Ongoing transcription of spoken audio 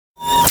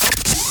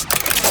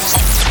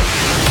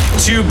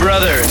two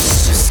brothers,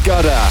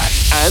 Scudder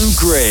and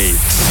Griggs.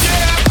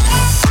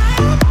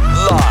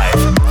 Live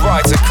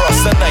right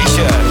across the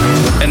nation.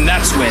 And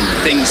that's when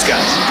things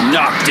got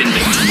knocked into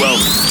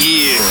 12th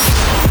gear.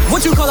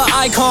 What you call an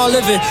icon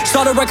living?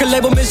 Start a record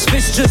label,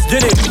 Misfits just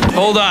did it.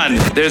 Hold on,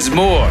 there's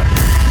more.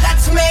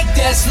 Let's make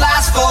this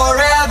last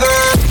forever.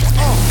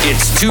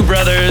 It's two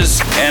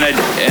brothers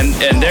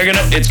and they're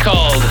gonna. It's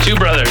called Two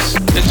Brothers.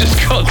 It's just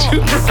called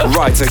Two Brothers.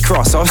 Right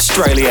across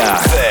Australia.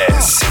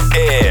 This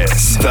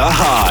is The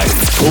Hype.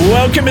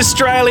 Welcome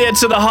Australia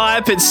to The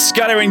Hype. It's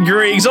Scudder and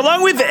Griggs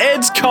along with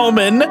Ed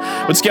Coleman.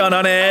 What's going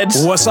on, Ed?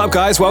 What's up,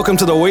 guys? Welcome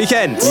to the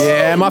weekend.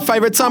 Yeah, my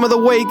favourite time of the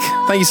week.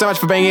 Thank you so much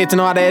for being here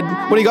tonight, Ed.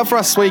 What do you got for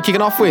us? What are you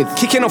kicking off with?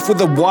 Kicking off with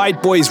the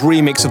Wide Boys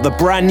remix of the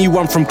brand new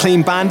one from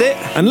Clean Bandit.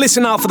 And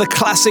listen out for the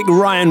classic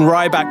Ryan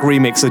Ryback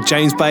remix of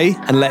James Bay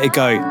and Let It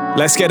Go.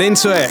 Let's get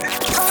into it.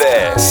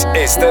 This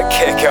is the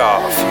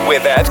kickoff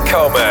with Ed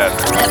Coleman.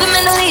 Never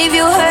meant to leave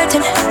you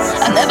hurting.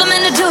 I never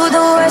meant to do the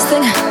worst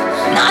thing.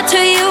 Not to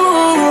you.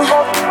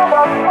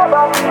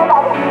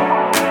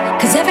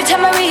 Cause every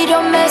time I read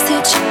your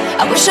message,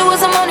 I wish I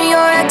wasn't one of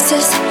your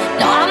exes.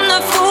 No, I'm the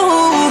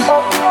fool.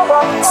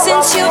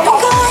 Since you've been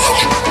gone,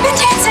 been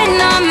dancing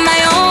on my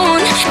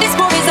own. These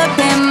boys up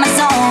in my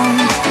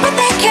zone, but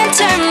they can't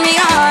turn me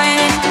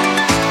on.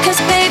 Cause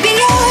baby,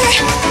 you're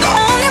the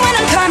only one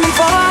I'm coming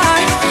for.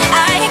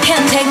 I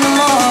can't take no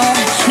more,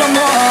 no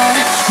more,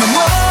 no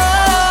more.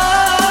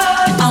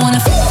 I wanna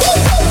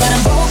but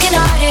I'm broken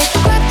hearted.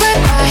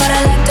 But I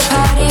like to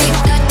party.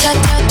 But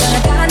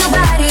I got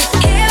nobody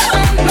here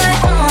on my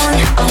own.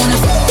 I wanna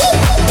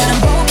but I'm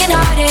broken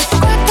hearted.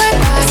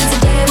 Since the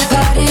day we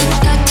parted.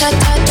 But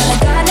I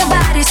got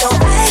nobody, so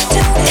I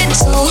do it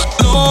so.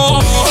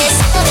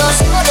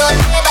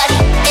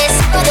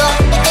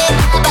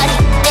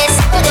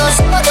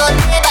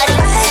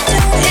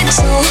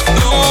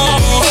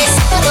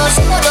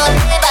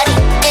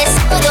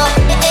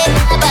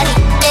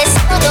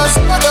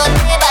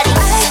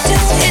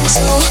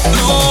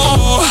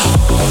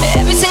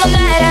 Every single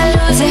night I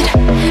lose it.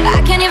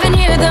 I can't even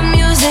hear the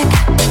music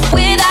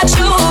without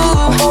you.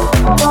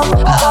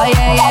 Oh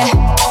yeah, yeah,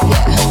 yeah.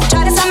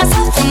 Try to stop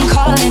myself from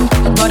calling,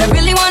 but I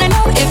really wanna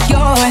know if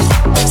you're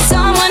with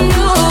someone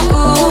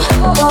new.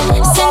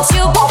 Since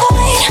you've been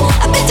gone,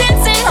 I've been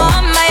dancing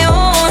on my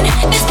own.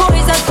 These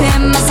boys up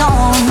in my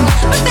zone,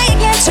 but they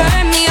can't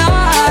turn me on.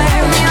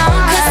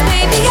 Cause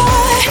baby,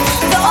 you're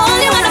the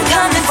only one I'm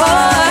coming for.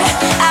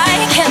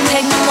 I can't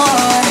take no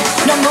more,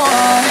 no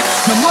more,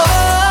 no more.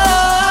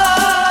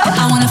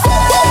 I wanna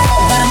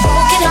but I'm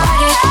broken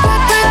hearted.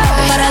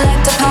 But I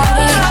like to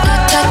party.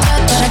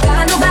 But I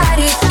got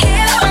nobody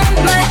here on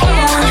my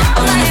own.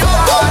 I wanna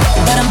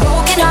but I'm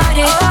broken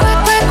hearted.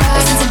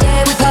 Since the day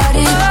we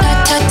parted.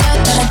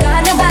 But I got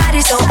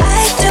nobody, so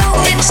I do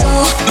it so.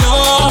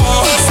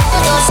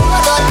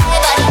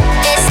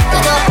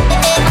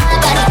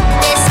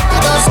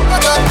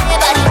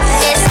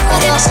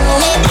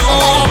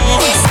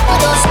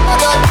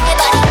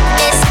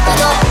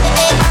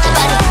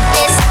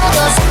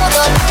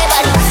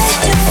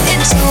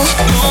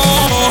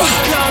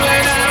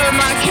 Coming out of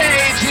my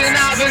cage and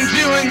I've been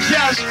doing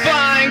just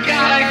fine.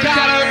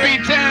 Gotta be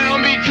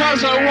down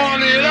because I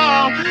want it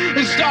all.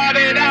 It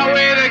started out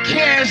with a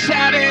kiss.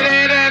 How did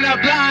it end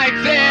up like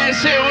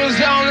this? It was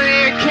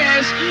only a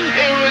kiss.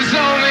 It was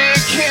only a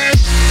kiss.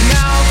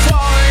 Now I'm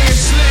falling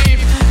asleep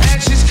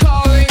and she's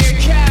calling a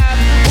cab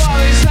while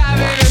he's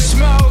having a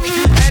smoke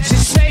and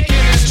she's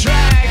taking a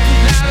drag.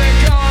 Now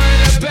they're going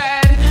to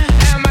bed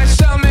and my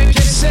stomach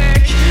is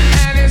sick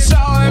and it's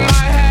all in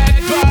my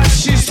head, but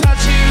she's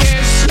touching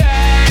his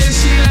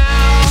chest.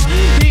 Now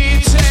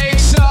he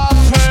takes off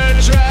her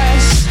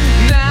dress.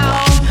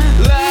 Now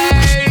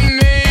let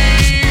me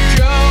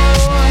go.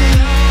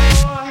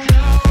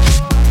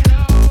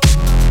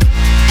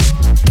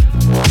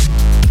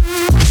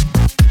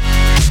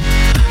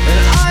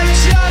 And I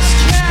just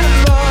can't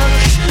look.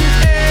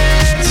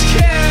 It's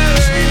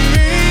killing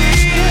me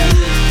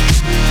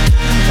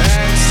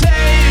and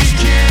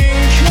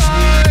taking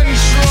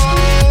control.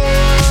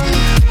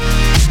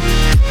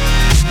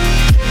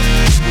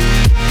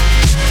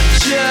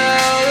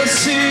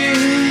 Jealousy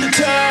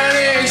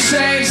turning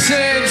saints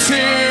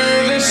into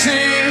the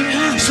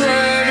sea,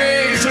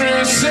 swimming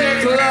through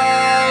sick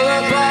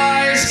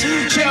lullabies,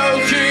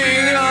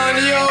 choking on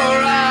your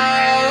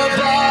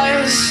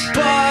alibis.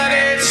 But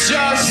it's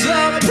just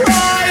the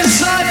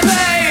price I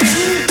pay.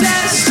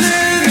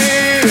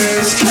 Destiny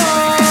is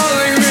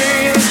calling me.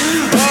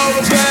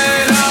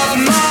 Open up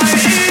my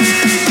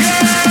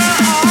eager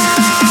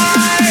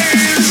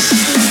eyes,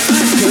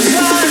 'cause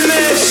I'm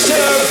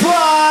Mr.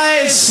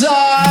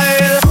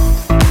 Brightside.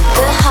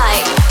 The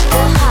hype,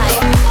 the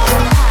hype, the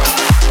hype.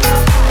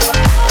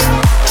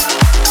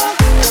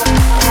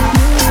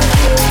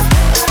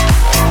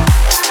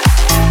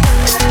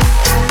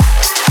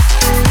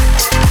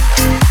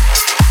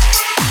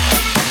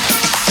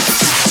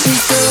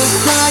 She's just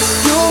like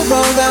you,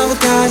 roll down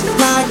with guys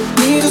like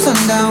me till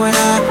sundown. When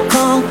I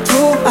come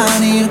through, I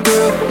need a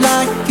girl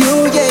like you,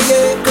 yeah,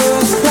 yeah.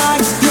 Girls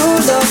like you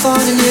love fun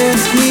and yeah,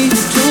 me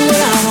too.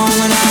 When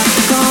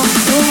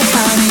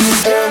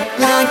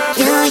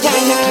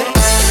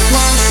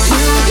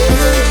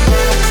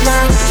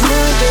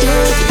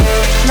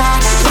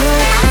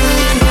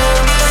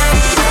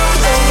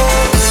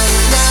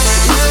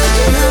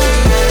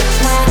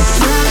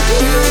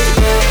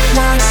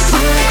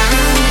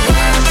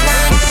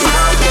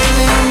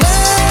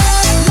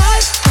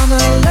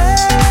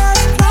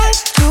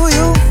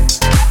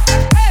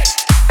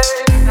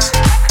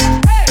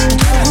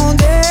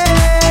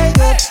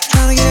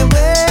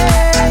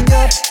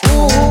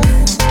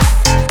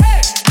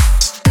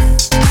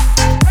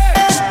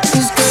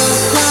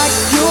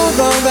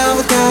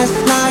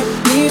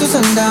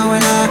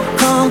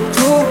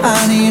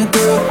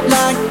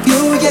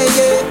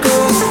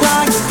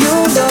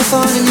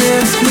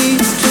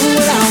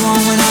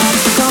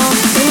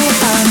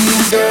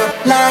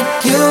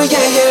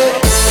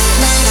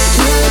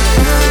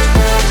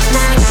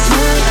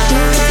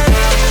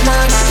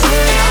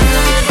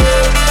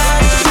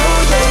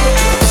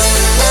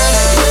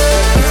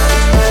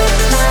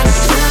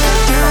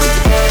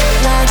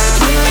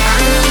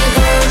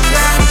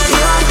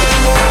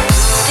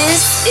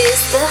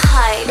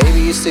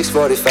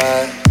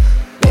 45.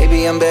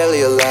 Maybe I'm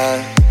barely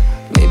alive.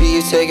 Maybe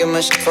you taking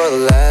my shit for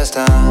the last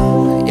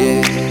time.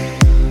 Yeah.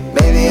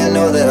 Maybe I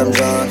know that I'm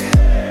drunk.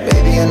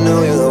 Maybe I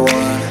know you're the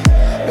one.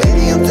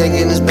 Maybe I'm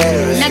thinking it's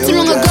better if not too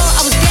long ago,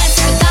 I was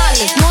dancing for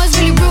dollars. No, it's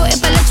really real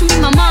if I let you be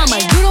my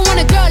mama. You don't want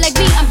a girl like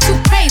me, I'm too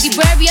crazy.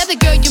 For every other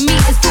girl you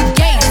meet is too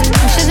gay.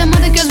 I'm sure some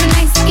other girls were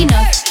nice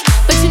enough,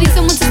 but you need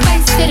someone to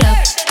spice it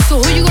up.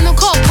 So who you gonna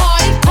call?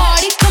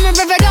 Party, come and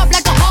rev it up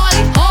like a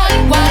Harley.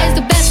 Why is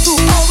the best food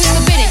always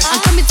forbidden?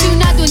 I'm coming to you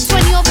now doing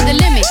 20 over the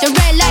limit. The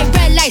red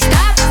light,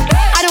 stop.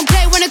 I don't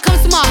play when it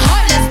comes to my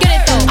heart, let's get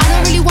it though. I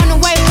don't really want a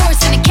white horse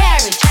in a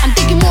carriage. I'm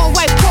thinking more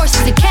white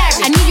horses and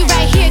carriage. I need you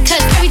right here,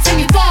 cause every time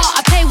you fall,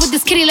 I play with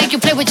this kitty like you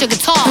play with your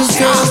guitar. Cause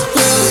girls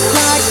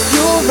like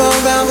you roll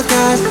around with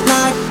guys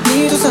like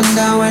me till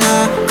sundown. When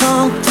I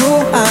come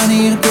through, I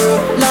need a girl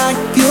like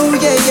you,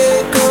 yeah,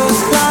 yeah. Girls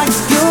like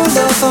you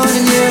love fun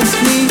and yeah,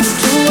 me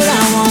do what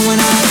I want. When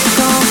I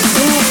come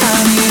through, I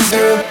need a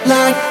girl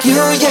like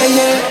you, yeah,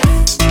 yeah.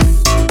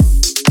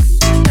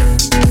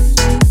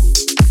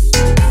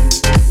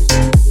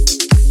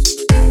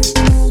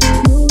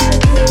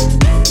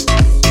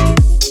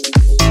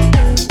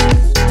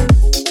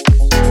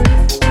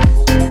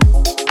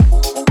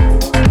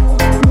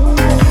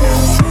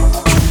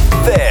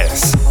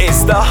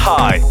 The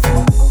Hype.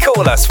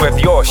 Call us with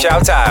your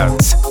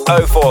shout-outs.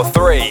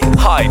 043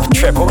 Hype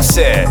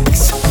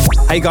 666.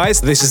 Hey guys,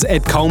 this is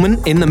Ed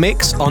Coleman in the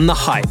mix on The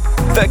Hype.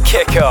 The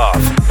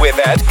Kickoff with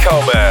Ed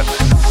Coleman.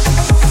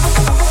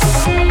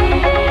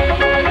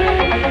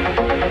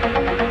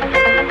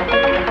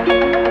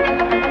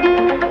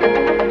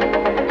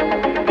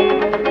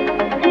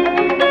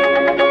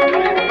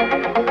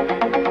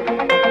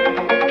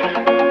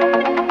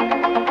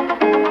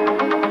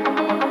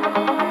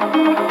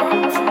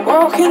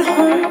 Walking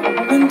home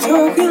and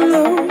talking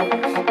low,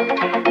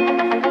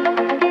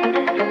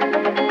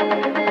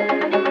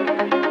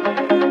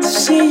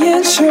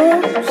 seeing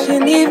shows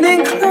in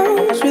evening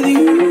clothes with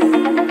you.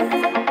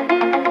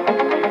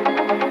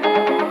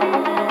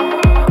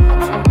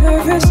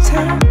 Nervous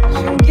times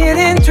and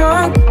getting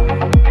drunk,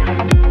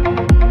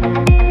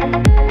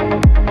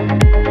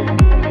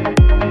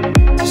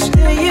 to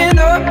staying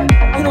up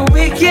in a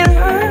weekend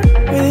high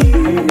with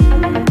you.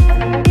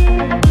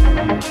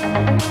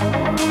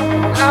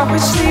 Now we're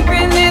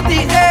sleeping at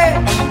the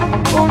edge,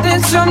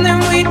 holding something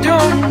we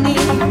don't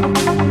need.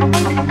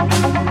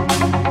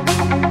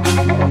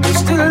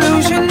 This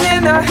delusion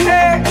in our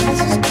heads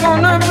is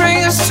gonna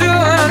bring us to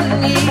our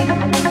knees.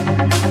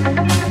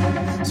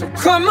 So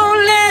come on,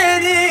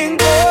 let it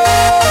go.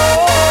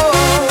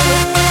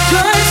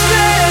 Just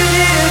let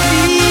it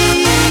be.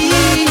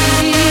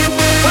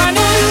 Why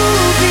don't you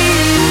be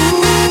you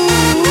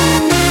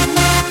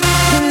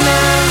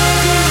tonight?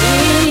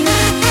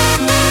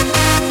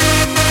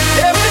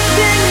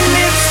 Everything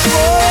makes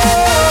sense,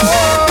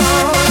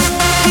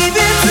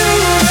 even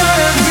through the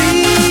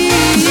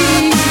breeze.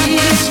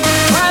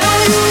 Why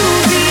don't you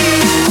be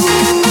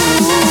you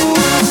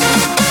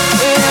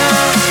and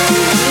I'll be me? And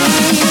I'll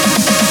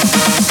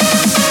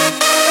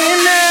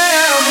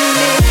be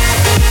me. And I'll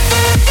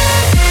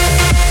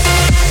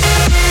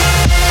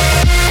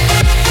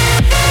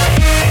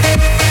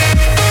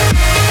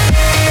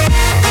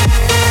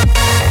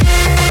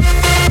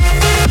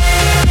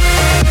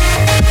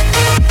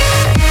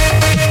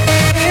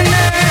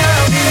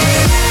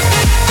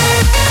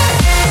be me.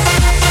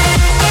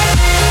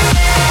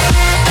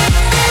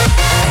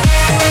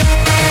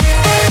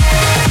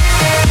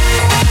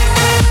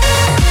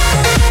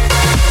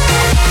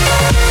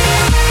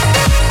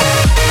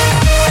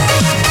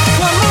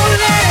 Come on,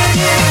 let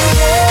it go.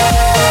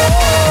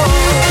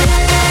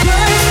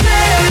 Just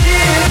let it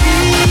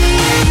be.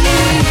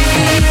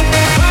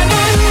 Why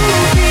don't you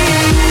be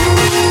you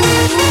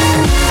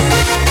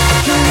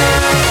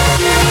tonight?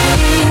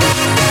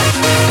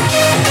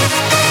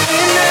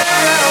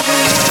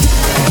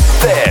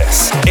 This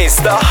is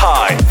The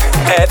Hype.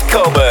 Ed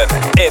Coleman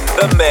in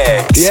the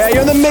mix. Yeah,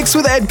 you're in the mix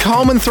with Ed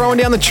Coleman throwing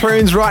down the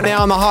tunes right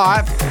now on The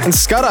Hype. And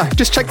Scudder,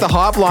 just check the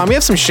Hype line. We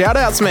have some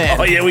shout-outs, man.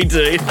 Oh, yeah, we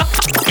do.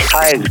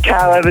 Hi, it's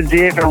Carl Evans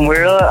here from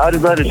Wirral. I'd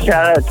just like to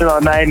shout out to my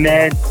main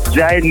man,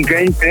 Jaden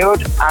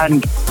Greenfield,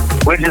 and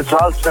we just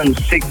love some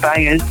sick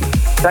bangers.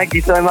 Thank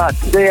you so much.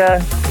 See ya.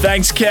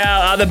 Thanks,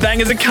 Cal. The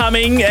bangers are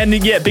coming, and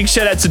yeah, big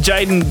shout out to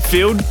Jaden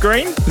Field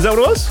Green. Is that what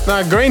it was?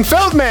 No,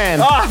 Greenfield,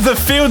 man. Oh, the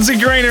fields are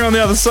greener on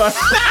the other side.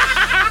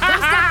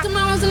 Don't stop,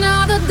 tomorrow's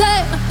another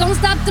day. Don't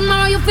stop,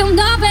 tomorrow you'll feel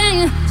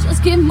nothing.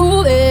 Just keep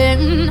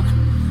moving.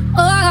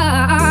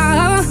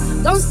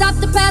 Oh, don't stop,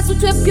 the past will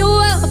trip you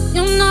up.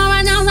 You know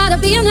right now's not to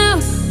be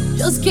enough.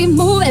 Just keep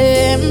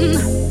moving.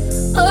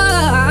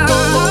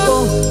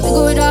 Oh,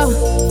 figure it out,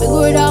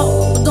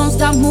 but don't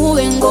stop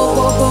moving. Go,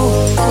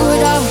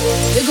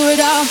 figure it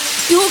out.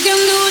 You can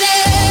do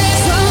this.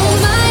 So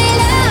my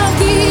love,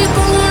 keep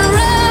on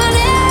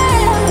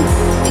running.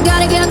 You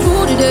gotta get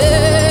through today.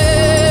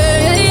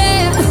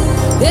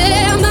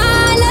 Yeah,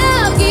 my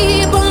love,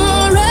 keep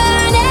on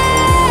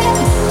running.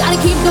 Gotta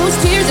keep those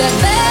tears at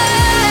bay.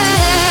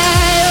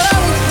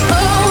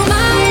 Oh,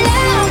 my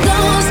love,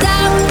 don't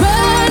stop running.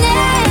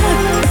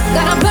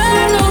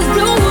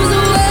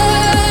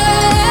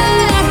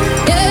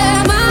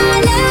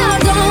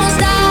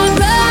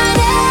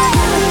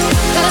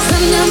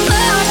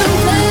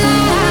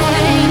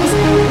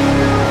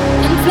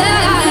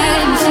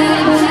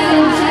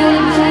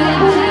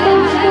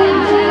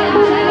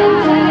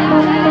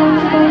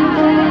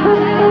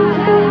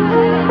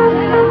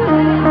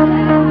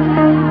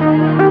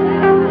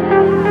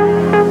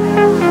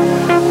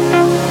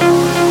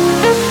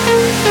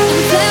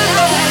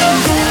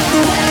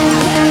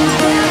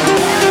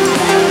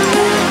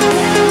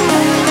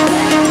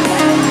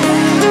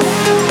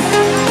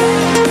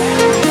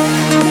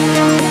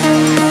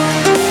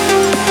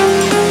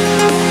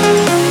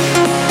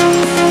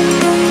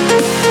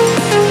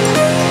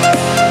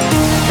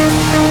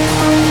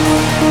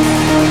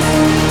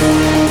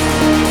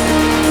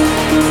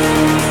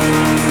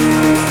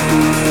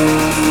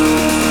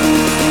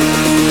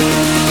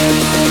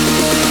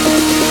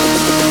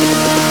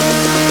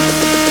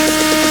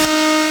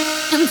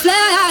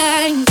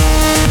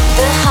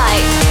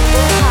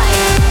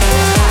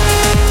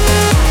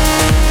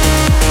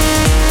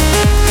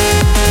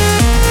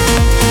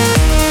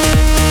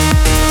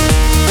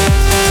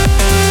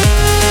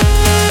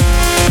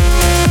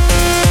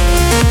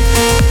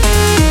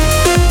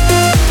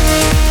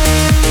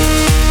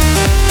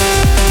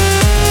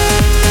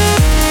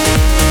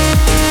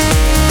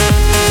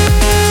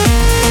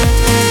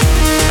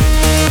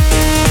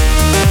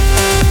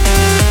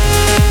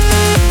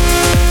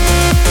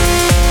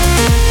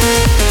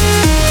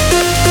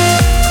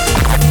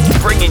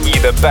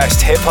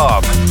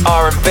 hip-hop,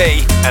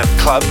 R&B and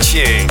club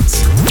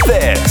tunes.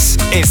 This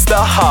is The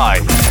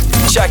Hype.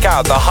 Check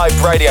out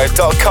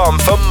thehyperadio.com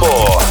for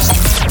more.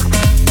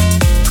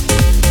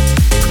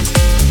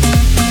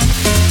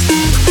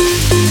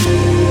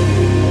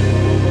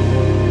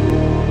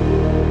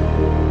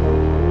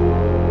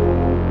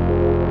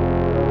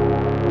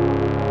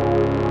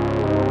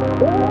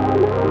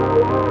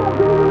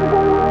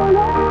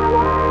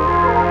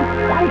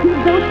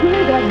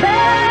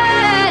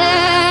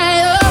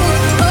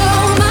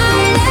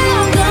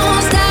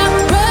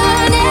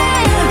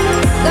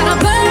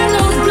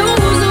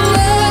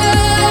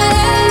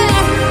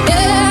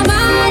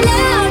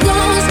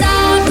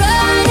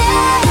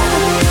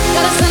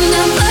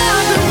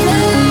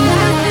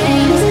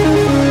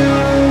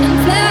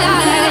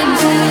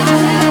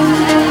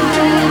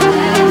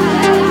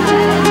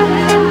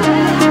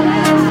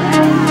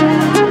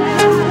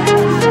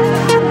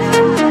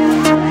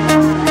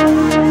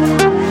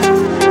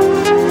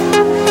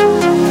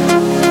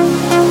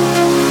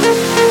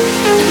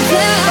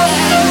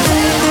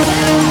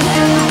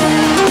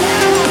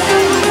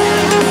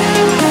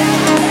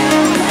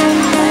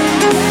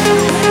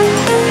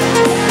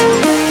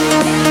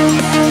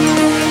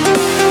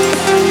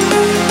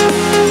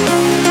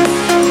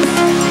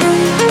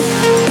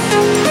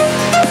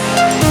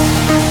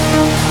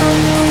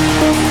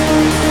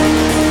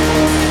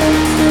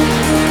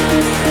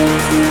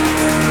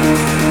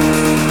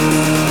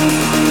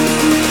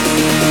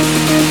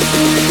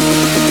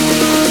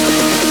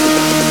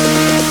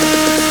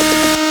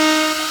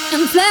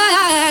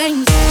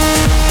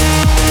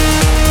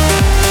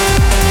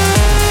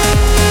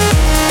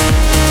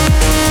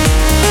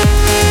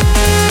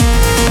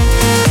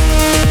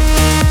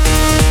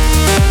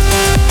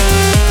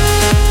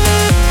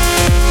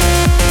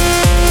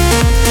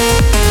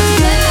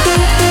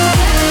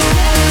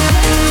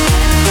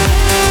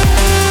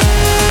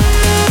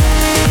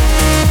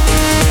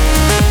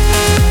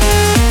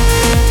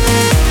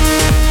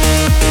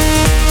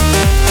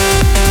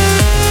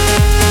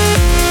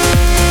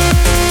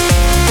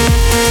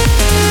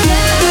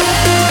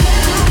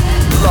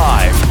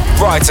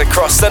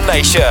 Across the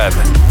nation.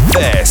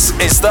 This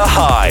is The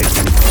Hype.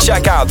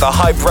 Check out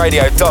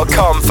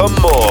thehyperadio.com for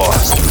more.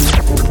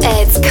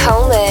 It's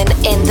Coleman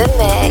in the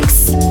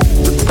mix.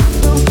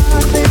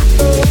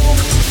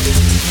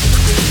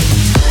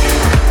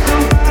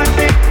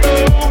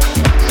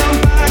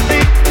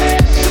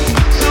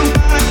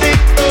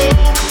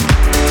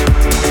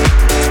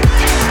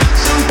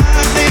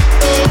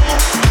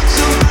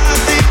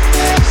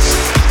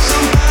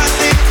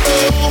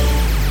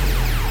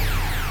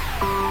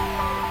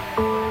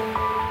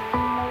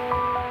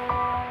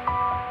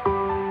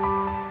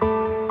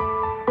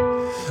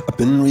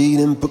 Been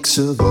reading books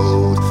of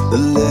old, the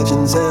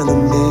legends and the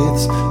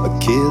myths,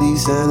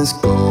 Achilles and his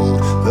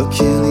gold,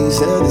 Hercules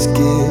and his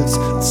gifts,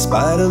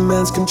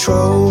 Spider-Man's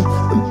control,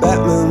 and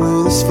Batman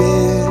with his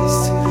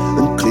fist.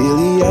 And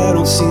clearly I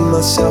don't see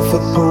myself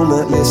upon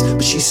that list.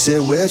 But she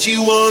said, where'd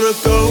you wanna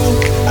go?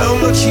 How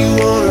much you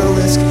wanna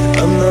risk?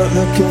 I'm not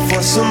looking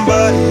for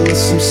somebody with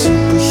some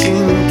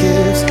superhuman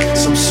gifts,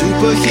 some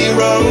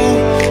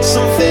superhero,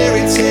 some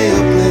fairy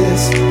tale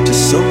bliss.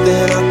 Just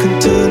something I can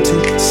turn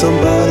to,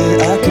 somebody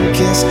I can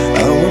kiss.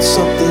 I want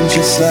something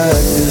just like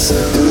this.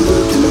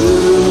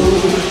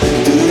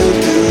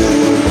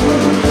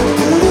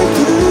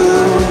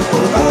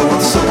 I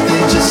want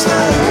something just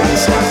like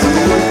this.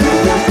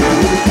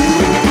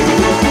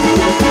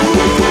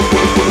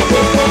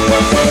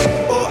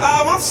 Oh,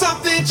 I want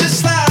something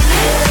just like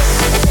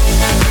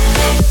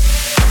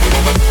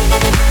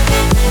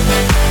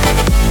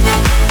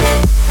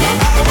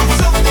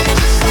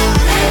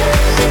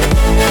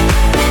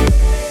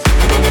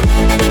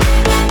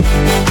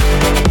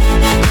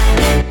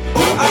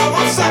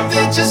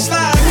just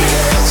like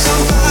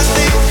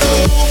somebody,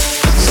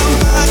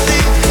 somebody,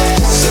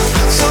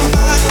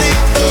 somebody.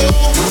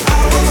 I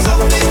want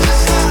something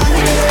just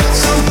like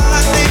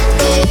somebody,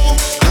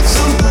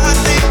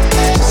 somebody,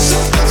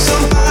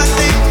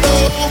 somebody.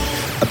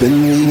 I've been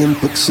reading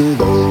books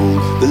of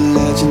old, the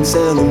legends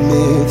and the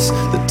myths,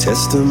 the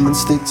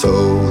testaments they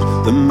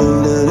told, the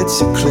moon and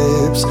its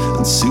eclipse,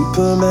 and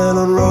Superman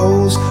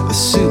unrolls a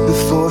suit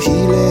before he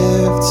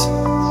lived.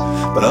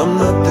 But I'm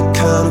not the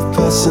kind of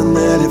person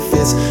that it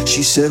fits.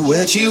 She said,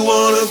 where'd you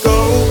wanna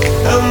go?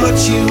 How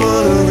much you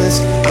wanna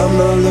risk? I'm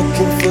not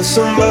looking for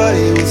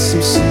somebody with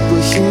some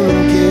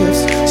superhuman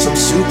gifts, some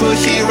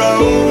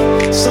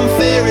superhero, some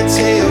fairy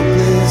tale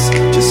bliss.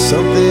 Just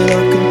something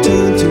I can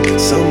turn to,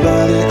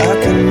 somebody I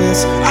can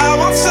miss. I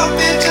want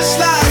something just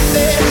like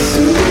this.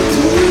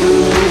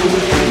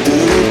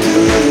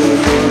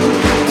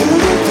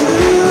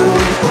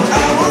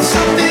 I want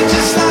something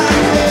just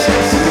like this.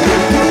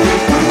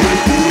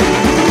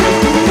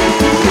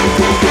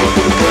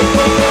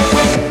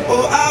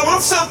 Oh, I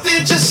want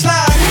something just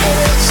like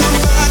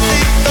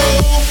somebody,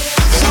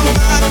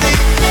 somebody,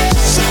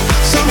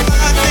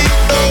 somebody.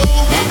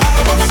 I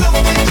want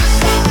something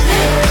just like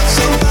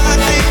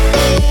somebody,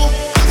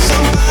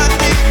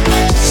 somebody,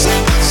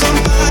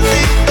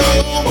 somebody.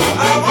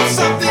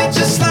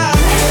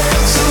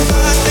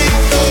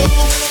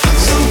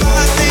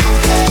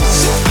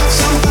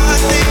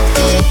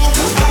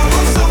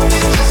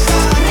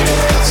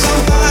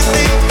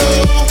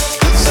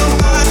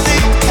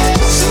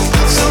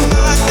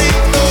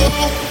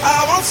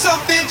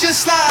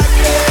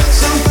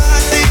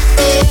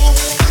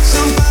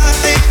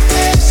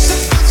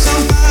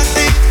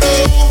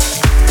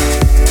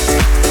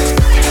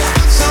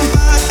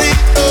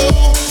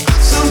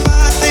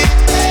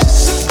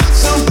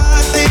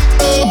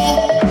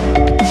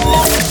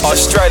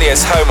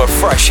 Australia's home of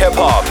fresh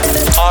hip-hop,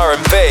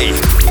 R&B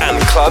and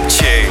club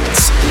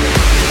tunes.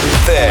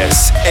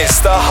 This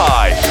is The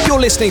Hype. You're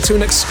listening to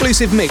an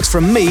exclusive mix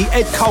from me,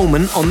 Ed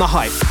Coleman, on The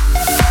Hype.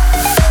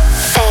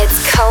 Ed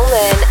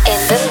Coleman in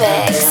the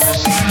mix.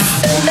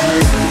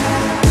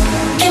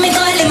 Give me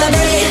gold in my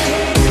bed.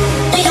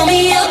 We gon'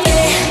 be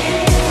okay.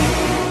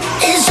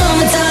 It's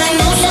summertime,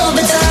 no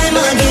sober time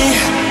again.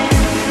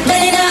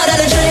 Running out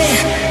of the tray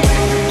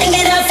and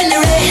get off in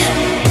the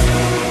rain.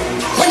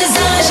 When the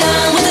sun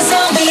shine, when the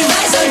sun we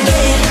rise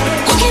again.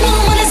 Walking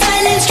home on a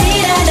silent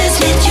street, I just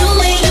met you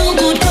and you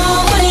good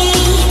company.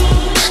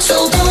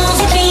 So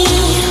comfort me.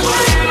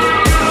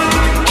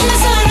 And the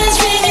sirens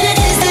ring in the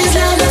distance,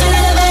 loud like a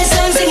lullaby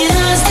song singing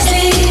us to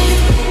sleep.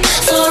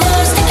 For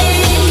us to be.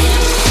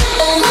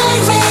 Oh my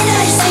friend,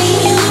 I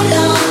see you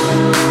now.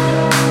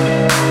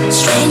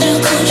 Stranger,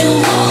 could you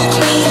walk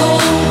me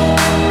home?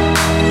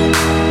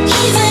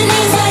 Even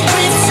if I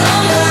drift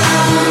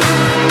somehow,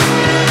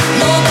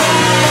 no problem.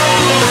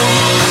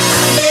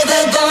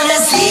 Never gonna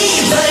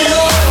sleep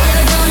alone.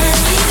 Never gonna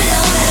sleep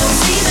alone. I don't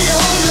sleep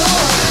alone, no.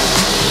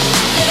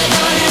 Never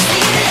gonna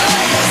sleep alone.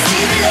 I don't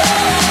sleep alone,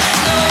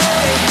 no.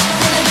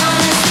 Never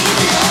gonna sleep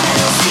alone. I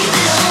don't sleep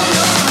alone,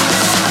 no.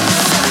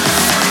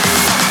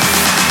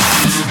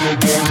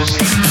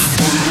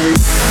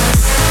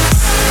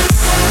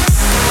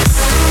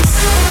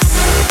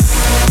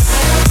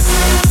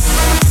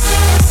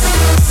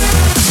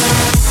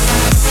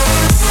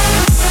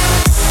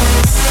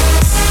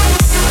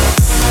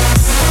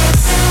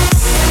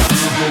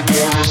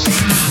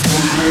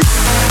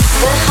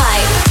 The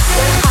Hype.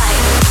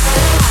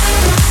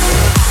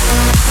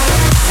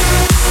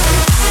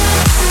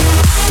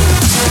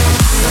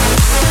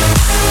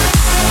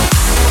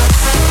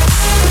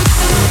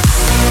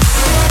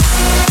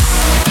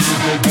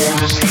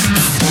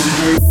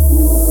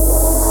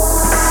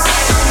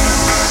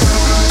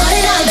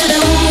 Running out to the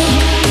moon,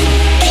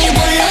 and you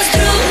pull us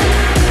through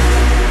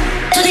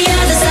to the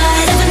other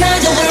side of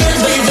another world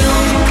with you.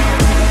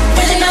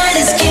 Where the night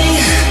is king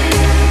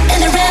and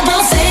the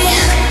rebels sing.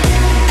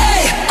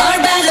 Hey, our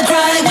battle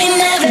cry, we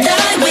never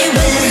die, we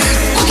win.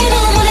 Walking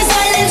home on a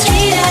silent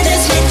street, I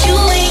just met you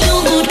and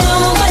you good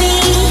company.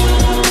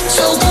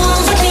 So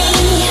comfort me.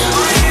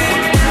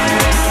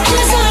 And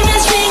the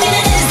sirens ring in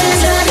the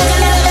distance, loud like a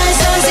lullaby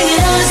song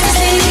singing us to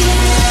sleep.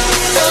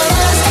 For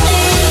us to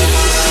keep.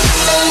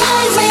 Oh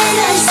my friend,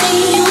 I see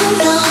you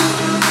now.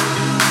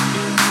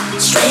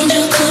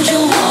 Stranger, could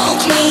you walk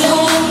me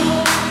home?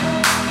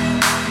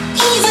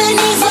 Even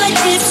if I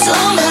drift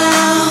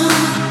somehow,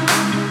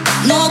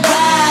 no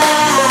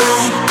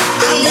cry.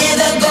 I'm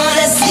never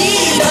gonna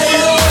sleep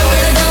alone.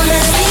 Never gonna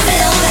sleep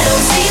alone. I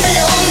don't sleep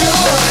alone, no.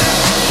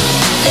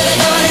 Never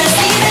gonna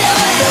sleep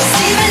alone. I don't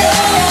sleep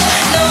alone,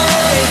 no.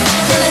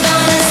 Never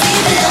gonna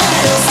sleep alone.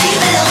 I don't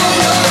sleep alone,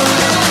 no.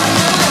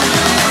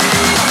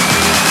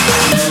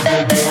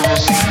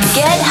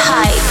 Get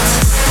hyped.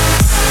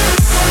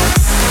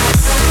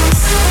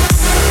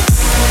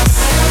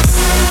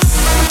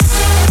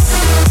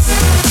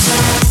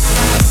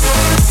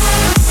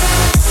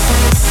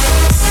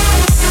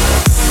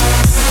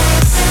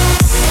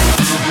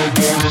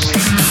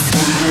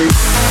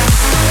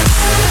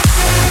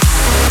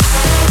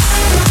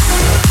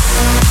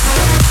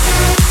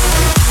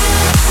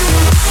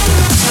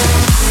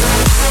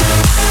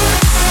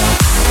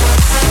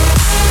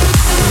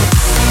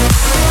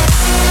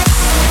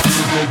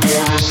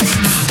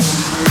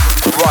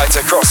 Right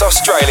across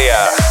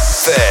Australia,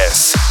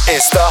 this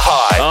is The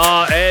Hype.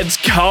 Oh, Ed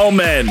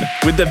Coleman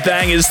with the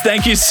bangers.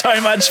 Thank you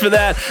so much for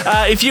that.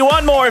 If you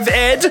want more of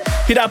Ed,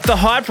 hit up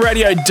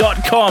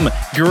thehyperadio.com.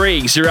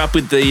 Griggs, you're up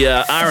with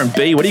the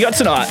R&B. What do you got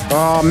tonight?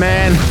 Oh,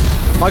 man.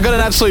 I got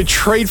an absolute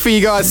treat for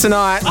you guys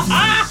tonight.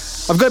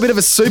 I've got a bit of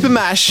a super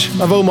mash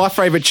of all my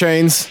favourite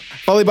tunes,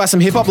 followed by some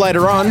hip-hop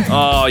later on.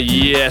 Oh,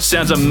 yeah.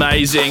 Sounds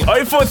amazing.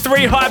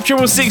 043 Hype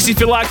 666 if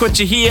you like what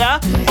you hear.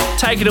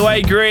 Take it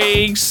away,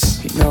 Griggs.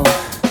 You know,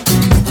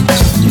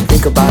 you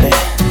think about it,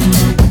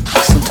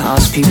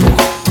 sometimes people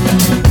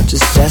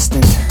just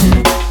destined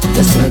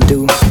to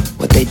do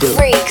what they do.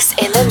 Freaks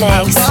in the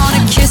mix. I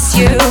wanna kiss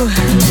you,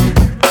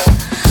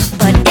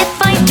 but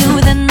if I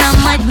do, then I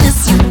might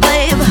miss you,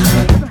 babe.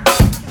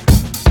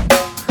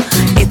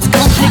 It's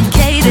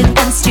complicated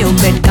and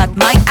stupid. Got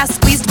my ass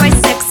squeezed by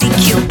sexy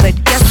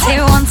Cupid. Guess he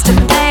wants to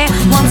play.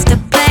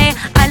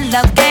 I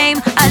love game.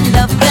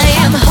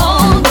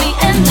 Hold me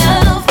and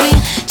love me.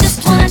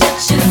 Just wanna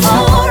touch you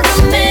for a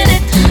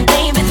minute.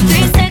 Maybe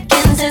 3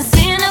 seconds is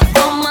enough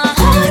for my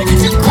heart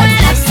to quit.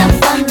 Have some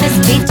fun, this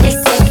beat is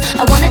sick.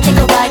 I wanna take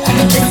a ride on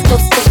the disco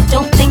stick.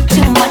 Don't think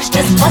too much,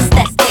 just bust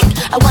that stick.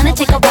 I wanna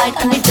take a ride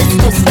on the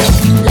disco stick.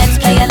 Let's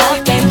play a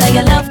love game, play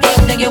a love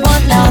game. Do you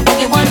want love, do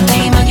you want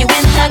fame, or you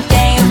in the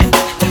game?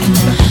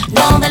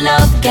 Know the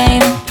love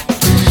game.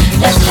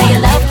 Let's play a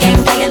love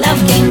game, play a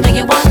love game. Do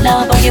you want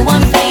love, or you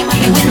want fame, or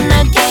you in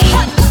the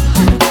game?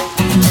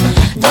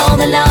 Know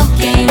the love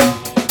game.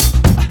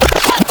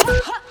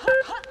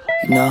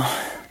 You know,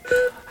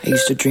 I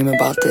used to dream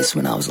about this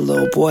when I was a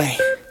little boy.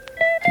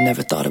 I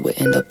never thought it would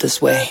end up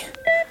this way.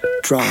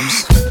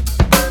 Drums.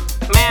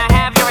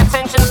 have your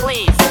attention,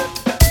 please?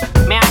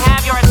 May I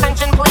have your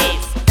attention,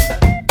 please?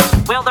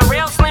 Will the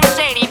real Slim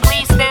Shady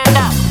please stand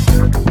up?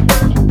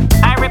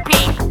 I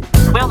repeat,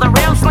 will the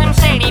real Slim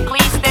Shady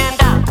please stand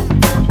up?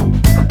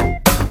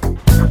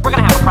 We're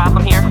gonna have a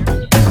problem here.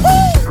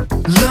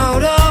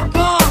 Load up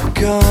on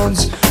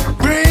guns,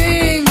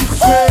 bring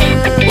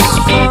friends,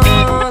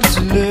 fun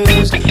to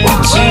lose, to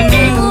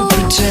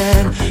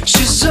pretend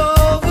she's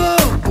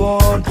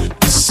overworn,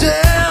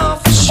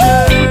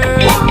 self-assured.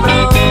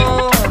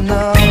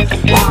 No,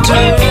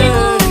 dirty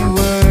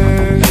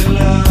word.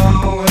 Hello,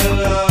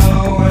 hello,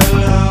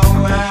 hello,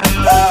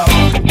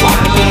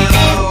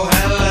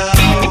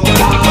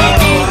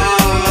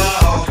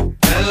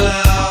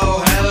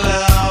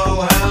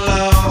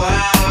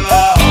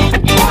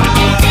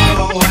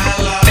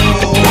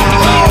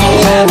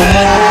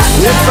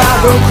 If I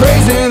go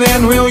crazy,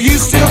 then will you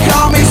still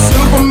call me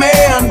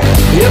Superman?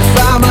 If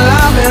I'm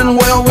alive, then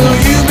well, will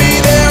you be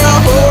there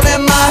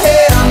holding my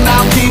hand?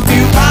 I'll keep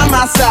you by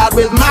my side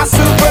with my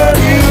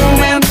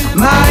superhuman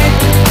might,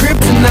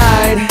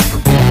 kryptonite.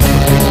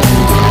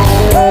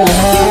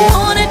 You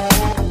want it,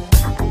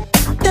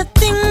 the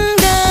thing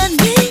that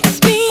makes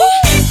me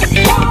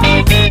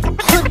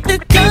what the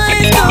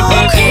guys go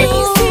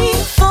crazy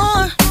for.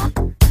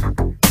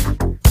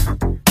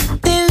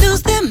 They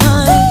lose their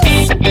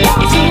minds,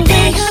 so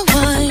they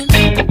unwind.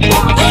 I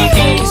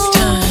think it's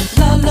time.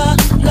 La la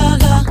la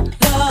la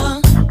la.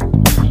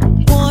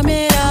 Warm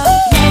it up.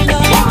 La la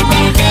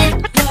la la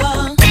la.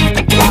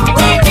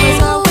 Workers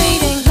are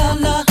waiting. La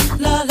la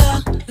la la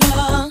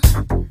la.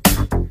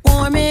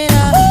 Warm it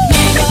up.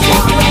 La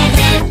la la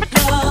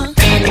la.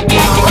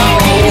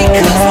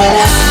 Because when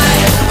I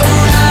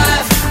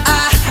arrive,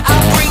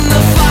 I'll bring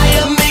the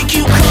fire, make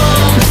you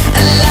come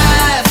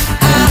alive.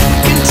 I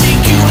can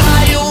take you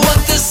higher. What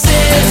this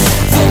is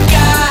for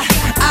God,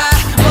 I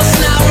must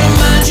now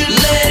remind you.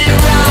 Let it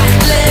rock,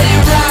 let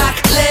it rock,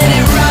 let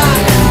it rock.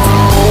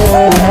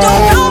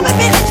 Don't call me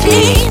Billie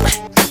Jean.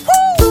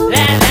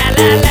 La la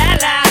la la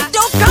la.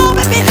 Don't call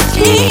me Billie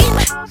Jean.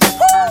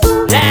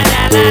 La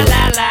la la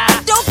la la.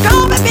 Don't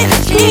call me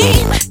Billie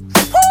Jean.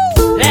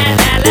 La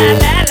la la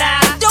la la.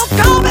 Don't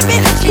call me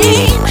Billie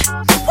Jean.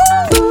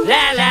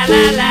 La la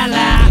la la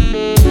la.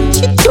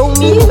 She told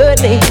me her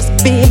name is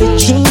Billie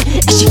Jean,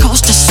 and she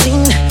caused a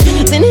scene.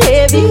 Then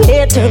heavy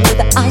hair turned to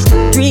the ice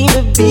dream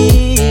of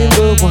being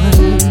the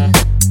one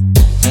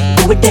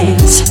who would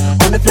dance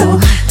on the floor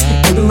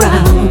and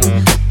around.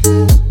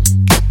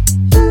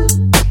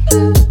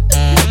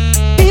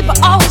 People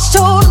always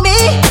told me,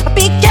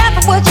 be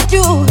careful what you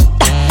do.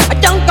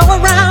 Don't go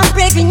around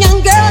breaking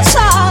young girls'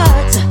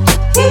 hearts.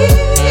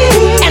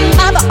 And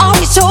mother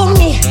always told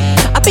me,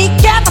 be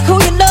careful who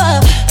you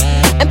love,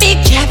 and be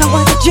careful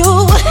what you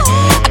do.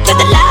 Could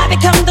the lie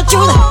become the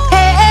truth?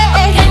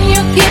 Hey, Can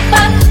you keep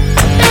up?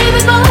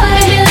 Baby boy,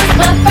 here's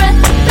my breath.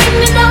 Bring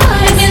the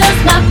noise.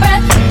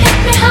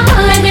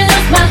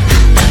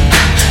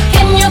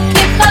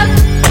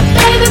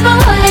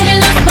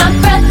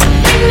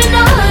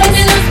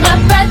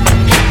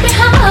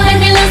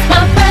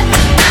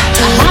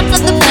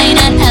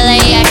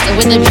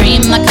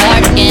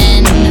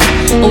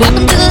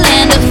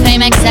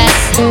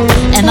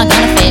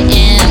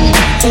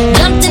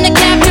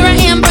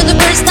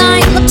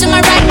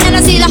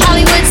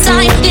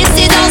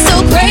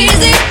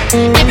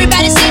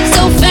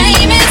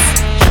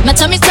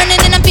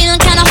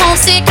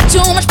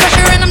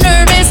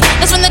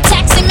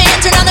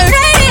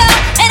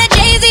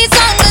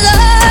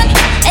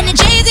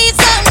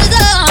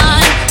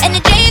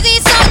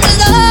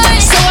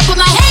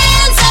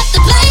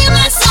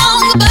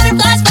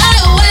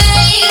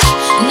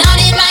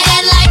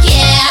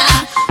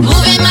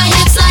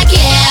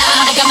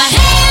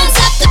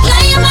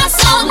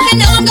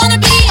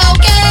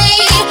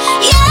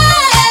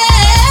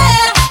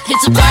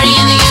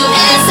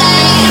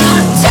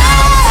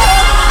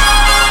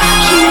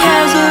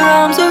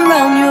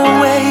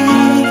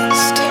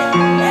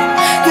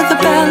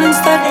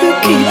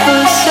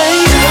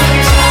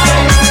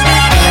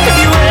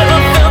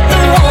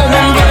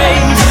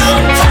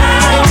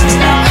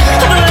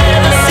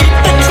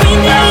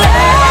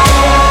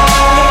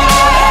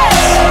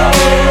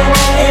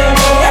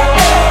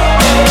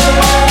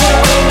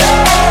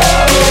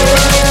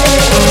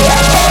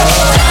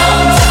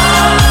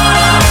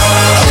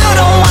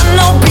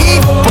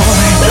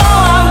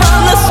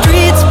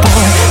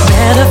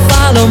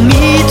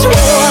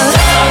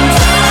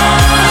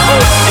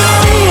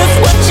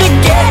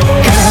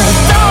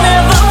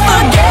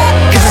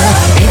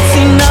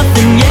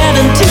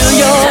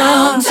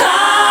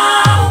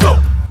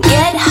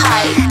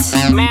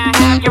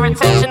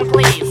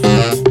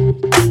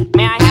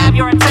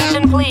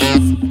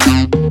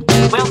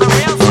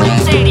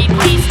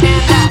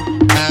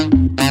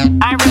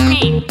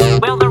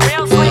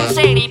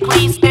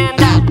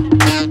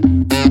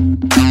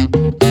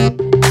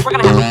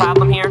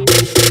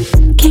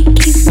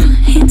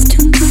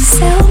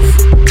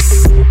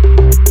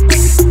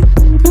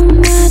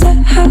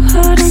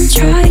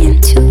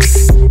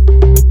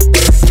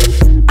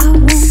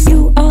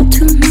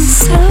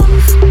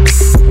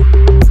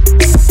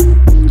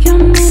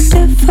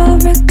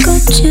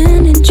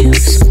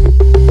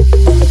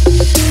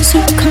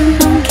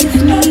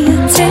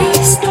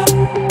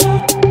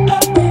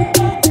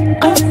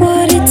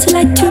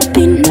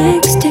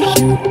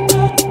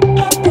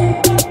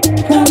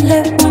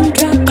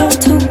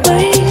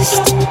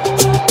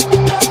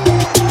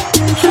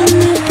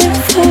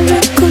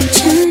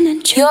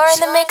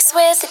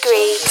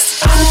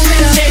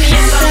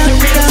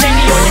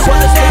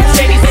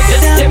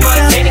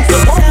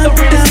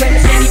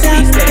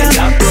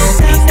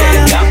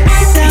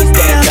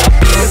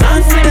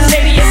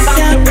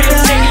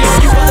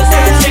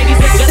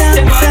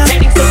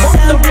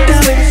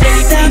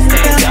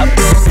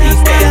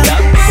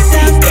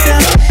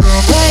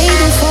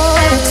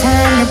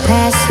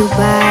 you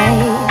by.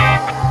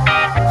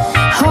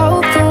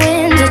 Hope the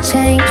winds will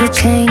change, you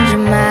change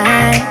your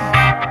mind.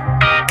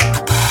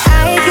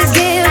 I could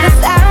give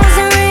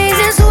 1,000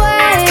 reasons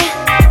why,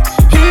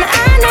 and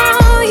I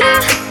know you,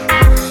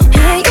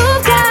 and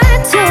you've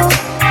got to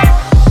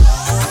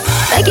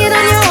make it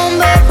on your own,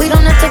 but we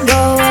don't have to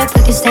go up,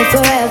 we can stay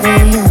forever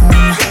young.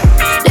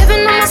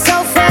 Living on my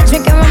sofa,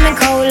 drinking rum and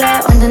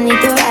cola underneath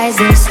the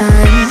rising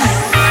sun.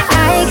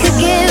 I could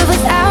give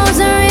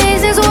 1,000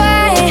 reasons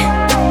why,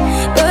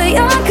 but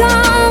you're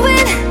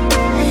going,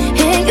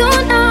 and you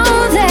know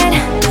that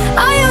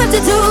all you have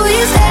to do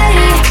is stay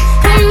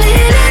a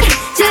minute,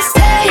 just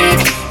take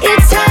your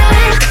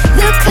time.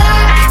 The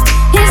clock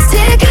is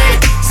ticking,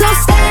 so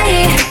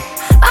stay.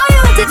 All you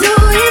have to do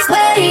is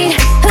wait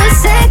a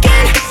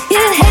second.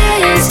 Your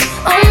hands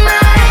on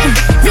mine.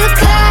 The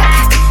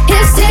clock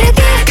is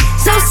ticking,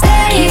 so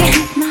stay.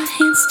 Keep my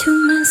hands to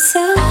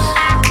myself.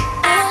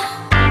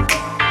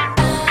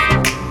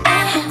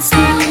 Hands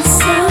to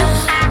myself.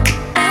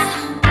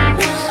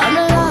 I'm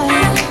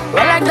alive.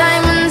 We're like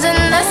diamonds in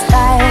the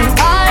sky.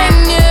 I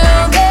knew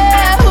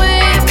that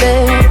we'd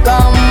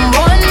become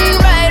one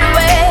right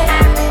away.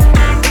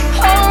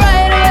 Oh,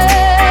 right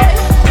away.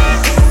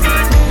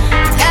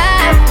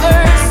 At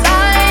first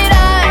sight,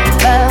 I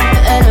felt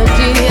the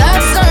energy of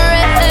sun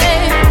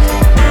rays.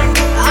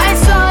 I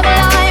saw the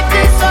life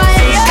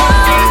inside your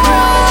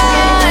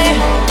eye.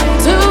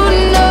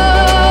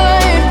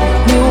 Tonight,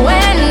 you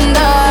and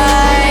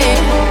I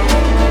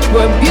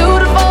were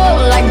beautiful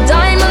like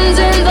diamonds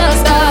in the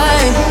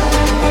sky.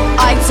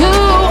 Eye to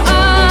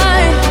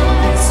eye,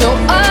 so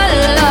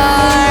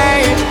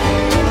alive.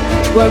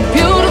 We're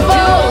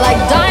beautiful like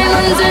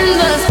diamonds in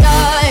the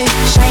sky.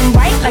 Shine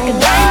bright like a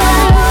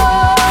diamond.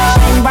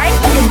 Shine bright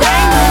like a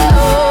diamond.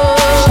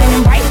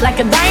 Shine bright like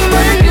a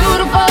diamond.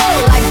 Beautiful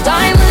like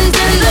diamonds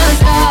in the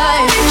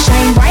sky.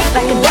 Shine bright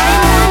like a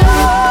diamond.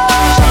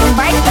 Shine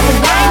bright like a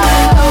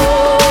diamond.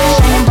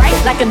 Shine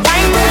bright like a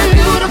diamond.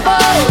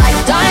 Beautiful like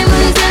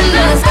diamonds in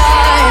the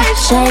sky.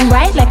 Shine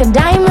bright like a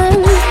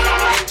diamond.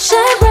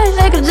 Shine bright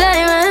like a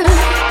diamond.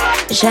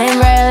 Shine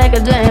bright like a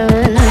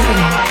diamond.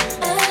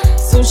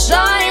 So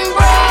shine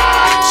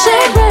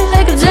bright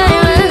like a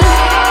diamond.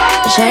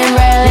 Shine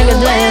bright like a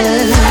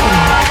diamond.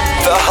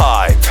 The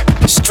Hype,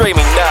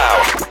 streaming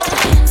now.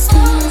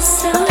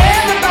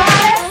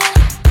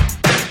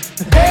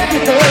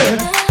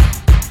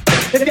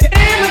 If you're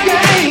in the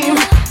game,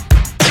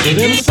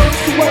 then search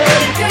the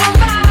word.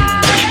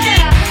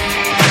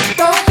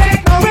 Don't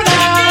take no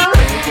renown,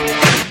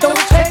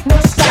 don't take no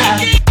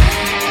side.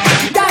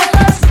 You gotta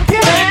first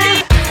give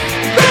in,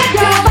 break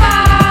your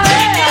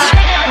body.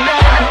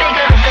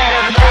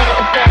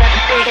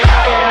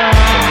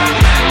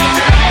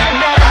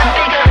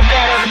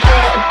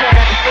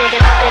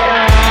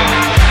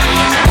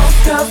 Most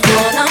girls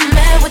want a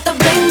man with a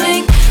bling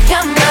bling.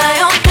 Got my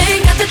own thing,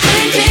 got the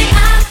ching ching. I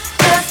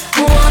just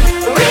want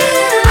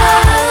real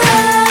love.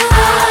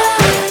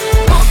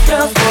 Most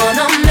girls want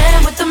a man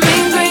with a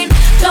mean green.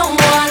 Don't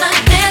wanna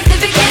dance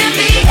if it can't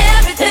be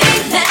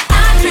everything that I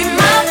dream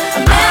of.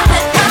 A man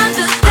that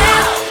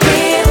understands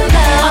real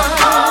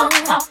love.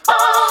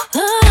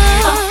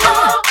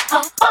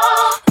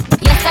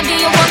 Yes, I'll be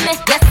your woman.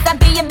 Yes, I'll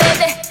be your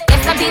baby.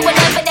 Yes, I'll be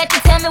whatever that you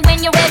tell me when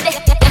you're ready.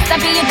 Yes,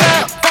 I'll be your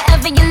girl,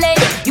 forever your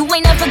lady. You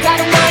ain't never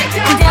gotta worry,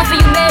 I'm down for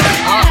you, baby.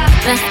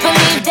 Best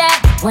believe that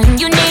when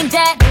you need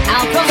that,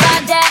 I'll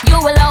provide that. You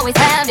will always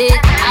have it.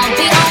 I'll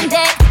be on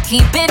deck,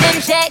 keep it in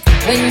check.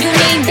 When you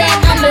need that,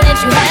 I'ma let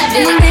you have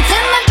it. It's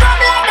in my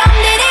drum like I'm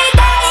Diddy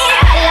Day.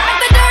 I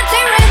like the dirty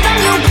rhythm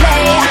you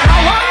play. I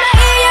wanna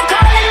hear you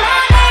calling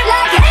my name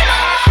like hey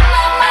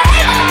mama,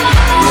 hey mama.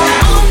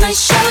 All night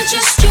show,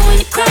 just you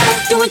and your crowd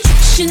doing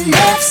tricks you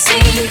never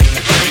seen.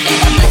 And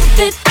I bet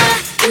that I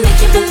can make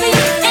you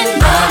believe in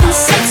love and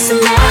sex and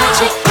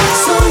magic.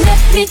 So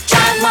let me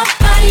drive my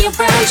body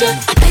around you.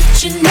 I bet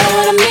you know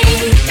what I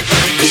mean.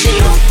 'Cause you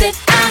know that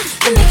I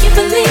can make you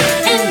believe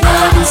in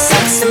love and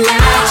sex and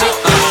magic.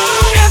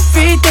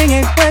 Everything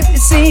ain't what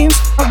it seems.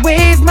 I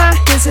wave my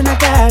hands and I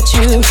got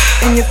you.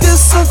 And you feel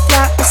so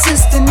fly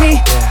assisting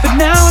me. But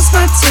now it's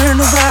my turn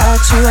to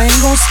ride you. I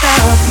ain't gon'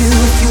 stop you.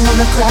 If you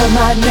wanna grab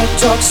my neck,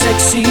 talk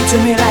sexy to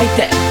me like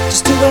that.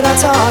 Just do what I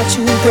taught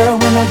you, girl.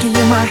 When I give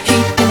you my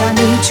heat, and I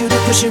need you to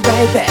push it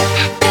right back.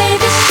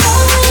 Baby, show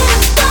me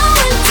I'm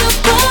going to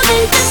put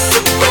in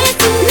discipline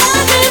to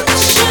love it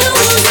with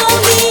shoes on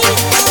me.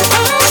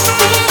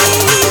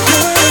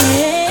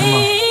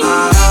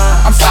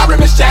 I'm sorry,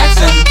 Miss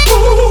Jackson.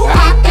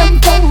 I am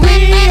for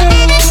real.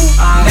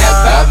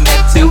 Never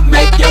meant to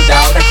make your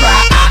daughter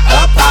cry.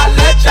 I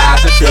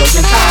apologize a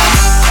trillion times.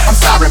 I'm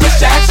sorry, Miss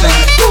Jackson.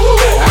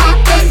 I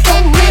am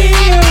for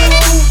real.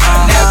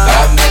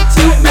 Never meant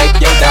to make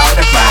your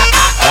daughter cry.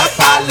 I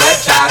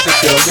apologize a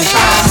trillion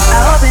times.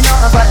 I hope you know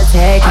I'm gonna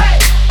take it.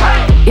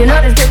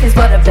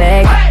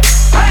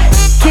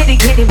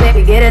 kitty, kitty,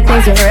 baby, get her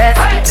things to rest.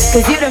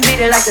 Cause you done beat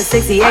it like the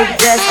 68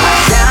 Jets.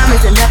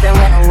 Diamonds are nothing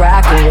when I'm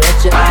rocking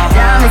with you.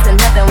 Diamonds are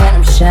nothing when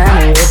I'm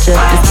shining with you.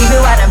 Just keep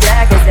it white and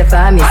black as if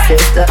I'm your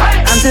sister.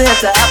 I'm too hip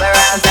to hop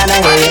around, trying to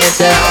hit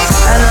ya.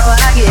 I know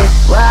I get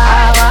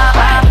wow, wow,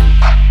 wow.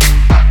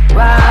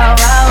 Wow,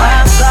 wow,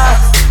 wow,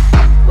 sauce.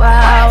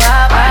 Wow,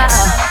 wow, wow.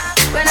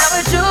 When I'm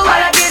with you, all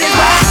I get is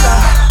wow,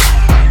 sauce.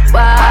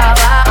 Wow,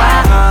 wow,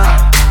 wow.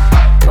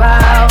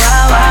 Wow,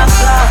 wow, wow,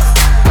 sauce.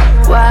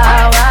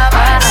 Wow, wow,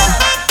 wow.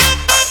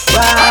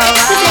 Wow, wow. They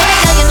say that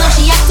girl, you know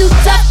she act too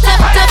tough,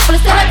 tough, tough. But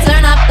instead of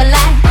turn off the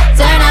light,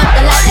 turn off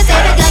the light. They say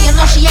that girl, you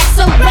know she act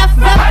so rough,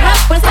 rough,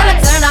 rough. But instead of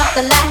turn off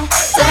the light,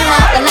 turn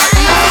off the light.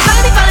 And you're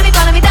follow me, follow me,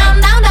 follow me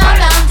down, down, down,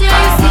 down till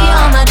you see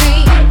all my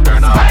dreams.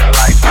 Turn off the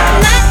light.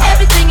 Not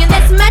everything in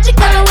this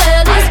magical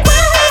world is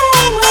bright.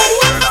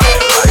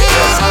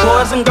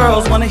 Boys and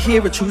girls wanna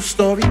hear a true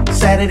story.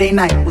 Saturday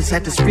night was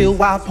at this real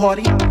wild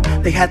party.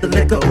 They had the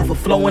liquor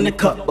overflowing the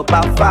cup.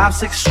 About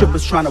 5-6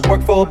 strippers trying to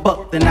work for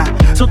 $1. Then I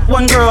took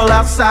one girl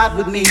outside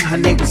with me. Her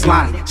name was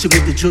Lonnie. She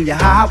went to junior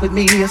high with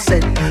me. I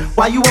said,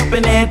 why you up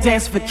in there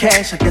dancing for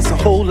cash? I guess a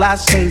whole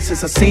lot's changed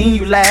since I seen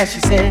you last.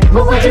 She said,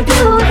 what would you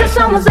do if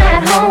someone's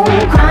at home,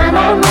 crying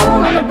all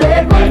alone on the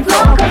bedroom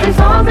floor? Cause it's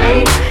all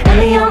late, and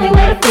the only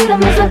way to feed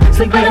him is to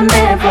sleep with a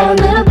man for a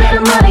little bit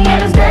of money,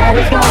 and his dad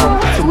is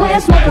gone. So we're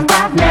smoking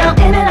rock now,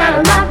 in and out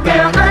of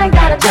lockdown. I ain't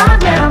got a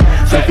job now.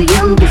 So for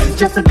you, this is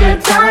just a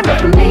good time,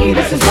 but for me,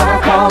 this is what I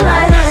call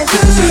life.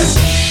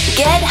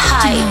 Get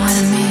hyped. Do you know what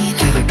I mean?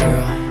 get it,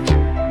 girl.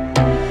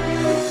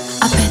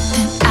 I bet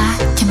that I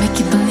can make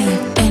you believe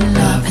in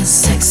love and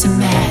sex and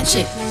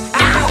magic.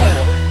 Ow!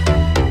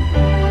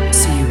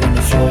 See you on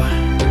the floor.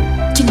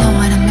 Do you know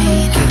what I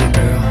mean? Get it,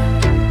 girl.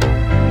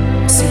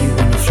 See you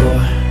on the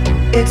floor.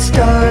 It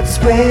starts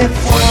with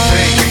one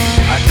thing.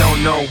 I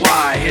don't know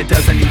why. It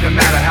doesn't even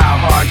matter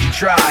how hard you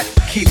try.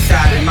 Keep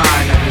that in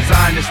mind. I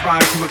designed this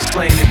rhyme to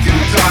explain in due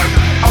time.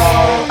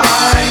 All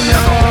I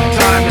know,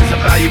 time is a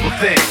valuable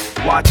thing.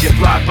 Watch it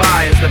fly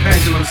by as the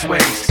pendulum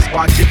swings.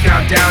 Watch it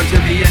count down to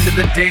the end of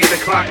the day. The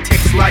clock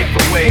ticks life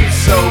away.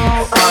 So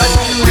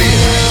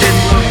unreal.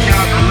 Didn't look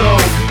out below.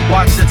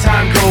 Watch the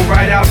time go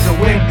right out the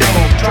window.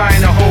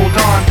 Trying to hold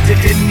on.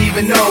 Didn't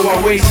even know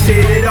I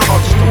wasted it all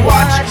just to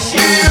watch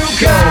you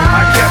go.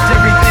 I kept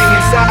everything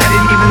inside.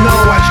 Didn't even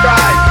know I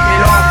tried.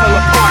 It all fell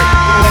apart.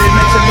 What it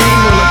meant to me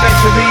will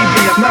eventually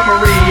be a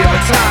memory of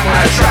a time when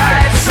I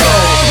tried so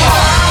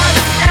hard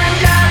and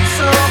got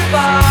so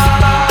far,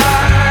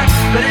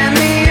 but in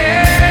the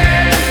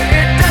end,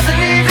 it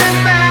doesn't even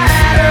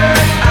matter.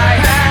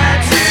 I had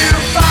to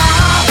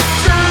fall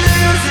to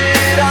lose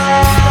it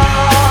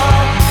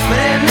all, but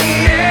in the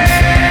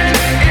end,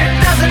 it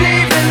doesn't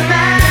even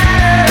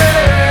matter.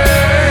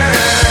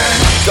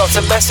 Got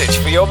a message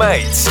for your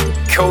mates?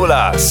 Call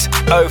us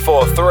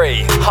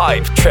 043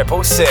 Hype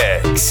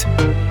 666.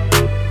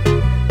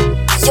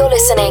 You're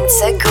listening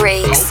to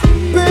Greeks.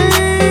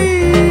 Baby,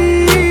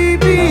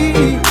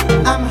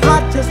 I'm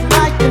hot just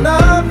like an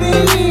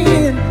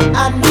oven.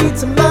 I need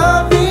some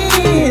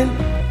loving.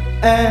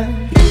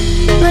 And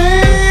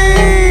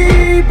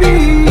baby,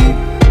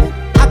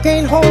 I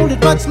can't hold it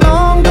much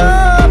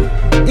longer.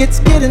 It's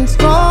getting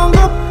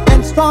stronger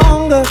and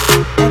stronger.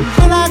 And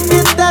when I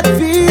get that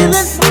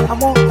feeling, I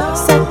want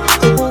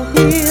sexual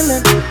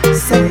healing,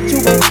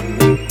 sexual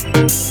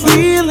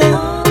healing.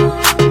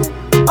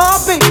 Oh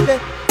baby,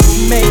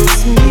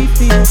 makes me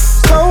feel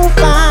so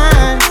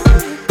fine.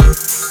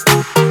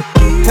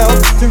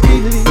 Helps to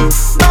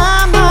release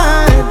my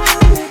mind.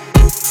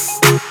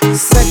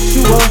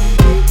 Sexual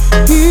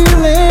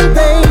healing,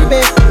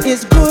 baby,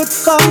 is good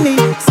for me.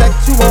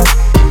 Sexual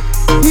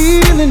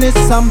healing is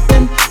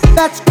something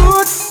that's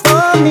good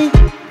for me.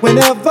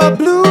 Whenever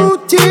blue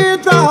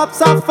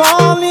teardrops are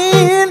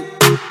falling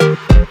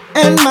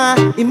and my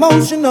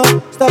emotional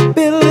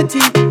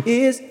stability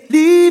is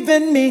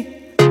leaving me,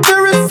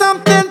 there is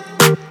something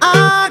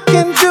I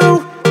can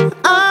do.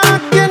 I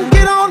can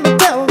get on the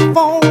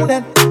telephone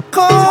and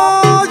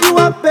call you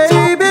up,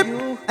 baby.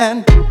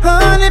 And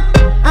honey,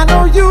 I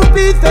know you'll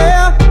be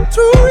there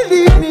to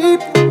relieve me.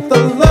 The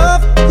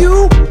love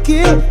you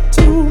give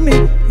to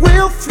me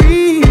will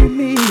free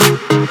me.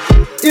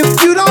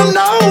 If you don't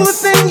know the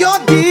thing you're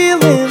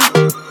dealing,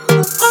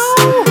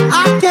 oh,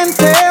 I can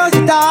tell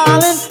you,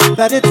 darling,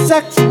 that it's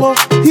sexual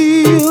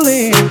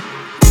healing.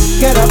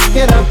 Get up,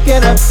 get up,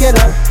 get up, get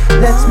up.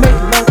 Let's make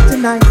love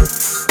tonight.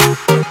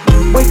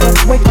 Wake up,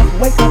 wake up,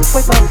 wake up,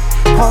 wake up.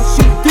 Cause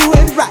you do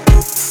it right.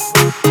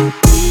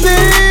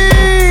 Baby,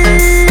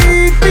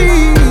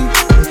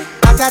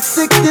 I got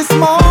sick this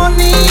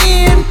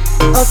morning.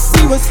 A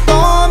sea was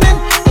storming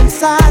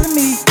inside of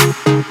me.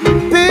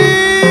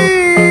 Baby,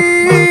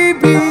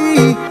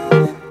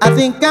 I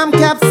think I'm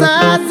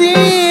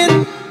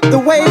capsizing. The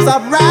waves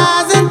are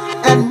rising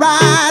and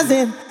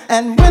rising.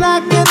 And when I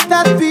get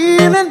that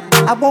feeling,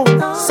 I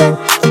want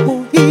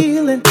sexual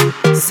healing.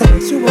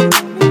 Sexual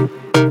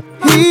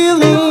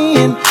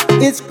healing,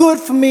 it's good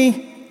for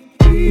me.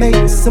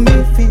 Makes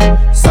me feel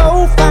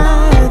so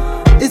fine.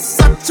 It's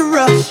such a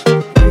rush.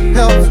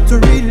 Helps to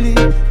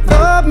relieve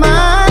my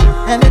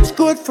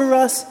for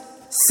us.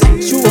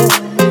 Sexual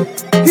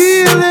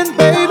healing,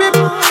 baby,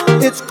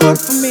 it's good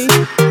for me.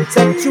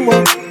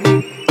 Sexual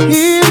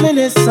healing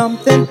is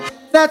something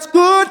that's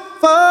good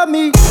for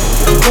me.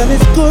 Well,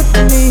 it's good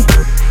for me,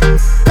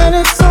 and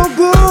it's so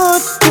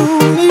good to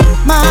me,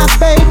 my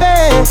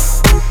baby.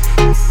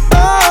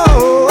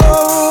 Oh,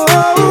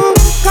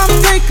 come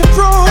take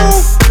control.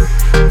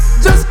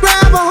 Just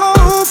grab a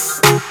hold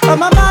of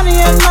my body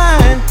and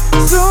mind.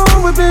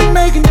 Soon we've been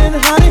making it,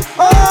 honey.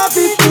 Oh,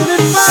 be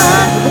feeling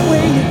fine. The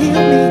way you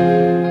heal me,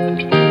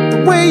 the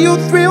way you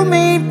thrill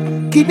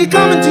me, keep me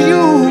coming to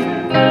you.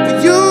 For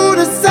you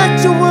to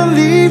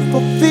sexually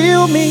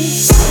fulfill me.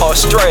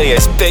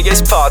 Australia's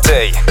biggest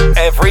party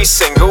every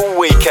single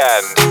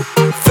weekend.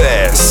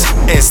 This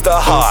is The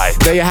Hype.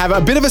 There you have it.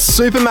 A bit of a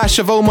super mash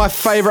of all my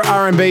favourite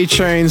R&B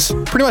tunes.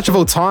 Pretty much of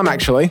all time,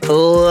 actually.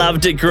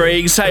 Loved it,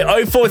 Griggs. Hey,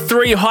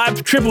 043 Hype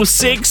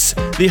 666.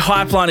 The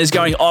Hype line is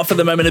going off at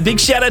the moment. A big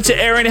shout out to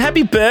Erin.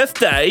 Happy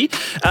birthday.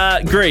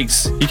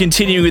 Griggs, you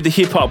continuing with the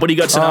hip hop. What do you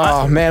got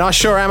tonight? Oh, man, I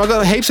sure am. I've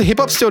got heaps of hip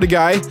hop still to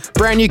go.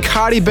 Brand new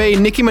Cardi B,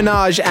 Nicki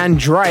Minaj, and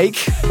Drake.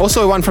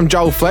 Also one from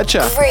Joel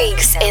Fletcher.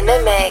 Griggs in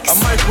the mix.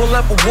 I might pull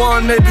up a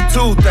one, maybe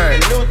two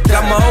things.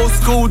 Got my old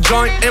school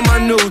joint and my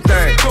new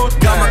thing.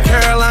 Got my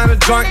Carolina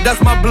joint,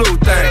 that's my blue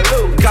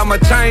thing. Got my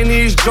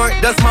Chinese joint,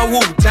 that's my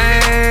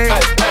Wu-Tang.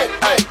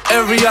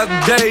 Every other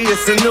day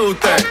it's a new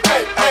thing.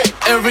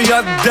 Every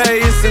other day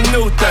it's a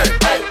new thing.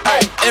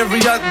 Every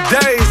other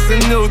day it's a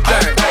new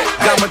thing.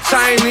 Got my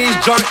Chinese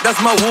joint,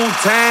 that's my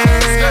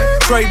Wu-Tang.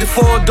 Trade the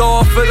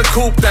 4-door for the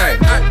coupe thing.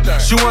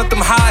 She want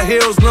them high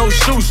heels, no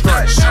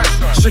shoestrings.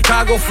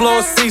 Chicago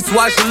floor seats,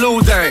 watch the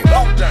Lou Dang.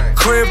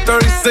 Crib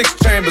 36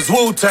 chambers,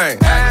 Wu-Tang.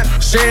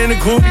 She ain't a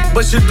groupie,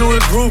 but she do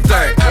the group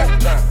thing.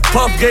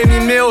 Puff gave me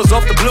meals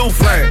off the blue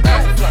flame.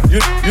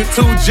 You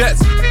two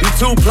jets, you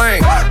two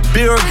planes.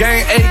 Beer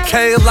gang,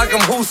 AK like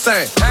I'm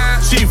Hussein.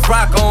 Chief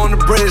Rock on the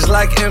bridge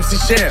like MC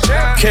Shan.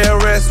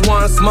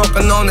 KRS-One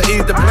smoking on the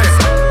ether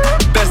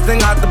plant. Best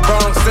thing out the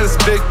Bronx since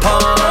Big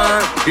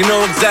Pun. You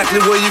know exactly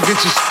where you get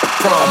your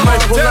from. I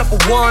might pull up a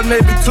one,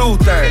 maybe two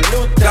things.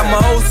 Got my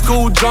old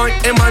school joint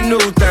and my new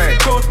thing.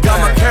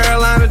 Got my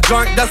Carolina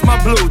joint, that's my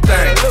blue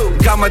thing.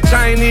 Got my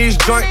Chinese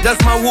joint,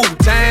 that's my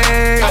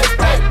Wu-Tang.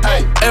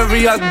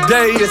 Every other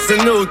day it's a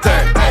new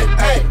thing.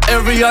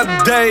 Every other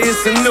day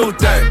it's a new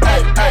thing.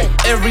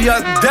 Every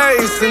other day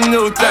it's a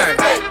new thing.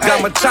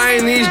 Got my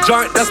Chinese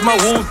joint, that's my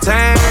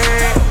Wu-Tang.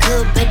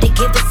 Good, better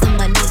give us some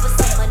money.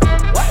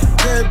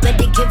 Good,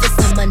 better give us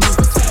some money.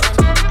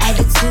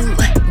 Attitude,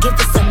 give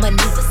us some money.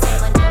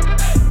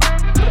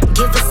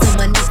 Give us some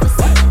money.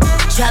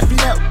 Drop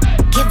low,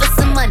 give us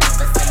some money.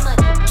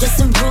 Just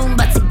some room,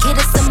 about to get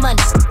us some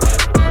money.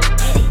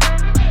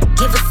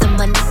 Give us some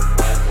money.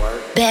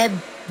 Bad,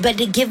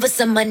 better give us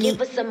some money.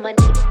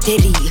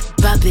 Diddy,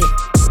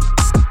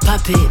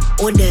 pop it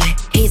on the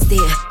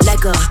handstand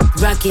like a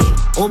rocket.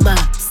 On my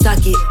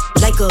socket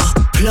like a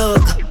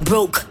plug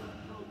broke.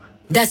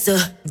 That's a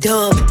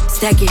dub.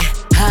 Stack it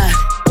high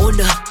on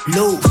the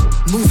low.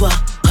 Move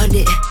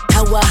 100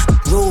 how I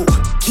roll.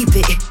 Keep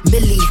it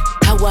milli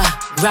how I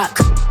rock.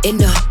 In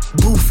the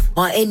booth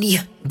on any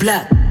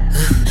block.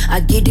 I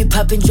get it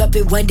poppin', drop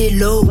it, wind it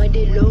low.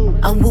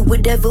 I'm with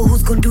whatever,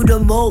 who's gon' do the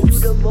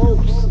most.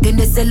 Then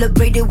they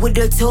celebrate it with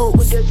a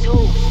toast.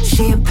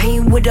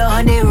 Champagne with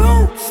 100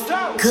 rolls.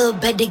 Good,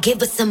 better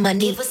give us some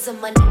money.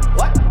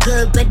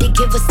 Good, better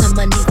give us some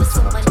money.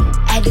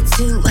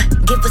 Attitude,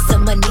 give us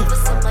some money.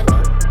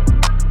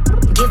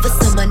 Give us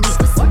some money.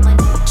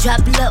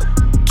 Drop low,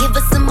 give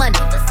us some money.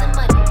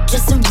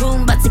 Just some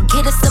room, about to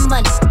get us some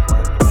money.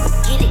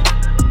 Get it,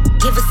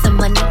 give us some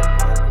money.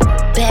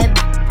 Bad,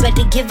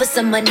 better give us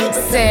some money.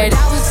 Said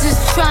I was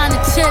just trying to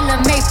chill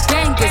and make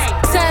bangers.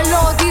 Tell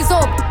all these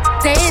old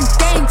they in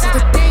danger.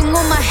 The thing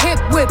on my hip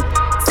whip,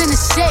 it's in the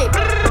shape.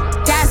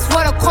 That's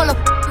what I call a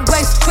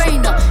waist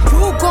trainer.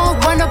 You gon'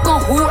 run up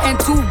on who and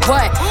do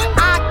what?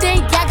 I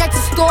think I got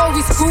your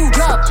story screwed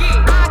up.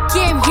 I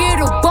came here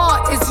to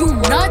bar, is you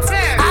nuts?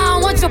 I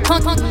don't want your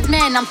punk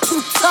man, I'm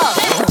too tough.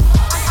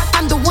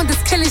 I'm the one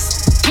that's killing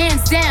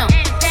hands down.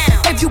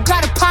 If you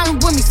got a problem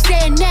with me,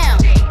 say it now.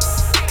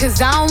 Cause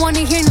I don't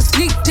wanna hear no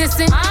sneak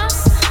dissing.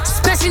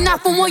 Especially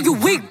not from when you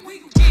weak.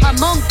 I'm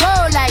on go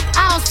like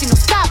I don't see no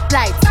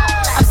stoplights.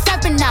 I'm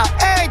stepping out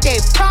every day,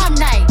 prom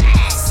night.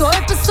 So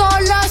if it's all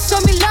love,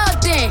 show me love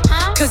then.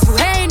 Cause you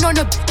ain't on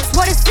the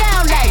what it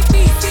sound like.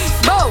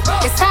 Whoa,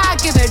 it's how I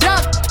give it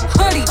up.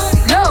 Hoodie,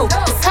 low,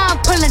 it's how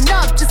I'm pulling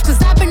up. Just cause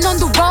I've been on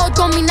the road,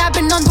 don't mean I've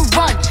been on the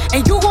run.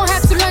 And you gon'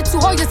 have to learn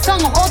to hold your tongue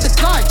or hold the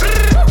gun.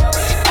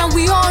 And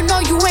we all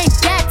know you ain't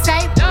that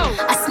type.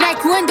 I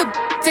smack you in the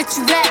that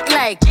you act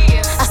like.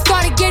 I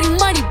started getting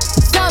money,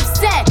 so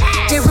upset.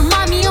 They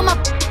remind me of my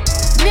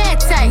mad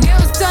type.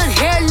 Nails done,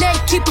 hair laid,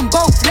 keep them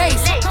both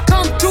laced.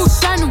 Come through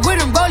shining with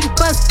them rolly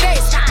bust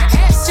face.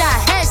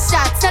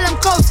 Headshot, tell them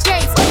close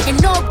gates. And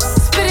no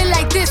spitting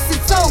like this,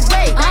 it's so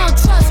way. I don't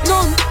trust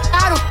no,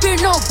 I don't fear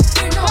no.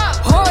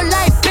 Whole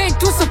life been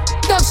through some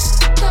up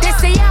shit. They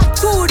say I'm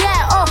too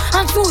that, oh,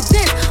 I'm too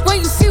this. When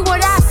you see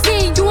what I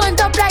seen, you end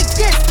up like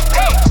this.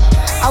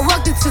 I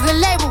walked into the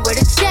label where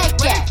the check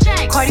at.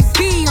 Cardi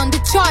B on the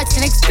charts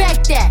and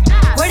expect that.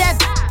 Where that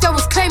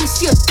was claiming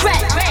she a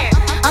threat.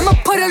 I'ma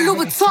put a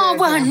Louis Vuitton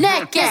with her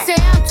neck at. Say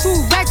I'm too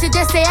ratchet,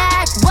 they say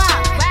I act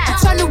wild. I'm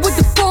tryna with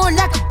the phone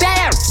like a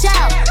bad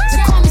child.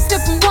 They call me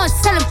slipping once,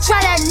 tell them try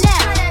that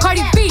now.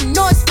 Cardi B,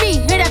 know it's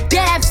me, hear that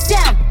bad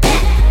sound.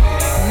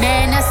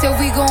 Man, I said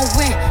we gon'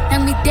 win.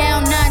 Knock me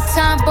down 9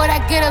 times, but I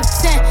get up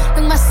 10.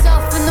 Look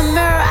myself in the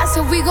mirror, I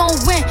said we gon'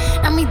 win.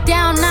 Knock me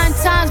down 9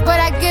 times, but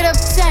I get up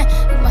 10.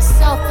 Look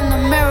myself in the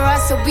mirror,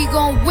 I said we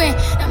gon' win.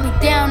 Knock me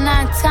down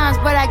 9 times,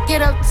 but I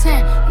get up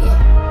 10.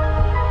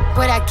 Yeah,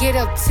 but I get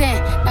up 10.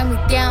 Knock me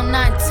down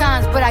 9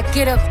 times, but I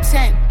get up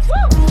 10.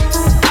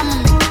 I'ma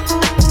make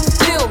it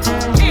feel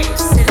me.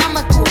 Said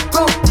I'ma do a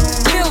broke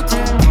filthy.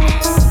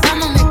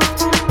 I'ma make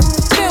it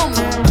feel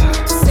me.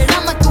 Said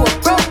I'ma do a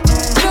broke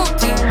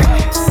filthy.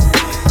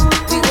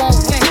 We gon'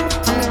 win.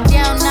 Knock me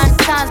down 9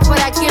 times, but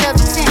I get up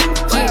 10.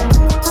 Yeah,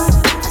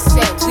 I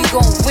said we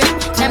gon' win.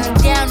 Knock me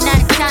down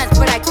 9 times,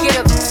 but I get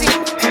up 10.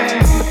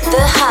 The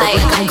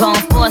Hype. I'm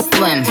going for a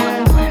swim.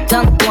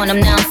 Dunked on him,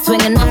 now I'm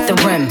swinging off the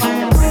rim.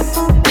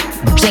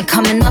 Ain't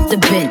coming off the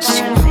bench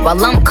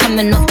while I'm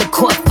coming off the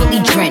court fully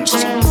drenched.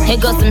 Here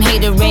goes some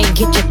hater rain,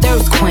 get your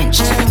thirst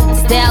quenched.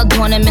 Style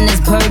doing him in this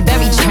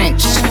Burberry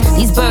trench.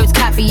 These birds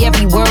copy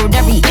every word,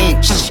 every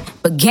inch.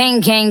 But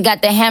gang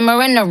got the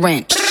hammer and the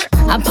wrench.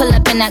 I pull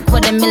up in that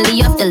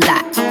 $250,000 off the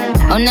lot.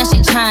 Oh, now she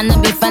tryna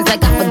be friends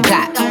like I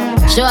forgot.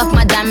 Show off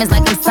my diamonds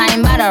like I'm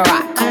signed by the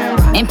Rock.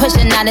 Ain't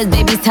pushing out his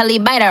baby's telly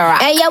by the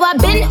Rock. Hey yo, I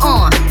been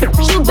on,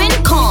 you been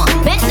con.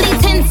 Bentley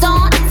tints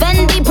on,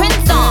 Fendi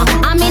prints on.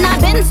 I mean I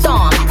been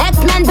storm,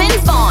 X-Men been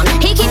formed.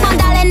 He keep on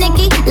dialing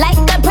Nicki like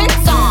the Prince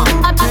song.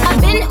 I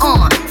been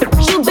on,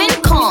 you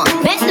been con.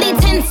 Bentley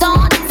tints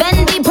on,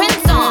 Fendi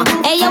prints on.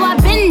 Hey yo, I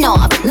been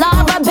off,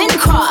 Laura been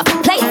Croft.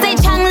 Play say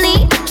Chung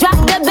Lee, drop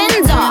the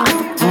bins off.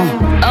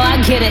 Oh, I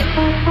get it.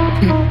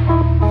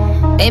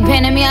 They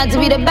painted me out to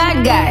be the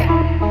bad guy.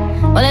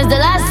 Well, it's the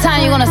last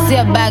time you're gonna see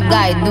a bad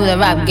guy do the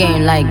rap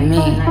game like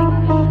me.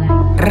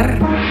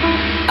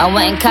 I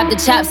went and copped the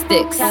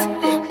chopsticks,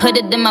 put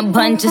it in my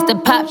bun just to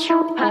pop.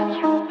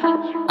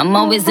 I'm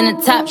always in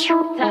the top.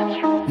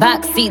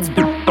 Box seats,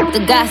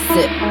 the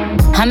gossip.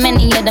 How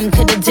many of them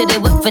could've did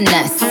it with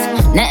finesse?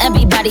 Now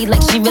everybody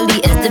like she really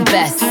is the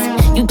best.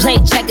 You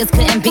played checkers,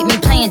 couldn't beat me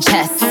playing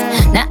chess.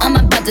 Now I'm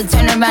about to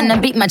turn around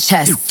and beat my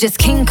chest. Just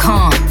King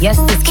Kong, yes,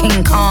 this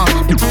King Kong.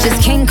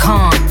 Just King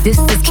Kong, this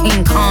is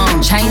King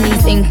Kong.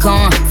 Chinese ink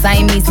on,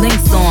 Siamese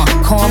links on.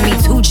 Call me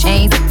 2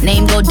 Chainz,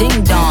 name go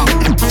ding dong.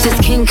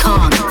 Just King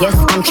Kong, yes,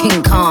 I'm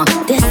King Kong.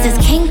 This is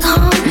King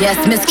Kong? Yes,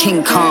 Miss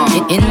King Kong.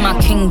 In my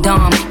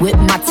kingdom, with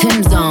my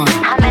Timbs on.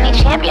 How many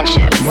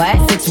championships?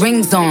 What? 6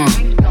 rings on.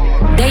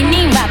 They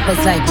need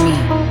rappers like me.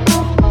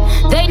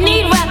 They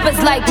need rappers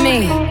like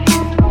me.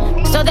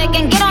 So they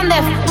can get on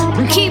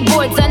their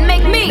keyboards and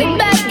make me the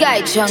bad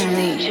guy, Chung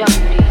Lee.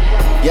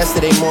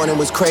 Yesterday morning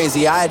was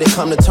crazy. I had to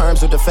come to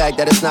terms with the fact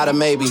that it's not a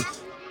maybe.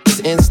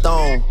 It's in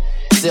stone,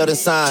 sealed and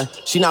signed.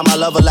 She not my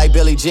lover like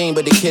Billie Jean,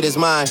 but the kid is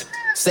mine.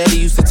 Sandy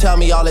used to tell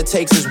me all it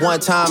takes is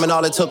one time, and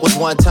all it took was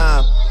one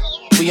time.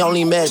 We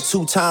only met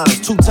 2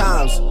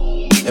 times.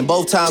 And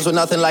both times were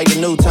nothing like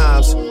the new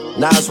times.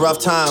 Now it's rough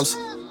times.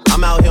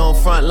 I'm out here on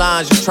front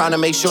lines just trying to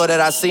make sure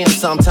that I see him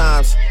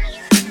sometimes.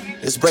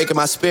 It's breaking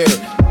my spirit.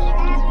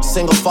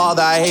 Single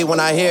father, I hate when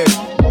I hear it.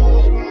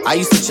 I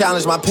used to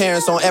challenge my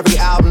parents on every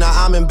album.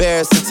 Now I'm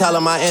embarrassed to tell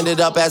them I ended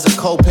up as a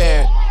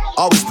co-parent.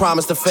 Always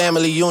promised a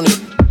family unit.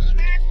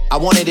 I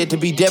wanted it to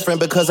be different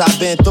because I've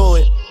been through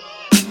it.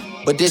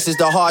 But this is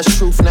the harsh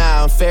truth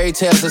now. Fairy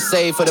tales are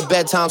saved for the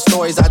bedtime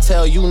stories I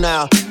tell you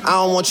now. I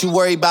don't want you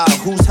worried about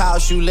whose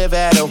house you live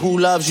at, or who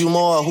loves you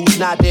more, or who's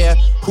not there,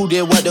 who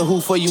did what to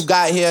who for you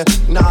got here.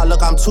 Nah,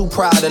 look, I'm too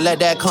proud to let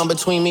that come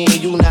between me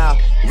and you now.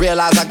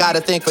 Realize I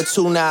gotta think for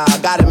 2 now. I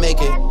gotta make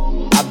it.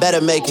 I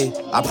better make it.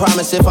 I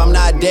promise if I'm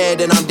not dead,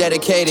 then I'm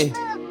dedicated.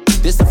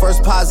 This the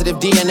first positive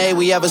DNA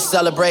we ever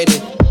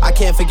celebrated. I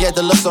can't forget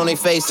the looks on their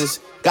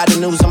faces. Got the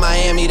news in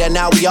Miami that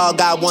now we all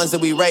got ones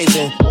that we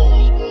raising.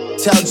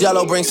 Tell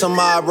Jello bring some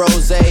Mar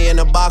Rosé and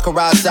the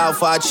Baccarat out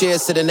for our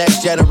cheers to the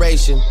next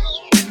generation.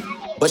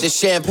 But the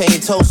champagne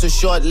toast is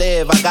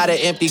short-lived. I got an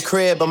empty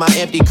crib, but my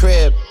empty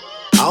crib.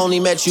 I only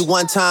met you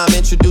one time,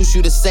 introduced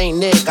you to Saint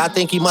Nick. I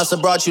think he must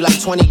have brought you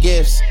like 20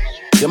 gifts.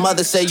 Your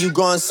mother say you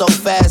growing so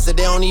fast that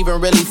they don't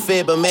even really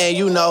fit. But man,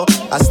 you know,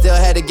 I still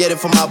had to get it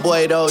for my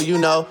boy though, you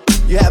know.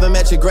 You haven't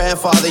met your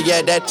grandfather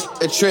yet, that's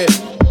a trip.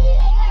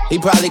 He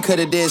probably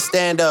could've did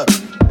stand-up,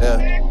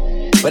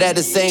 yeah. But at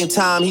the same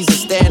time, he's a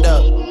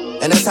stand-up.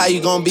 And that's how you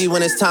gon' be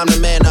when it's time to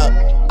man up.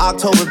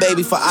 October,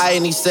 baby, for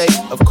irony's sake,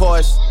 of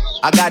course.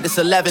 I got this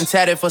 11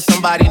 tatted for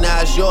somebody,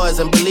 now it's yours.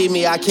 And believe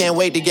me, I can't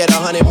wait to get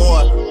 100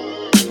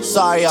 more.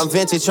 Sorry, I'm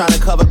vintage trying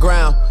to cover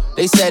ground.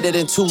 They said that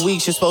in 2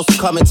 weeks you're supposed to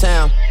come in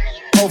town.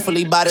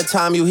 Hopefully by the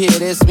time you hear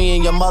this, me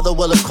and your mother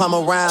will have come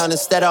around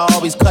instead of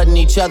always cutting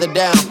each other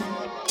down.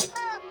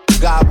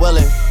 God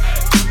willing,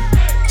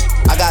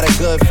 I got a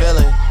good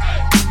feeling.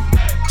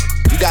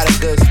 You got a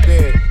good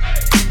spirit.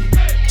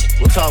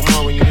 We'll talk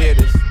more when you hear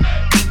this.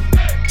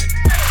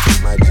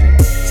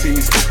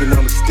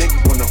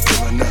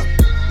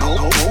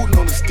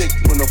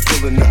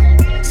 pulling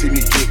up. See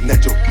me getting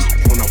at your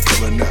when I'm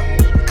pulling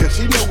up. Cause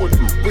you know what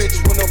rich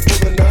when I'm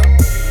pulling up.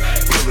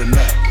 Pulling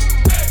up,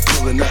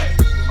 pulling up.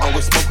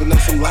 Always smoking up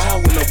some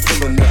loud when I'm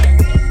pulling up.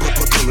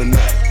 Pulling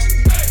up,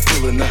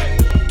 pulling up.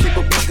 Keep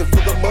a pocket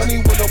full of money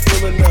when I'm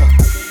pulling up.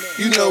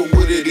 You know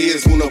what it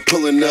is when I'm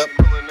pulling up.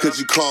 Cause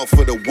you called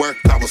for the work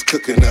I was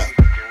cooking up.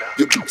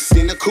 You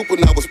seen the coupe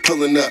when I was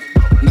pulling up.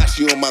 Now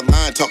she on my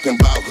line talking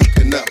about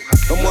hooking up.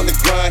 I'm on the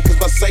grind cause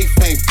my safe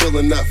ain't full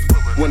enough.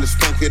 When it's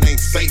funk it ain't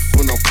safe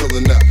when I'm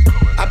pulling up.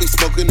 I be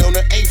smoking on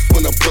the 8th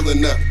when I'm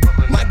pulling up.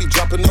 Might be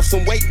dropping off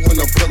some weight when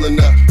I'm pulling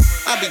up.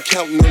 I be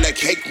counting on that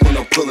cake when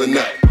I'm pulling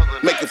up.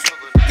 Make a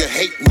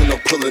hate when I'm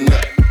pulling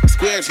up.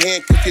 Squares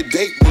hand cook your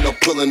date when I'm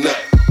pulling up.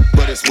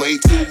 But it's way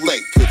too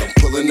late cause I'm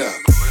pulling up.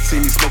 See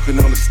me smoking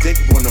on the stick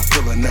when I'm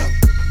pulling up.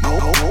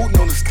 Holding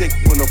on the stick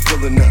when I'm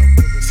pulling up.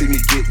 See me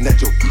getting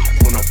at your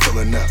when I'm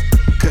pulling up.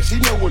 Cause she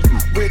know what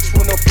rich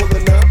when I'm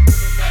pulling up.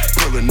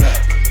 Pulling up,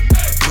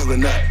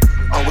 pulling up.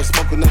 Always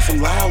smoking up some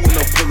loud when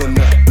I'm pulling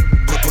up.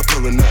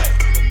 Pulling up,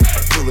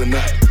 pulling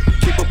up.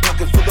 Keep a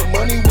pocket full of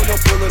money when I'm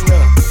pulling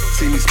up.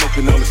 See me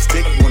smoking on the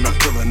stick when I'm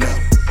pulling up.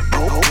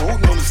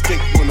 Holding on the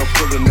stick when I'm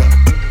pulling up.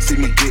 See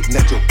me getting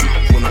at your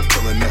when I'm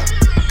pulling up.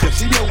 Cause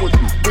she know what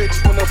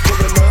rich when I'm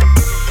pulling up.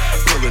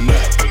 Pulling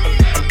up,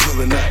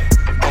 pulling up.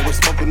 Always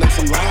smoking up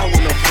some loud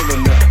when I'm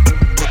pulling up.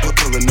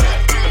 Pulling up,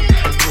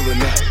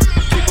 pulling up.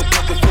 Keep a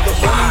pocket full of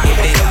money.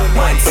 Give it up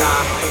one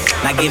time,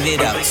 now give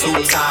it up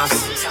 2 times.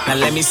 Now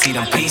let me see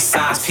them peace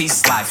signs,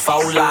 peace life,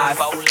 4 live.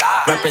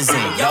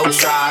 Represent your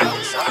tribe,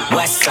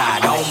 West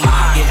Side, oh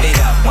my. Give it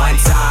up one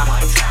time,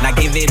 now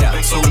give it up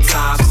 2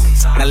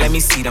 times. Now let me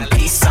see them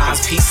peace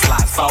signs, peace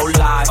life, 4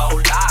 live.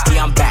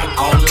 Yeah, I'm back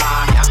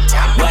online,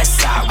 West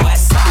Side,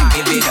 West Side.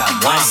 Give it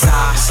up one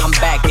time, I'm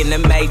back in a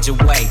major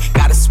way.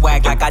 Got a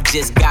swag like I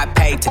just got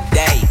paid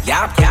today.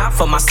 Yeah,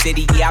 for my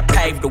city, yeah, I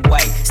paved the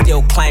way.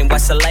 Still claim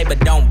West LA, but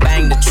don't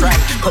bang the track.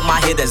 Put my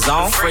hitters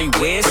on, free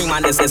whiz, bring my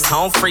niggas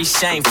home, free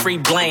shame, free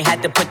blame.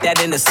 Had to put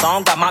that in the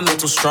song, got my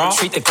mental strong.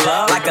 Treat the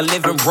club like a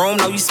living room,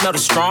 know you smell the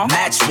strong.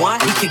 Match one,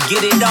 we could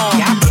get it on.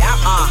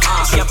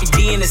 Jumpy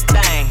D in this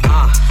thing.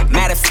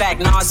 Matter of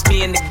fact, nah, it's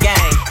me in the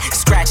game.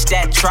 Scratch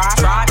that try,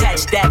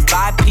 catch that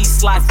vibe.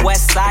 Peace life,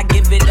 West Side,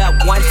 give it up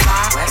one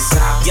time.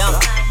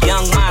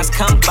 Young minds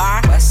come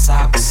by. West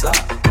Side, what's up?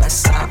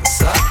 West Side,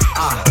 what's up?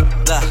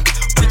 Look,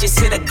 we just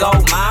hit a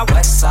gold mine.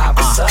 West Side,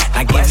 what's up?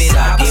 Now give it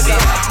up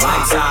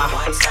one time.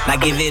 Now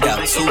give it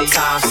up 2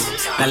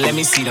 times. Now let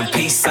me see them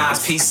peace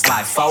signs, peace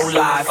life, 4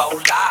 live.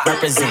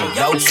 Represent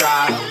your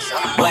tribe,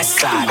 West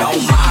Side, oh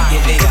my.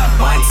 Give it up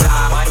one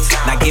time.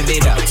 Now give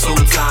it up 2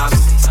 times.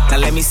 Now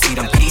let me see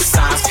them peace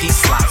signs,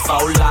 peace life,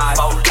 4 live.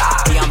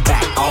 Yeah, I'm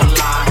back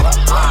online,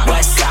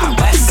 West Side,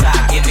 West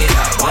Side. Give it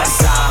up one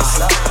time.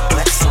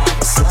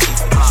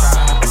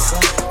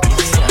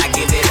 Now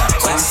give it up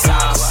one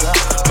time.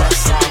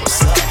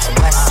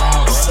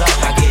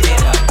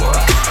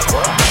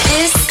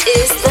 This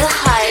is the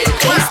hype.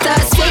 It's the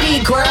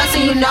city girls,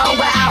 and you know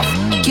we're out.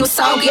 You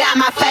so get out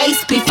my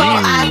face before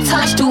I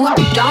touch you.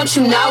 Don't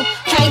you know?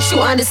 Can't you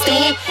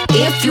understand?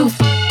 If you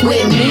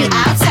with me,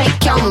 I'll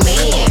take your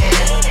man.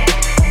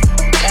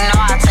 You know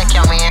I'll take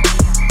your man.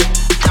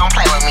 Don't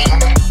play with me.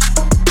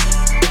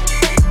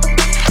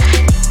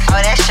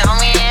 Oh, that's your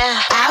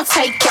man. I'll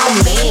take your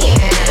man.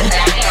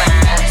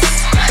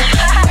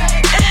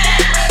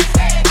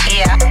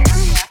 Yeah.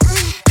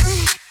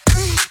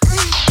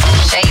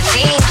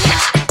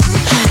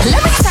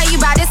 Let me tell you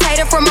about this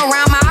hater from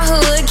around my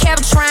hood.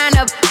 Kept trying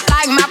to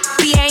like my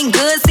p ain't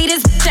good. See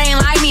this ain't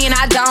like me and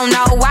I don't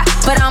know why,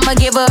 but I'ma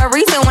give her a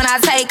reason when I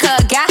take her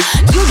guy.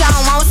 You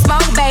don't want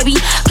smoke, baby,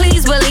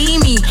 please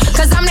believe me,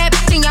 cause I'm that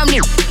in your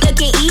nigga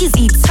looking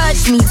easy.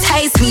 Touch me,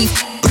 taste me,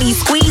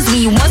 squeeze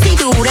me. Once he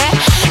do that,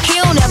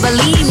 he'll never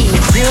leave me.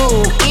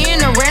 You in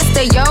the rest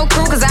of your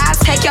crew, cause I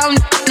take your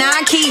now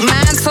I keep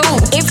mine too.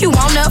 If you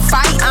wanna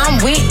fight, I'm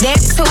with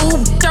that too.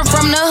 I'm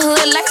from the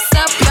hood, lace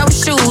up your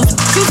shoes.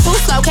 You too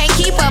slow, can't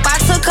keep up. I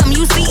took him,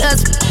 you see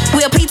us.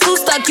 We'll be too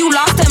stuck, you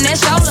lost him,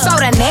 that's your love. So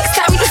the next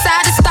time you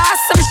decide to start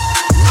some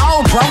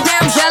oh, broke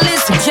down,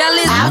 jealous.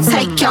 I'll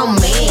take your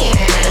man.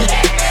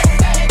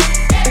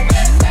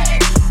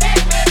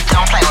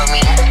 Don't play with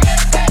me.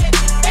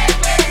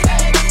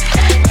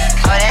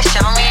 Oh, that's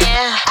your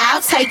man.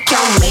 I'll take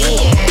your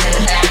man.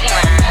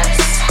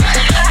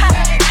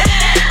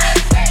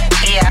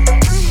 Yeah.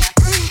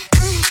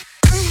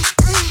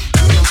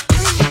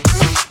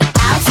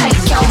 I'll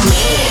take your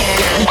man.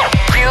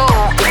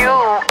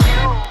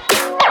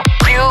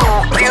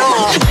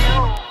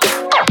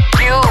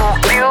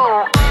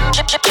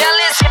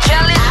 Jealous.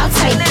 I'll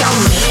take your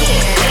man.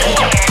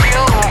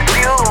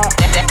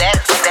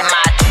 That's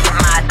my.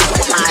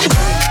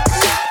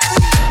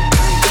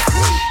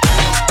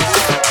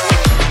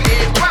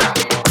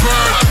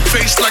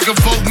 Face like a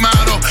Vogue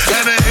model,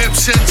 and her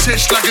hips and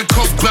tits like a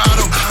Coke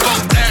bottle.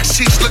 Both ass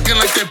cheeks looking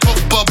like they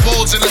poke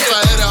bubbles, and if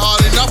I hit it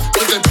hard enough,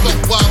 they both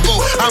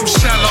wobble. I'm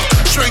shallow,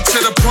 straight to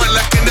the point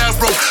like an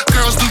arrow.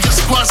 Girls do your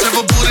squats, have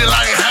a booty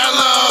like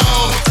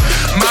hello.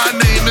 My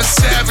name is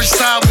Savage,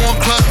 side one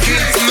plug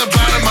in from the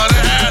bottom of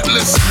the Atlas.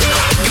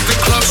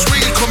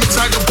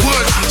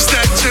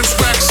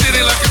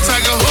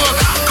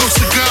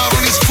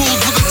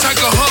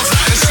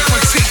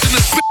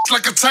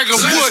 like a Tiger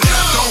Wood.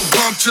 Don't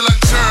bump till I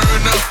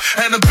turn up,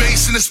 and the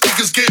bass and the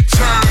speakers get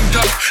turned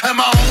up. And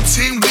my whole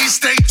team, we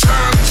stay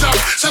turned up.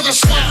 So the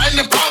SWAT and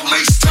the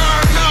police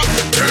turn up.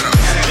 Turn up.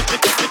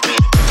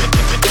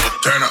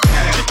 Turn up.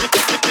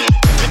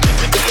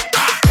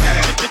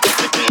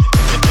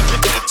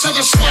 So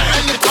the SWAT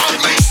and the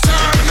police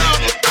turn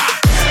up.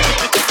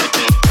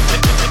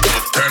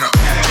 Turn up.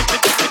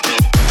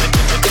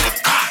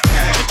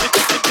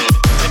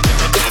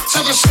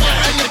 So the SWAT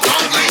and the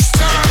police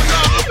turn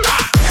up.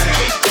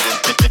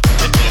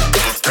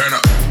 Turn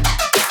up.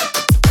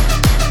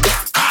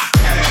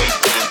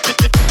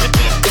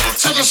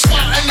 So the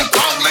SWAT and the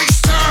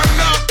police turn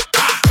up.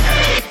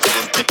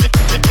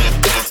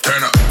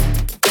 Turn up.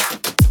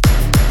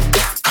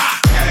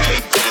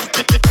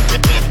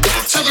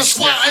 So the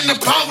SWAT and the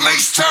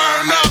police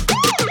turn up.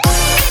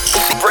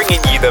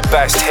 Bringing you the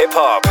best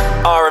hip-hop,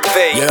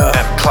 R&B,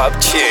 and club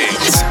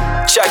tunes.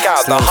 Check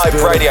out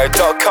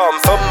thehyperadio.com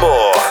for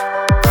more.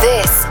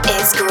 This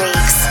is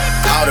Greeks.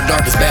 All the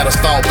darkest battles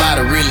fall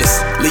by the realest.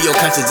 Leo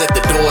conscience at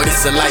the door,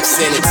 this a life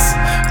sentence.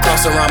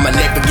 Cross around my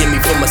neck, forgive me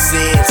for my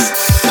sins.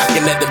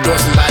 Knocking at the door,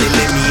 somebody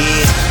let me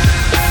in.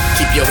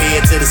 Keep your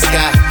head to the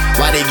sky.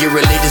 Why they get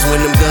religious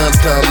when them guns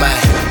come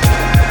out?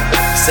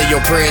 Say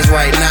your prayers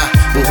right now,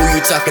 but who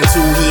you talking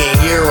to, he ain't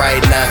here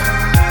right now.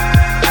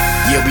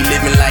 Yeah, we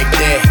living like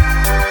that.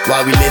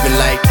 Why we living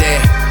like that?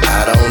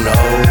 I don't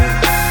know.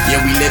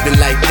 Yeah, we living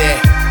like that.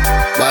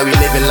 Why we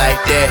living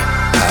like that?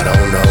 I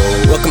don't know.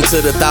 Welcome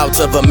to the thoughts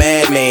of a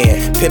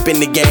madman. Pimping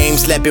the game,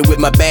 slapping with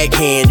my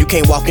backhand. You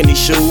can't walk in these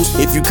shoes.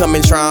 If you come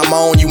and try them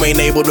on, you ain't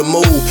able to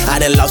move. I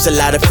done lost a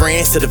lot of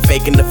friends to the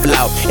fake and the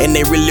flout, and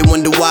they really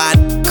wonder why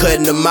I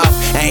cutting them out.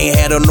 I ain't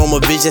had a normal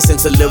vision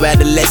since a little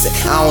adolescent.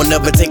 I don't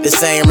ever take the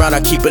same route,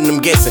 I'm keeping them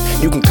guessing.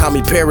 You can call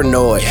me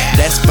paranoid,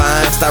 that's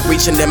fine. Stop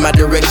reaching in my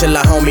direction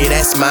like homie,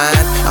 that's mine.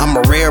 I'm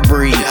a rare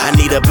breed, I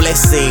need a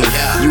blessing.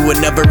 You will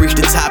never reach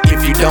the top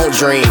if you don't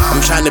dream.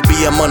 I'm trying to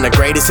be among the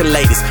greatest and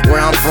latest. Where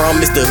I'm from,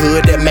 it's the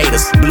hood that made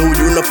us. Blue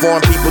uniform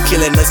people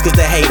killing us cause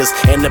they hate us,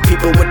 and the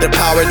people with the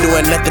power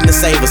doing nothing to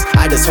save us.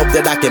 I just hope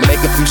that I can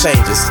make a few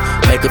changes.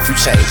 Make a few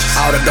changes.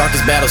 All the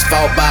darkest battles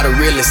fought by the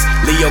realest.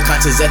 Leo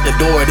conscience at the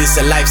door, this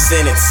a life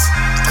sentence.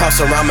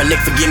 Cross around my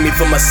neck, forgive me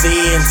for my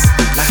sins.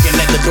 Knocking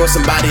at the door,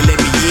 somebody let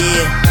me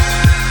in.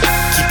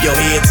 Keep your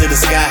head to the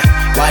sky.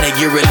 Why they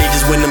get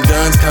religious when them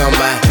guns come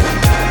by?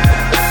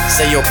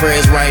 Say your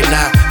prayers right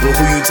now, but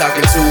who you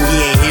talking to, he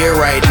ain't here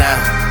right now.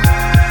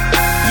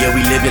 Yeah,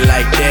 we living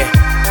like that.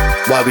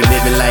 Why we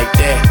living like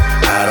that?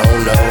 I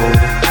don't know.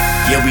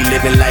 Yeah, we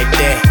living like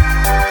that.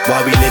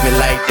 Why we living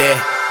like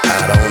that?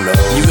 I don't know.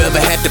 You ever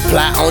had to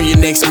plot on your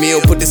next meal?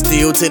 Put the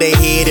steel to their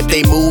head if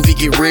they move, it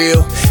get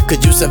real.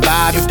 Could you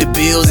survive if the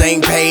bills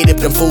ain't paid? If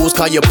them fools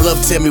call your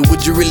bluff, tell me,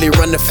 would you really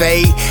run the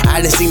fade? I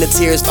done seen the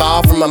tears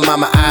fall from my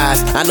mama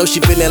eyes. I know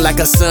she feeling like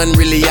her son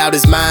really out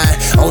his mind.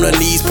 On her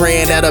knees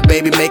praying that her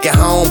baby make it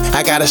home.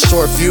 I got a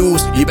short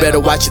fuse, you better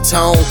watch your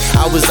tone.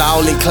 I was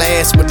all in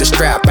class with the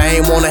strap. I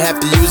ain't wanna have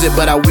to use it,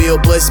 but I will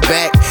bust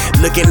back.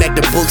 Looking at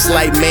the books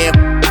like, man,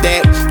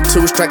 that.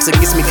 2 strikes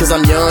against me cause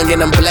I'm young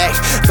and I'm black.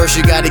 First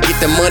you gotta get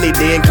the money,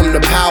 then come the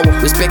power.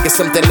 Respect is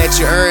something that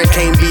you earn,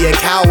 can't be a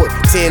coward.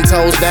 10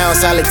 toes down,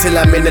 solid till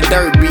I'm in the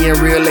dirt. Being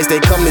real as they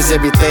come is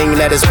everything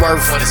that it's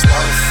worth.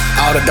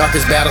 All the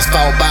darkest battles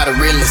fought by the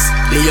realest.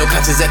 Leo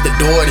conscience at the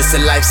door, this a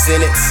life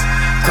sentence.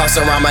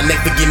 Cross around my neck,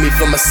 forgive me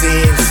for my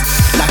sins.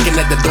 Knocking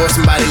at the door,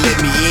 somebody let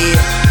me in.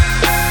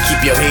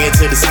 Keep your head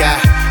to the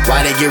sky.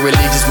 Why they get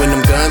religious when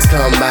them guns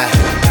come by?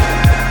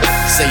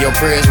 Say your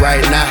prayers right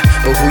now,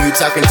 but who you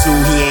talking to,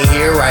 he ain't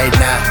here right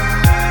now.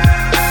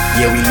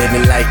 Yeah, we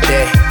living like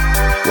that.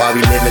 Why we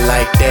living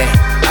like that?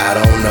 I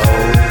don't know.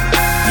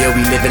 Yeah,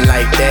 we living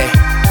like that.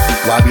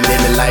 Why we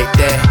living like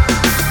that?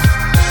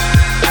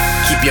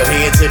 Keep your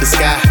head to the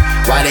sky.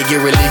 Why they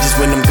get religious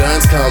when them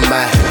guns come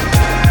by?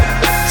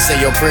 Say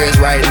your prayers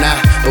right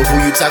now, but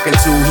who you talking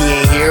to,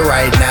 he ain't here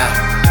right now.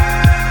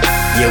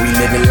 Yeah, we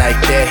living like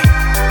that.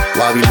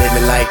 Why we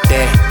living like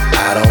that?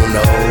 I don't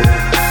know.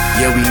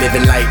 Yeah, we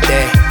living like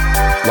that.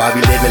 Why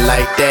we living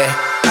like that?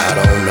 I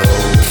don't know.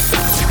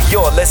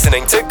 You're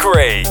listening to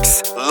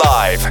Greeks,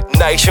 live,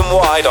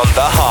 nationwide on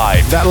The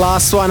Hype. That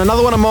last one,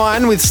 another one of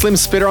mine with Slim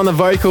Spitter on the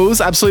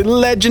vocals. Absolute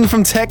legend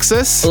from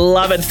Texas.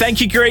 Love it. Thank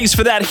you, Greeks,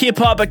 for that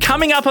hip-hop. But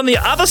coming up on the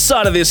other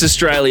side of this,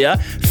 Australia,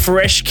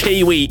 Fresh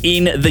Kiwi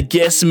in the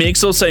guest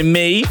mix. Also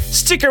me.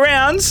 Stick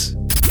around.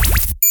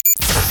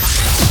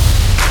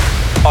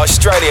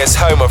 Australia's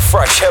home of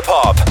fresh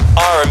hip-hop,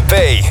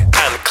 R&B,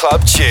 and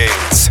club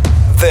tunes.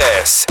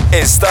 This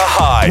is The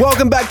Hype.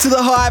 Welcome back to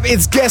The Hype.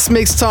 It's guest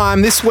mix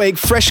time. This week,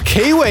 Fresh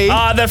Kiwi.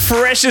 The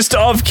freshest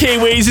of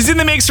Kiwis is in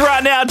the mix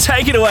right now.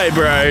 Take it away,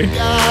 bro. You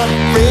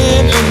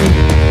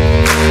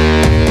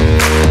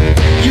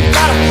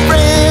got a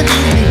friend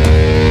in me.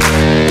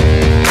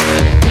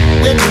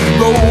 When you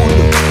roll,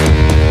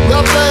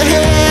 rub her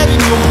head in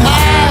your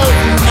mouth,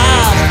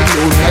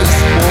 your nice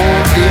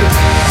warm lips.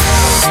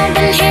 I've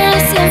been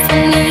hearing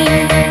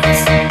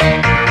symphonies.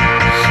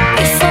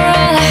 Before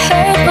all I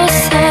heard was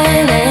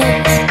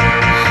silence.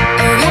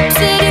 A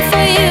rhapsody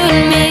for you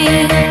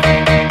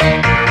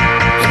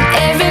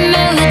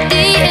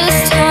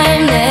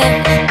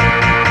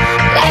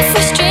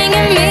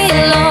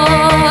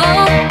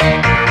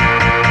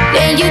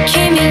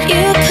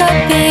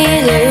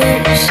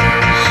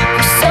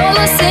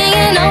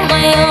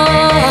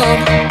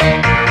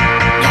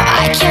No,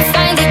 I can't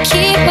find the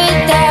key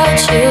without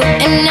you.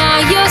 And now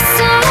your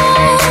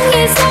song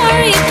is on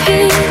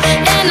repeat,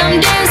 and I'm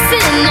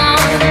dancing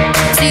on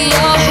to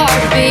your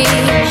heartbeat.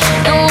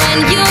 And when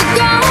you're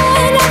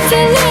gone, I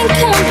feel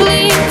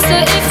incomplete. So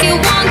if you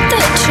want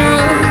the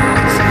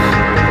truth,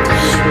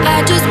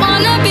 I just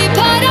wanna be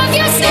part of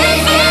your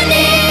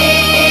symphony.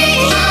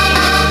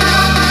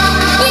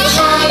 We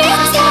hold me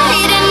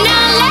tight and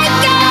not let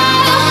go.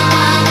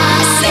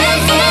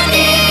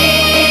 Symphony,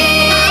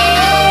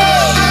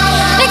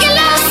 like a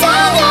love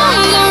song on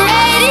the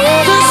radio.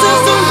 This is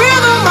the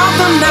rhythm of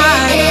the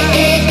night.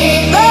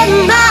 The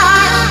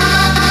night.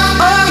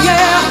 Oh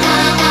yeah.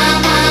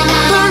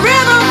 The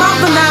rhythm of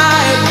the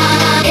night.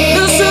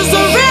 This is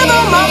the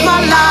rhythm of my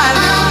life.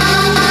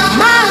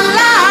 My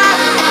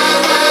life.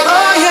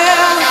 Oh yeah.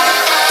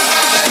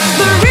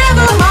 The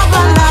rhythm of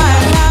my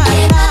life.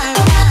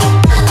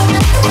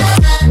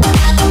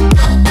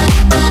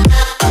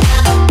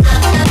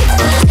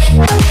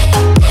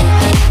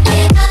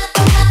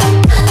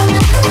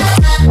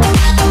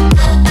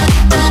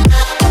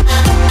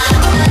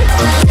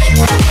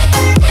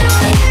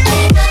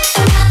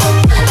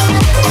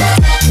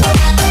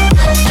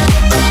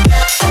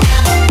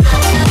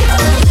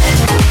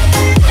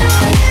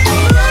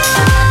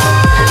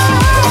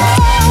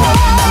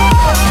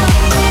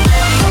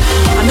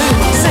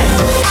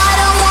 I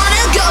don't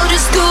wanna go to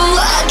school,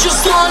 I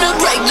just wanna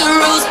break the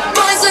rules.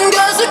 Boys and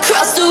girls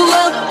across the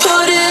world,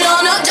 put it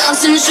on our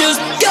dancing shoes.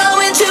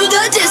 Going to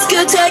the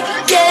discotheque,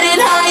 getting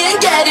high and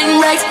getting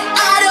wrecked.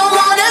 I don't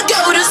wanna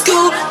go to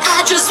school,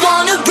 I just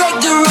wanna break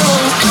the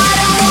rules. I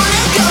don't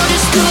wanna go to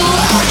school,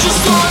 I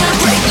just wanna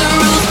break the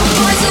rules.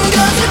 Boys and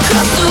girls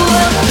across the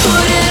world,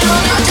 put it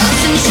on our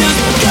dancing shoes.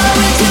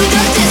 Going to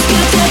the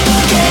discotheque,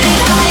 getting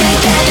high and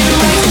getting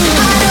wrecked.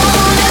 I don't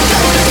wanna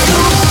go to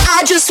school, I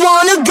just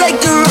wanna break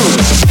the rules.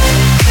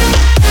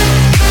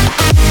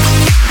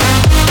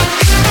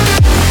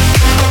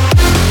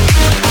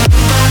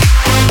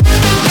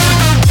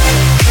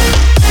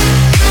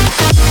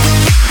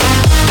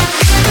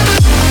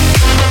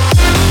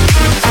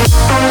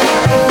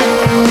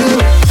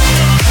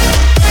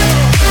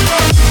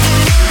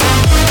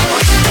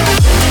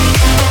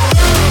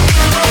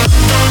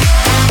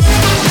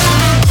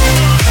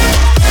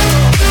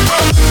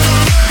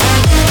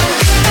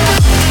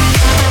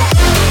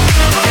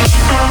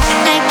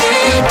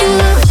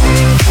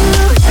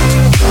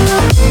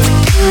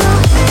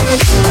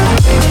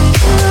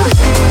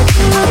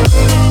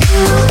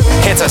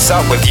 Hit us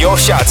up with your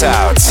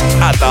shoutouts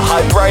at The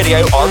Hype Radio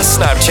on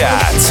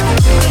Snapchat.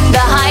 The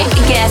Hype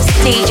guest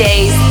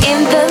DJs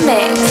in the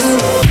mix.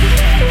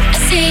 I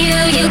see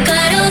you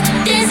got all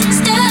this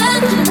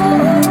stuff.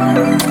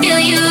 Feel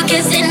you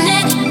kissing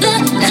it,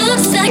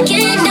 looks like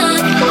you're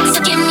not.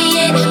 So give me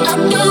it,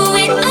 I'll do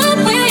it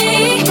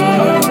away.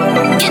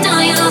 You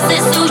don't use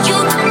it, so you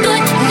got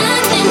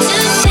nothing to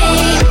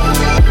say.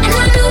 And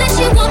I know that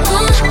you want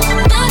more,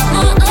 but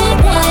more of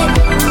what?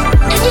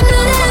 And you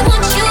know that I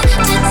want you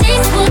to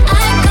taste what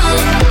I got.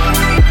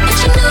 But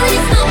you know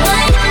it's not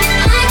mine,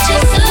 I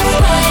just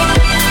survive.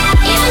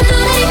 Even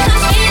though that it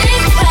comes with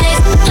a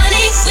price.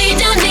 Honey, we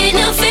don't need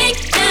no fake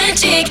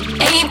magic.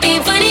 Ain't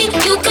being funny,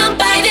 you come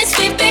buy this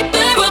with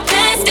paper or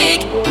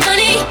plastic.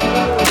 Honey,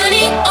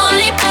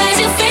 only buys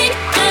a fake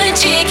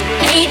magic.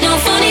 Ain't no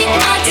funny,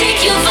 I'll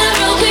take you for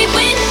a week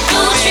with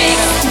no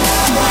tricks.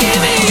 Give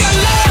me your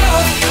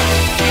love.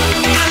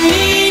 I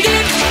need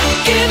it.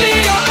 Give me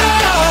your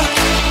love.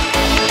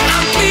 I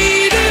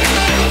need it.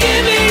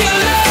 Give me your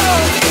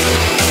love.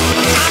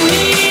 I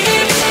need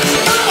it.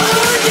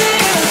 Oh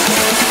yeah.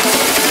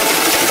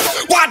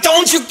 Why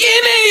don't you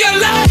give me your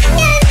love?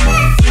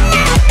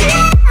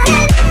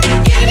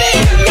 Give me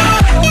your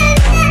love.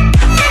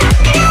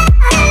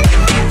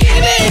 Give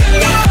me your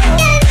love.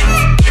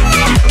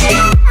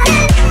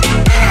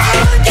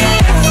 Oh yeah.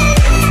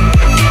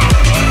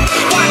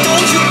 Why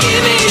don't you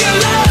give me your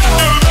love?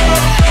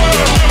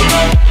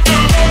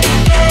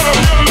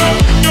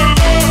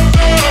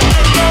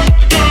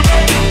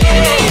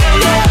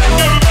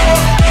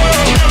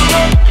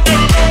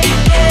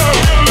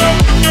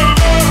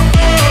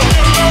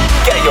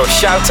 Get your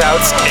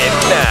shoutouts in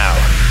now.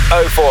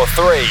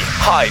 043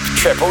 Hype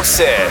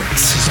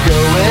 666. She's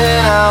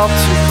going out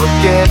to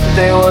forget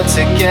they were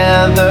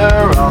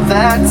together. All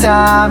that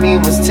time he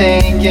was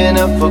taking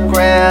her for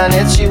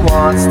granted. She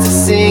wants to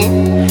see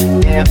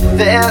if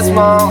there's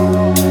more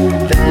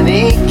than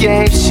he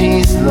gave.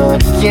 She's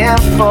looking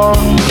for.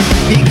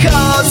 He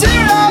calls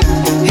her up,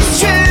 he's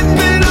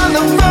tripping on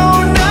the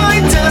phone. Now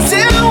he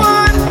doesn't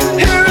want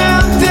her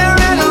out there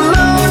and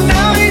alone.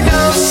 Now he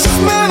knows she's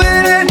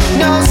moving it,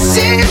 knows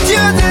she's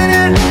using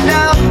it.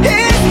 Now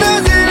he's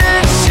losing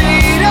it,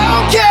 she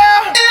don't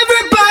care.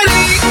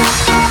 Everybody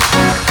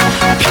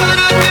put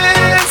up your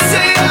hands,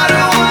 say I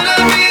don't wanna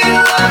be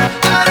loved.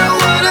 I don't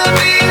wanna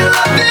be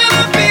loved. Feel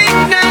the beat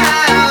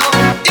now.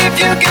 If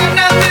you got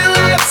nothing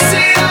left,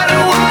 say I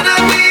don't wanna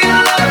be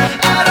loved.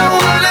 I don't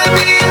wanna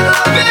be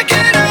loved. Pick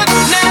it up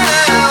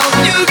now.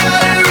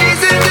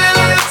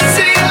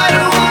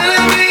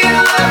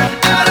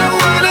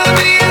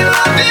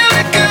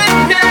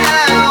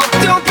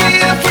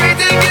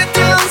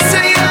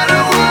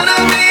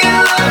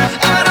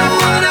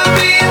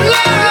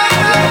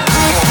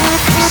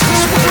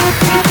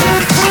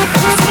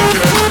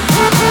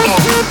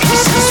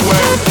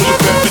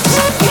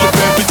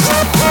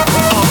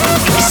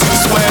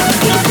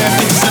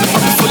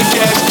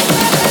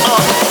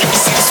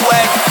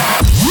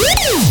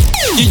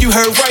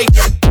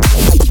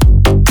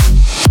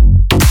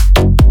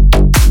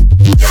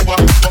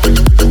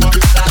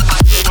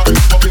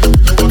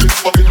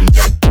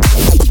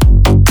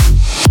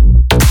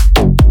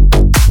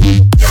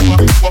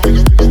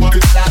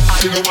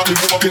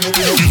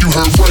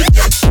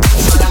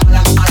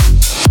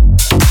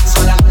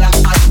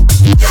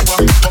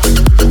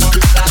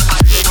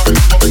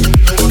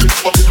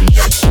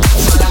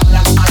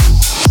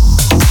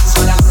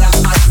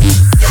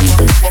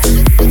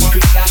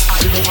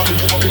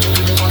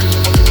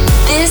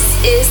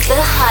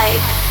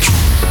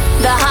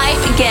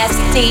 guest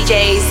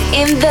DJs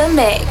in the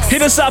mix.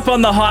 Hit us up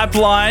on the hype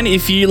line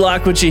if you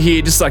like what you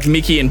hear, just like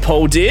Mickey and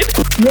Paul did.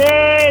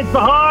 Yeah, it's the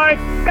hype.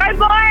 Go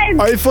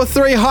boys!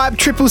 043 Hype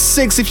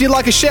 666 if you'd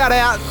like a shout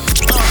out.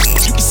 You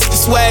can see the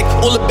swag,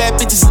 all the bad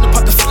bitches in the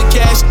pocket full of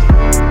cash.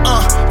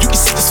 You can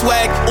see the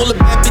swag, all the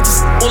bad bitches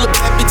full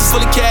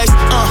of cash.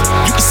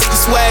 You can see the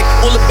swag,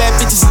 all the bad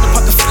bitches in the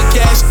pocket full of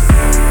cash.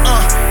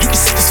 You can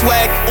see the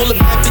swag, all the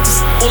bad bitches.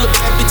 You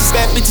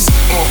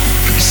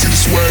can see the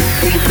swag,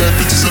 all the bad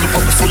bitches in the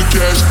pocket full of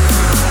cash.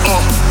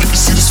 You can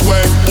see the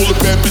swag, all the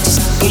bad bitches.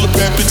 You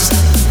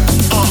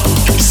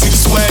can see the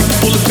swag,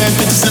 all the bad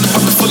bitches in the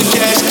pocket full of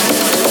cash.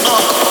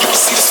 You can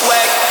see the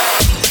swag.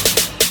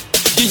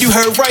 Yeah, you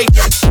heard right.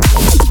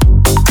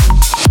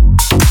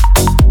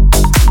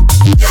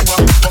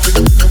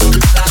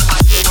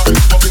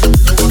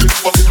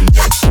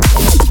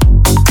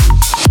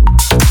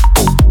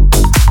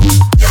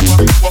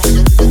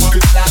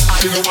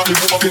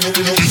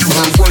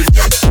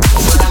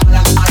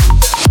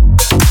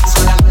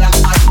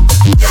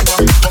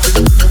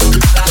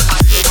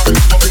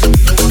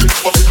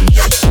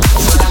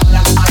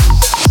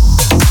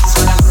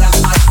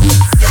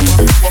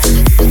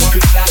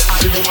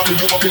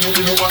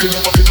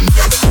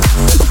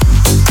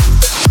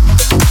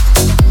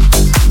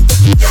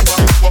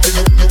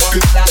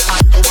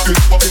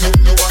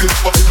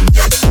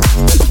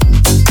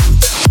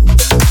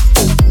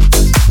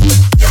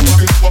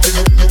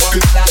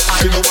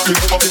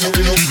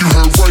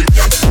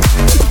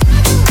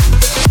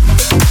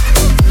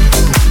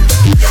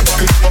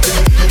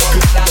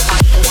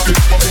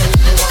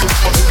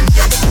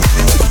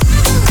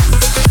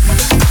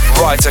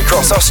 Right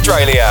across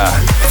Australia,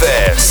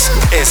 this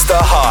is The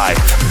Hype.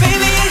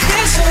 Baby, it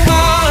hits so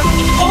hard,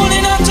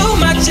 holding on to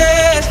my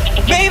chest.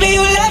 Baby,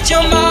 you left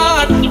your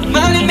mark,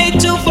 reminding me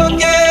to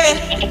forget.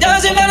 It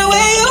doesn't matter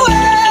where you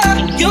are,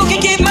 you can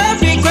keep my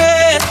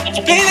regrets.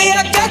 Baby,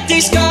 I got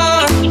these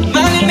scars,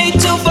 reminding me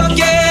to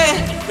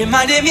forget.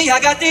 Reminding me I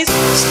got these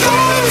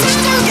scars,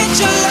 to get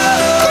your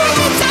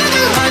love.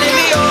 Reminding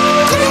me,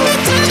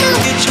 to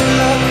get your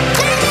love.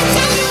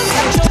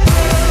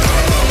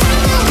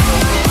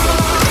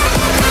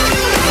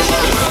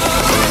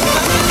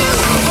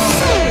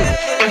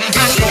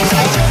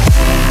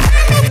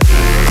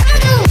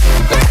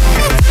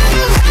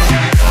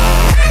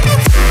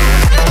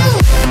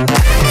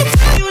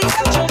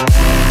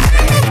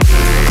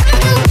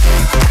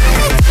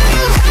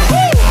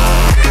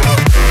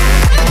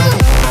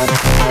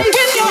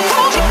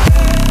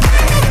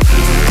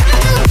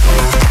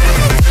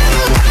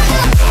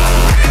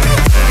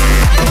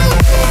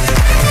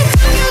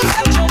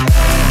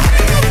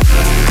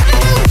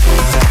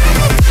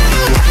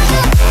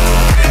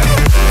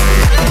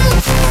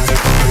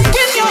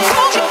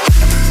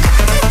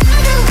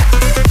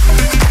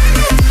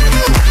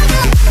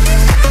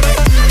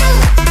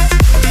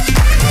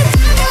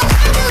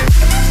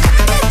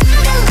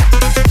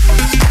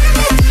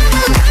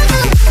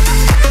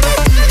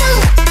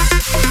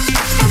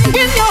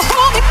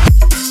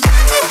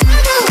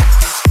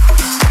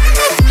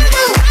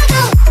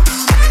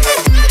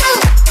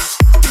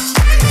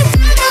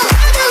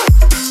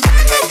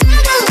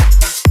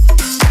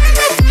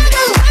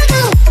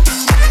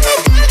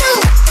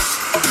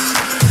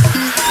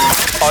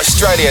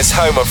 Australia's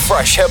home of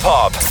fresh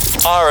hip-hop,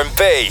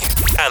 R&B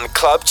and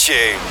club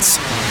tunes.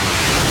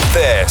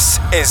 This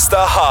is The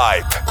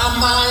Hype. My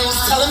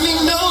mind's telling me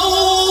no,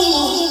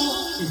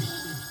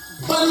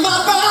 but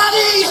my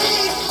body's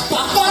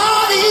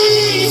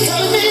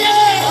telling me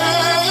yes.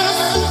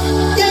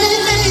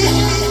 Baby,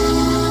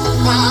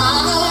 I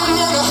don't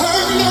wanna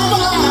hurt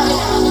nobody,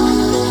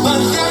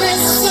 but there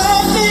is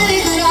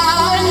something that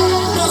I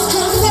must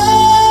confess.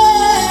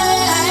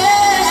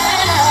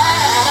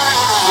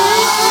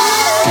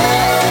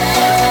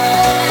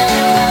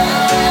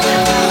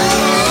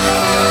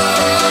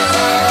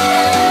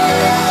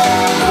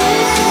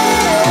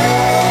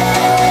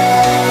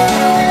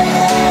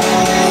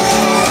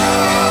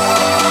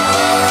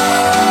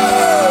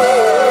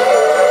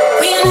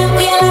 We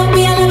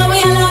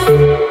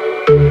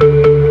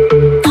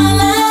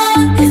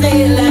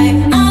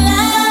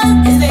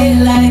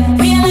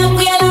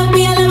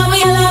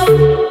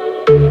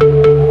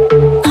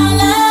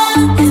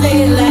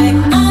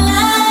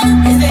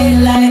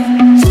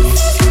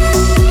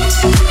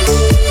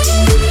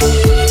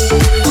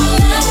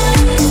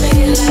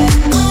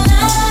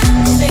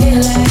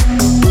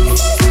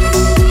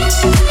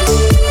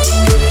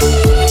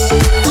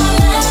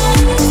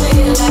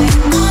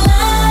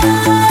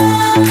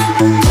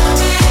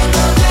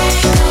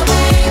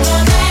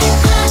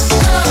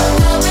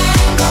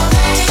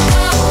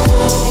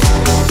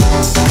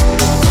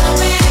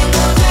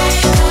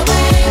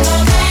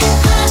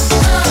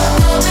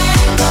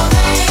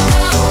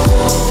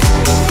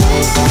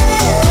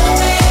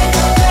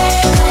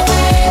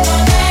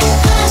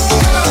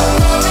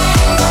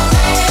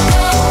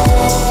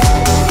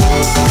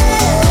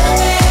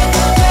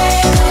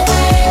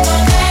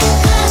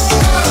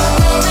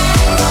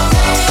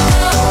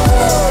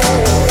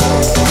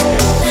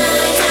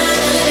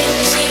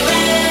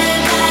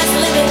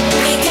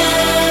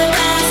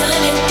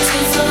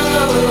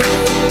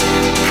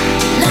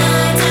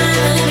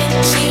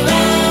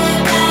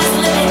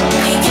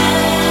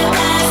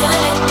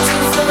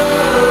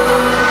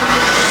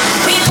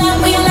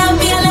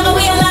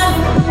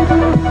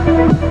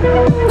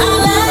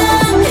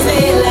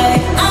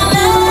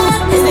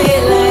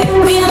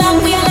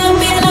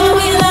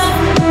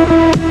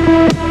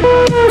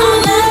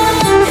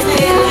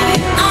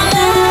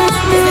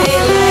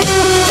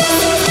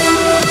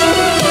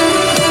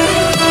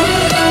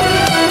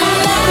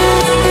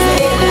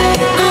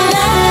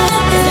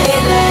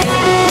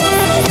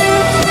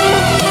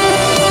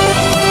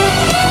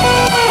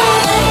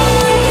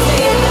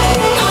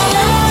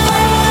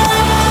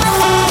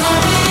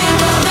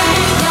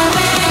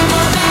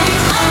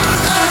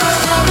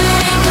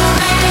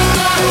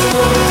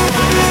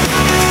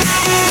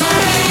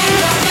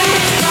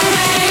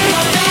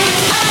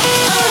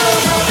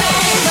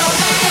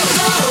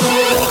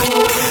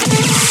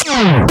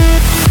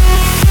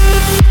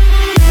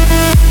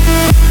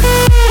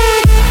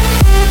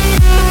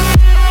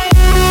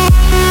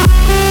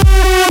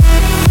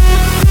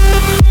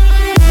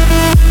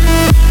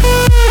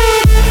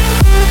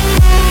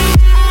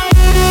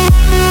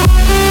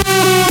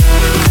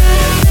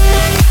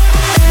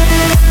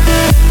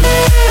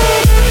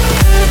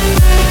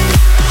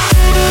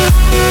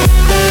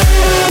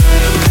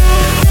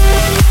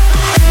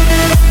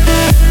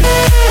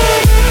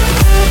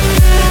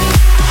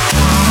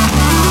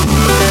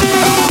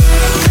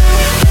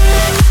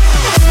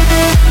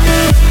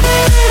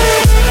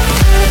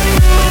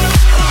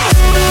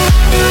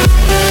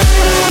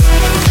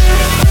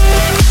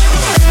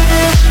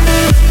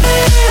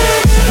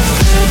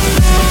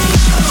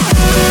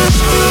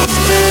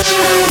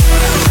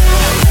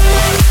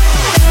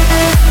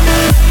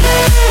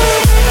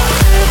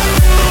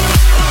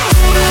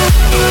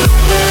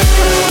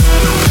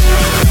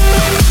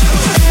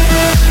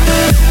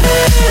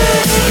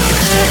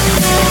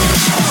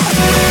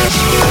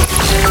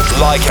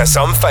Like us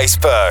on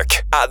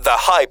Facebook at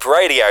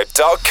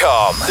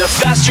thehyperadio.com. The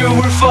faster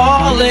we're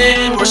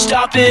falling, we're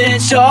stopping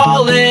and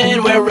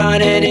stalling, we're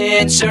running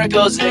in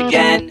circles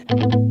again.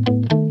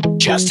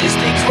 Just as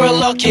things were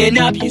looking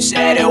up, you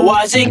said it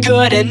wasn't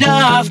good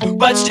enough,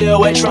 but still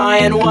we're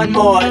trying one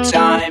more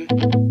time.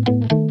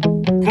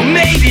 Well,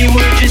 maybe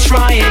we're just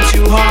trying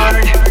too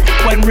hard,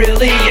 when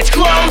really it's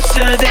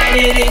closer than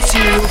it is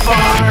too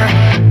far.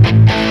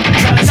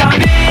 'Cause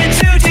I'm in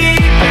too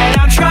deep and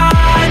I'm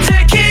trying to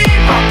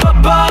keep up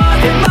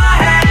above in my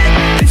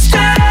head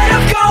instead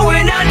of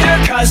going under.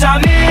 'Cause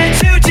I'm in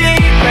too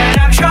deep and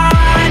I'm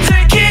trying to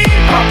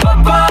keep up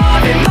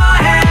above in my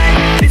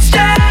head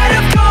instead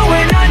of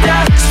going under.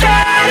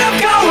 Instead of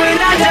going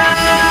under.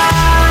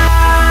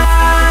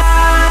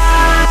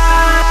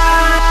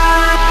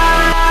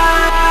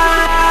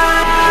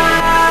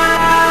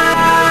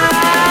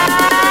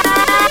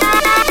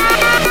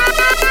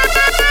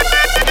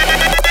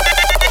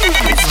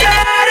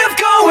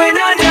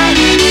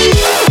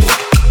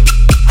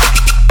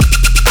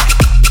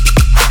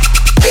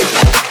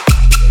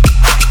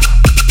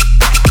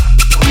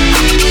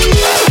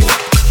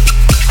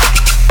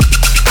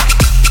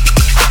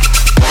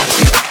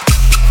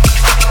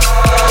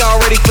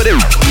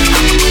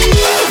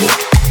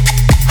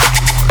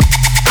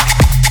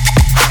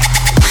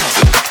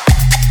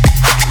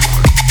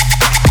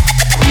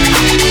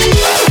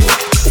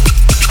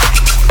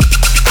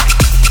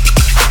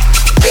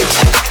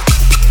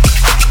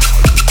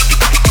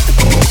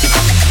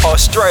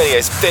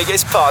 Australia's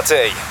biggest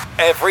party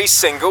every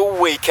single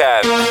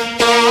weekend.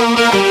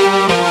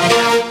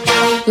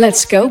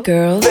 Let's go,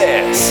 girls.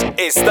 This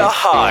is The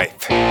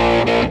Hype.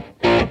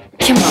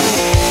 Come on.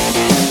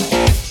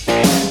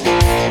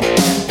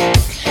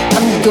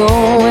 I'm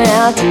going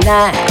out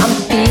tonight. I'm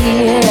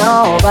feeling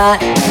alright.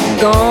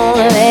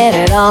 Gonna let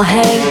it all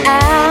hang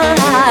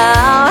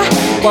out.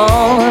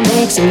 Wanna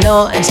make some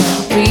noise,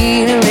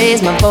 really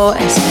raise my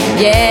voice.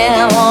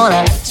 Yeah, I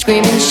wanna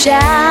scream and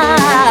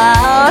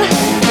shout.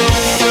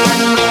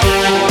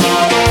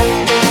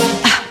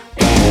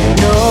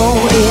 No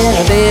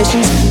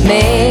inhibitions,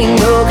 make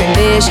no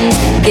conditions.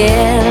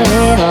 Get a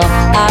little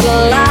out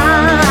of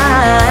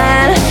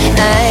line.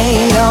 I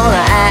ain't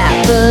gonna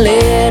act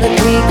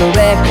politically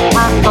correct.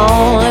 I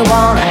only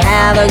wanna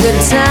have a good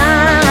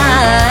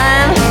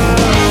time.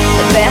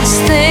 The best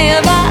thing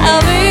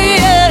about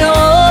being a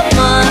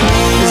woman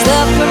is the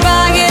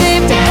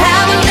prerogative to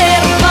have a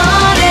little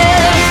fun.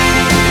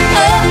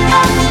 Oh,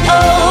 oh,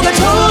 oh, they're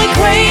totally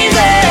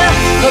crazy.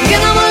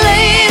 Looking at my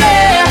lady,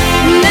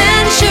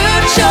 men,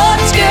 shirt, short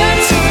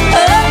skirts.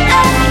 Oh,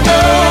 oh,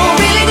 oh,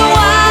 really go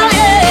wild,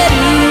 yeah,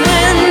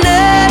 doing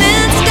that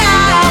in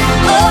style.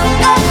 Oh,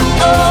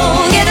 oh,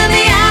 oh, get in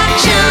the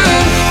action,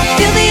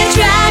 feel the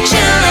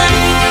attraction.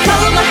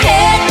 Color my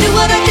head, do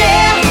what I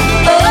dare.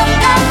 Oh, oh,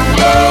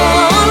 oh,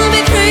 I wanna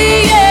be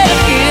free, yeah,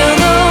 feel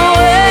the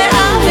way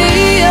I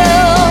feel.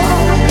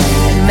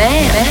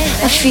 Man,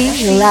 I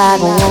feel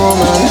like a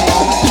woman.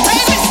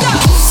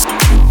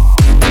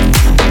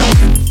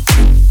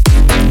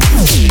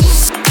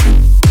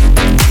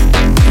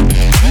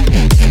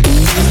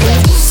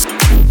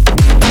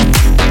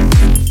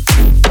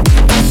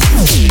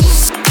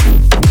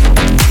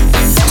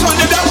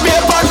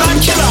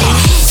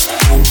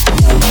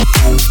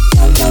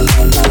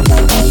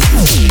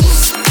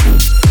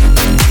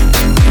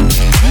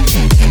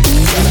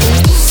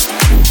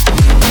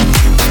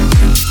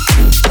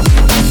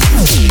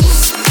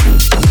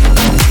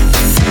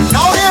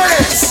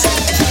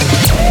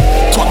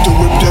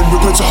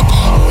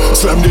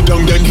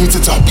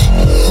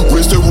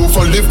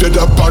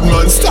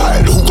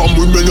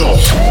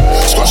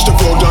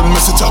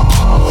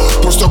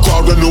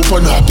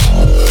 turn up.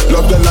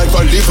 Love the life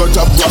I live at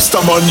up, Rasta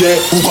man, yeah.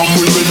 Who come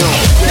with me now?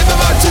 Give me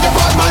man to the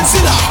bad man,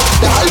 silla.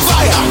 The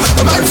hellfire,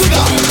 a man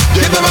figure.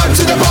 Give me man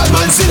to the bad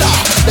man, silla.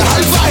 The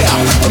hellfire,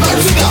 a man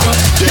figure.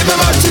 Give me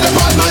man to the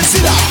bad man,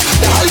 silla.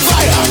 The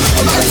hellfire,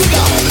 a man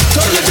figure.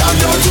 Turn it down,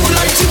 never too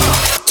light, Tima.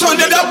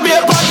 Turn it up, be a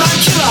bad man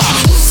killer.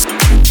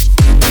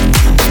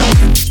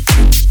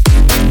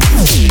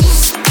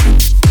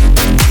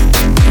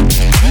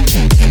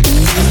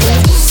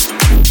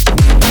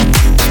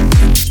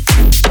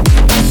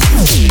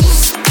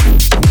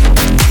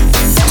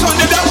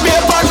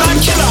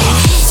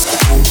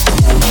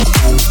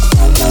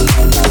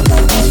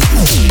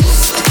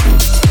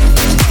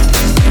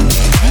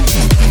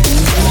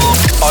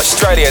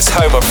 Australia's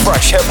home of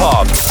fresh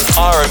hip-hop,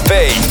 R&B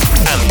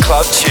and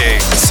club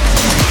tunes.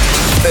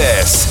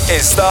 This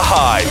is The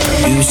Hype.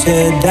 You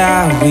said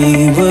that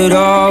we would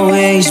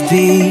always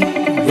be.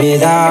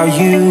 Without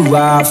you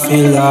I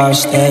feel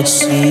lost at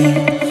sea.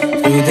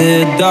 Through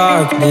the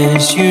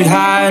darkness you'd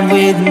hide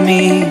with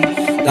me.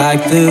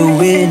 Like the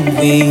wind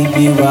we'd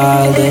be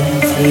wild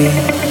and free.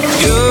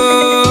 You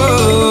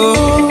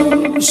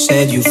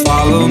said you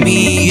follow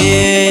me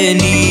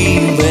anywhere.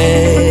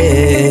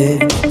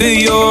 But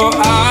your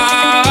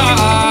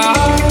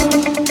eyes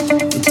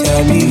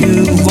tell me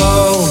you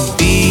won't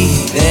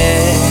be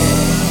there.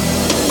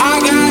 I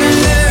gotta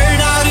learn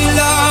how to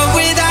love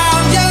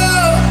without you.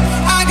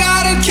 I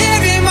gotta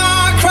carry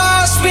my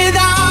cross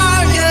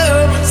without you.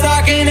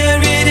 Stuck in a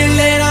riddle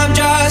and I'm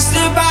just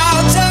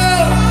about to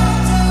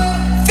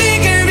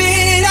figure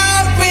it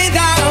out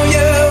without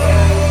you.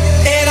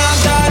 And I'm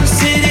done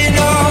sitting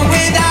on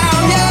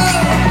without you.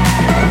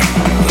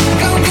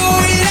 I'm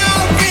going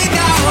out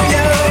without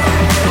you.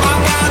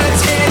 I'm gonna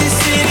tear this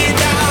city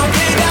down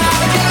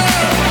without you.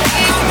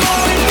 I'm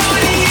going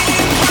money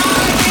in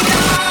pride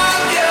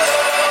without you.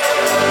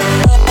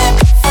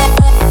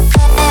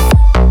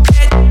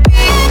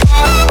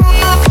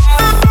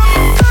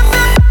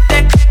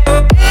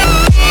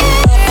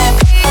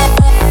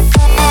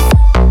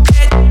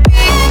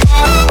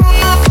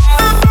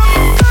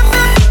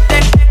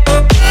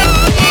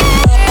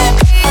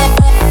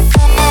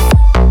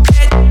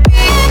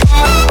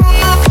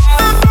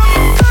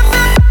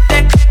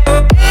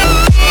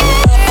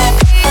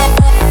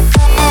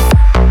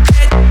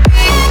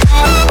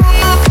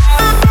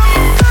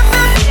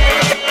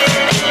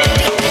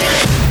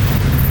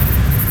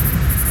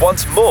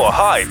 Want more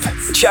hype?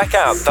 Check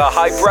out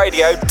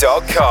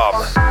thehyperadio.com.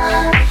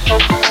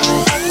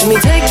 Let me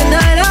take the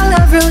night, I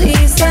love real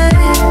easy.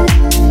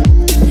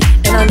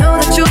 And I know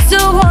that you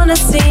still wanna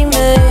see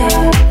me.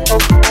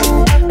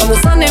 On the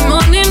Sunday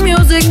morning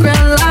music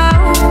ran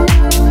loud.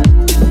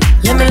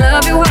 Let me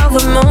love you while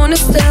the moon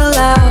is still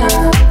out.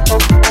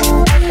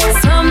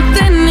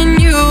 Something in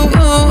you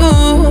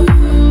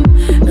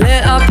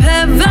lit up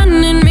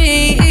heaven in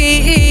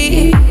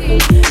me.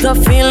 The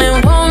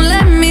feeling won't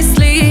let me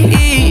sleep.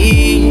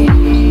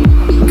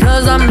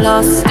 Cause I'm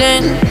lost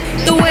in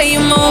the way you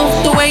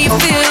move, the way you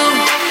feel.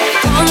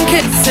 One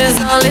kiss is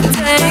all it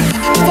takes.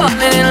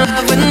 Falling in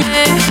love with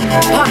me.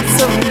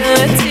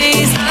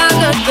 Possibilities, I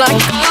look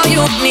like all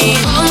you need.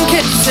 One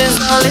kiss is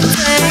all it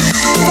takes.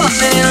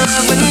 Falling in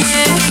love with me.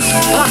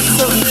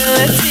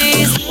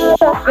 Possibilities,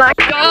 look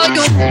like all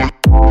you need.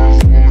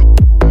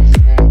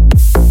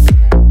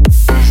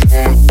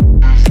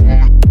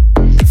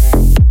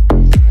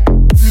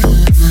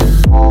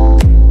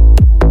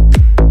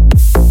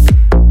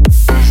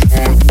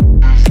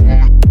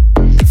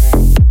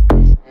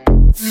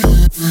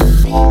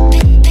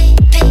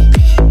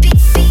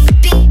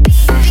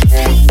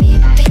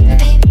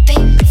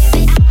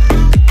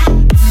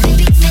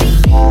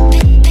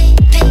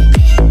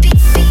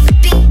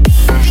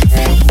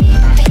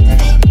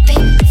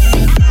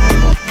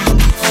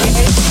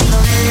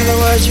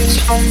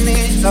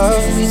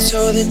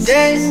 Till the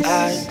day I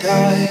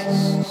die.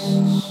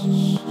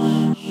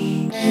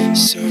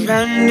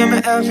 Surrender me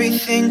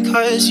everything,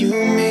 cause you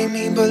made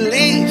me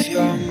believe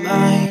you're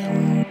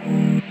mine.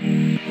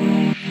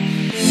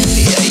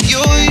 Yeah,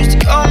 you used to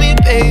call me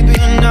baby,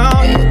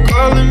 now you're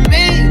calling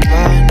me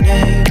by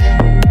name.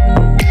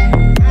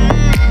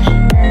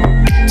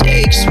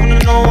 Takes one to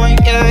know one,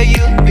 yeah,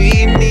 you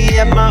beat me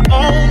at my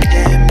own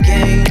damn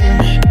game.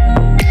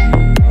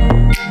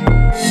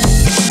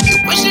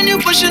 You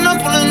pushing, I'm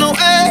pulling away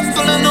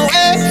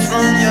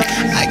from you.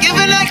 I give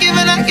and I give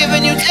and I give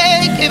and you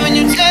take, giving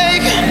you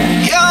take.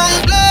 Young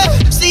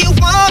blood, see you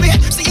want me,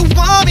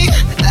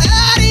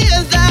 out of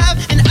your life,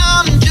 and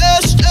I'm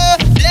just a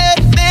dead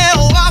man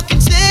walking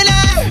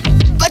tonight.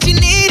 But you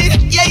need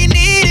it, yeah, you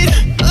need it,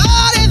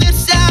 all of the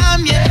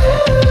time, yeah.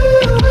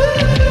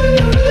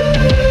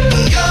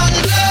 Young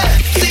blood,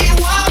 see you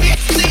want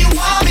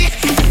me,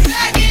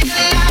 back in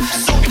your life,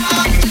 so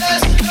I'm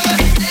just a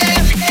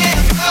dead man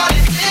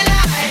walking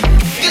tonight.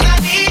 Cause I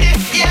need it,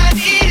 yeah, I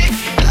need it,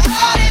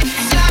 all of the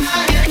time,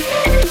 yeah.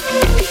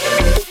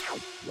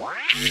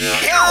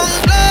 Young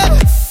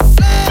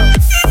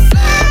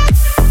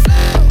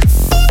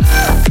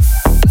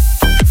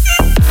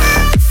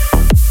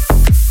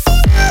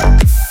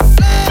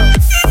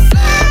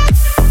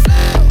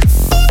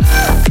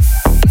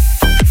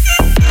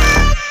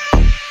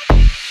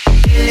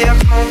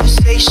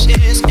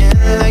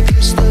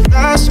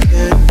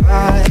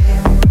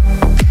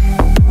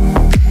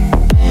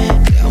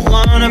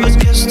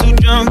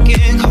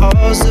drunken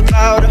calls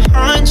about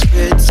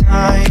 100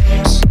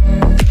 times.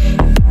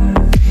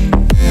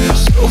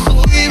 So who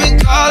you been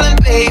calling,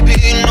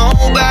 baby?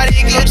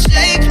 Nobody could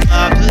take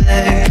my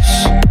place.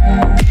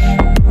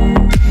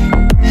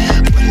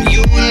 When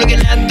you were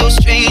looking at those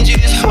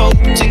strangers, hope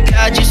to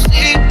God you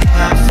see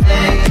my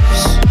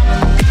face.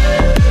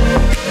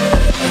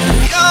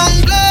 Young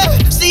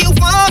blood, say you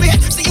want me,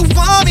 say you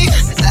want me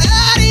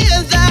out of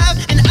your life,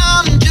 and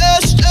I'm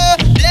just a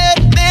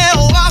dead man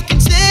walking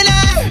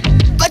tonight.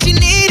 But you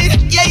need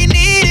it, yeah you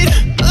need it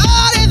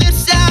all of the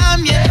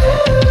time, yeah.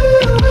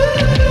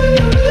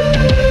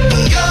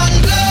 Young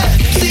blood,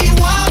 say you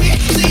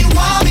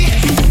want me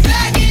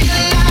back in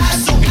your life,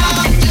 so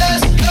I'm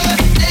just a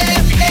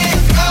dead man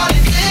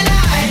calling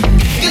tonight.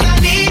 'Cause I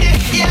need it,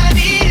 yeah I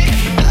need it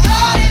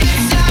all of the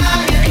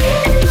time,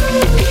 yeah.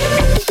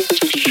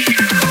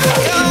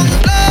 Young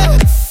blood.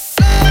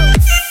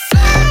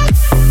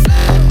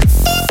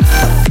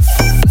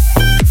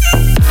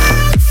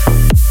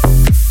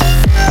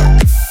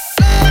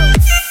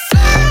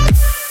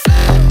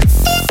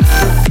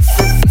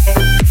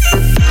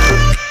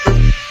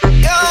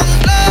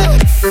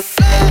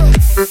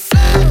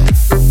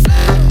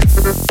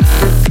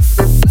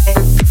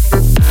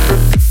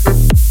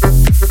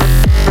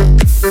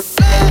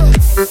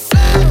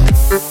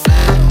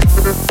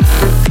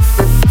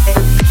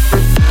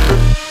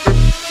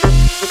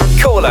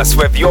 Call us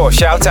with your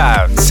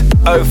shout-outs.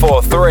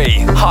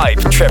 043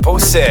 Hype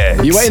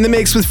 666. You are in the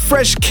mix with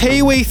Fresh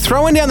Kiwi,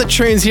 throwing down the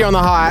tunes here on the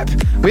Hype.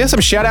 We have some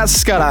shout-outs,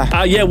 Scudder.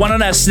 Yeah, one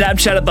on our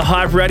Snapchat at the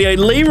Hype Radio.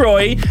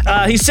 Leroy,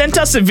 he sent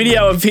us a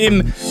video of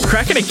him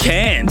cracking a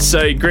can.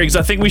 So, Griggs,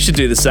 I think we should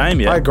do the same,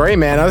 yeah? I agree,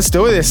 man. Let's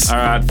do this. All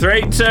right,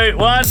 3, 2,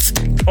 1.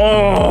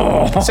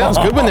 Oh! Sounds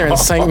good when they're in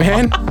sync,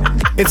 man.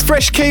 It's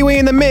Fresh Kiwi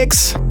in the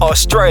mix.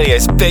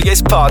 Australia's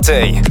biggest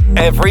party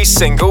every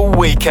single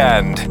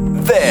weekend.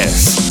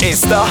 This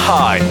is The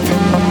Hype.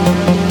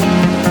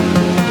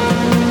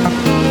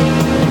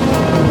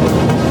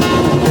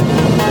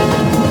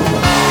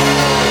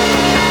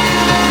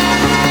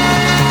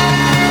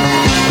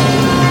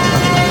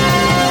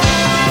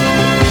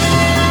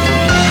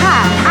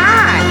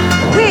 Hi,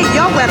 we're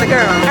your weather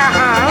girls.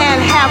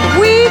 And have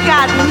we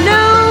got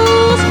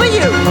news for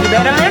you? You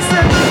better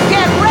listen.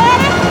 Get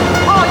ready,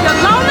 all your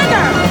lonely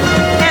girls,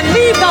 and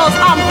leave those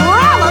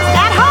umbrellas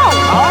at home.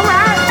 All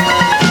right.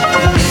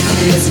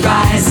 It's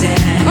rising.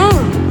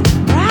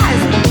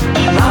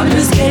 Rising.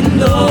 Problems getting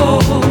low.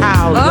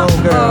 How low,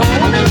 girl?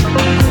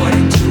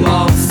 According to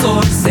all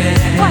sources.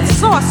 What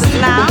sources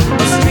now?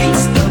 The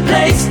streets, the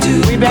place to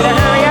We better go.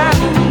 hurry up.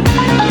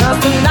 'Cause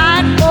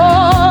tonight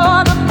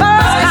for the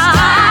first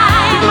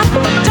time,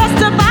 just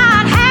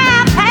about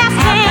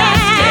 10:30,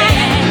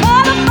 for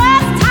the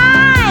first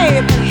time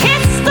in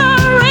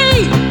history,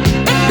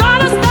 it's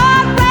gonna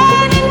start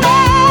raining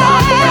men.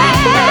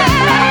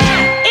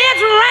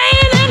 It's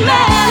raining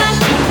men.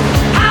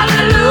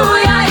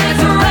 Hallelujah,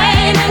 it's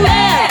raining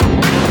men.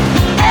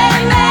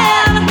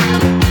 Amen.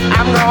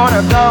 I'm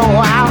gonna go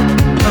out.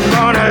 I'm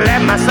gonna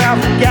let myself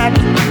get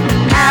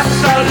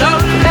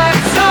absolutely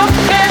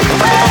soaking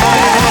wet.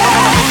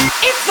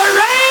 It's the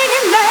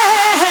raining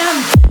man.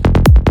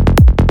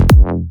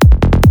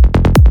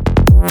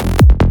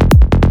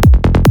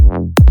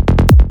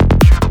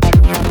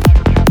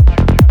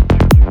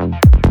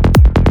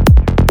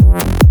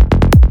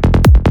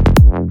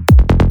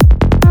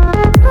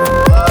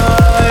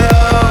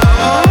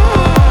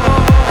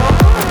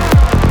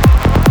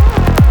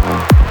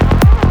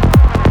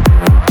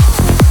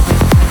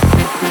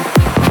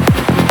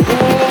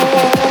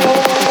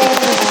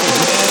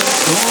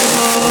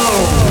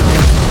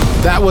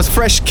 That was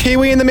Fresh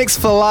Kiwi in the mix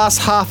for the last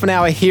half an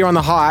hour here on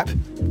the Hype.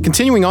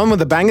 Continuing on with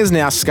the bangers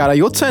now, Scudder.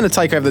 Your turn to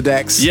take over the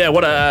decks. Yeah,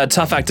 what a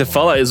tough act to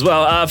follow as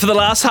well. For the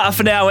last half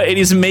an hour, it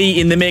is me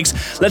in the mix.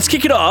 Let's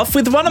kick it off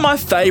with one of my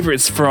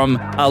favourites from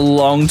a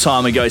long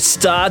time ago,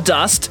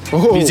 Stardust.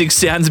 Ooh. Music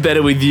Sounds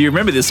Better With You.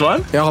 Remember this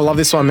one? Yeah, I love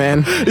this one,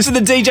 man. This is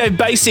the DJ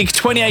Basic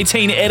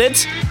 2018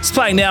 edit. It's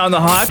playing now on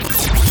the Hype.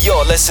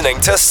 You're listening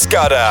to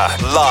Scudder,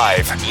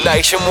 live,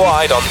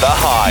 nationwide on The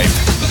Hype.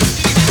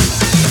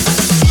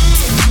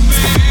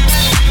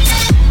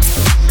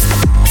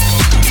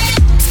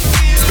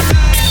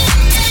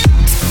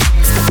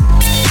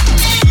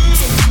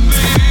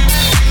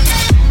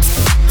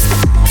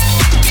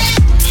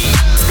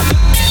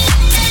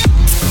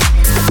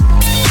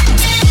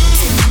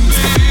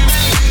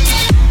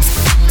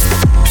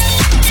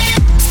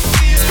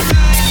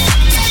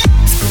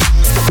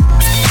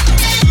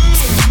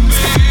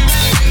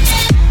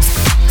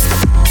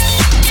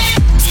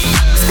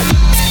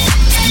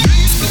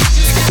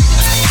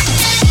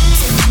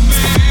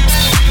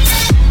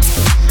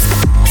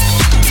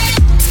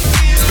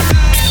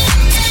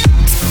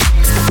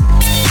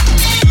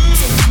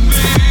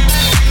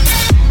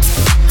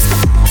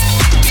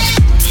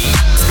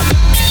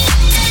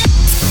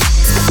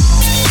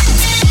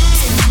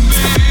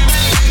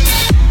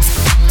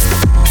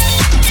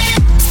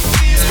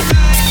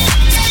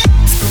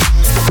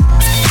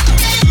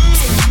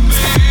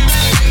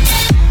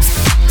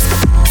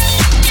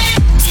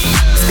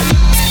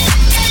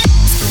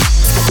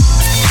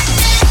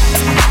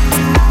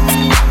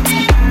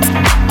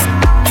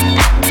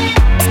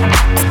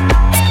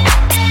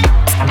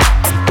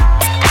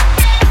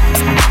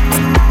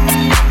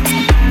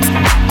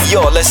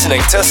 You're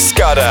listening to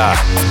Scudder,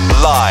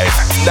 live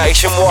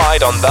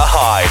nationwide on The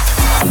Hype.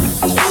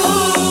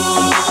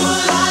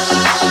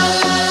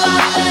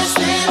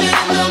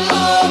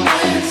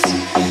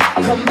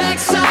 Come back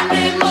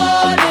Sunday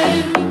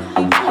morning.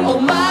 Oh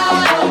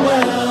my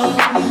world,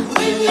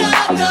 when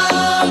you're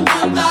gone,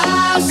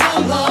 goodbye, so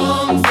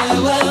long,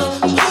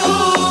 farewell.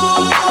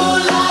 Ooh,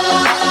 la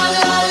la la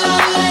la la,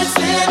 let's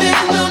live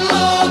in the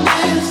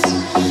moments.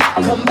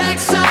 Come back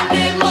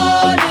Sunday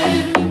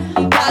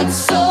morning, got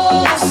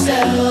soul to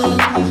sell.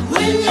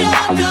 When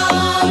you're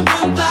gone,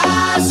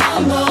 goodbye, so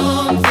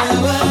long,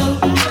 farewell.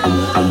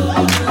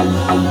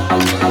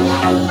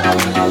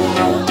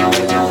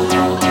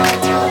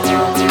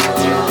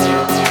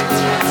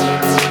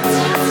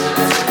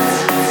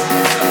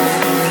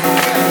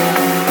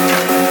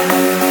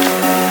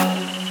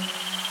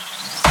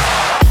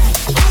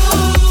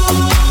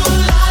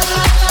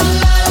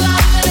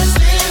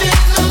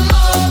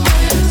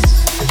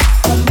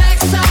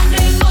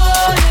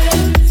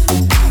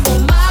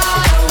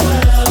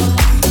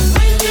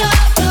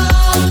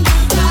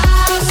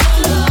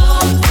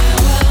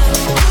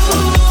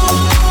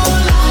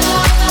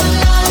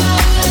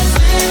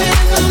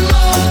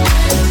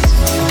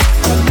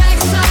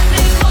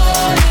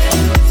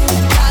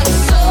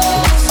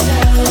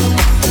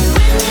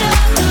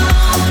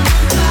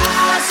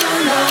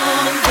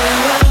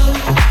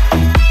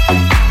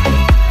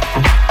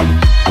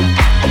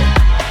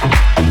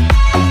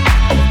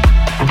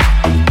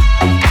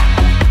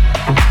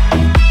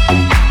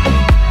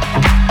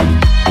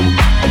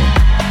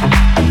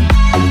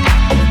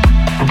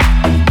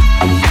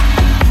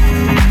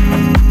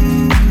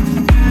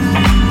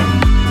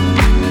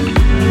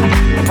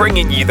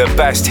 Bringing you the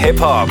best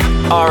hip-hop,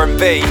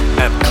 R&B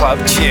and club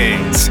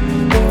tunes.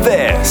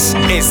 This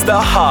is The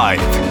Hype.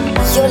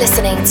 You're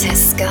listening to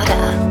Scudder.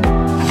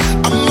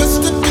 I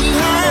must have been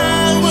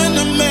high when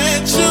I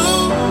met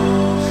you.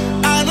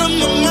 Out of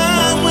my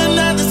mind when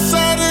I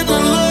decided to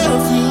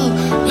love you.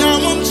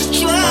 Now I'm just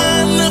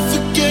trying to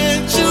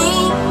forget you.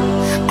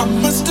 I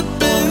must have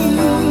been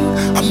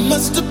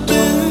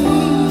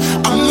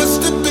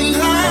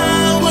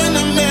high when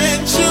I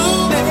met you.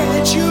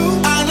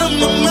 Out of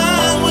my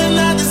mind when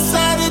I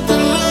decided to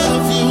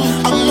love you.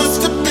 I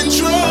must have been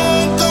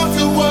drunk off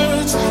your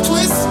words,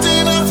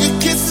 twisted off your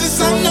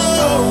kisses. I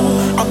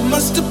know I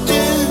must have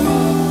been.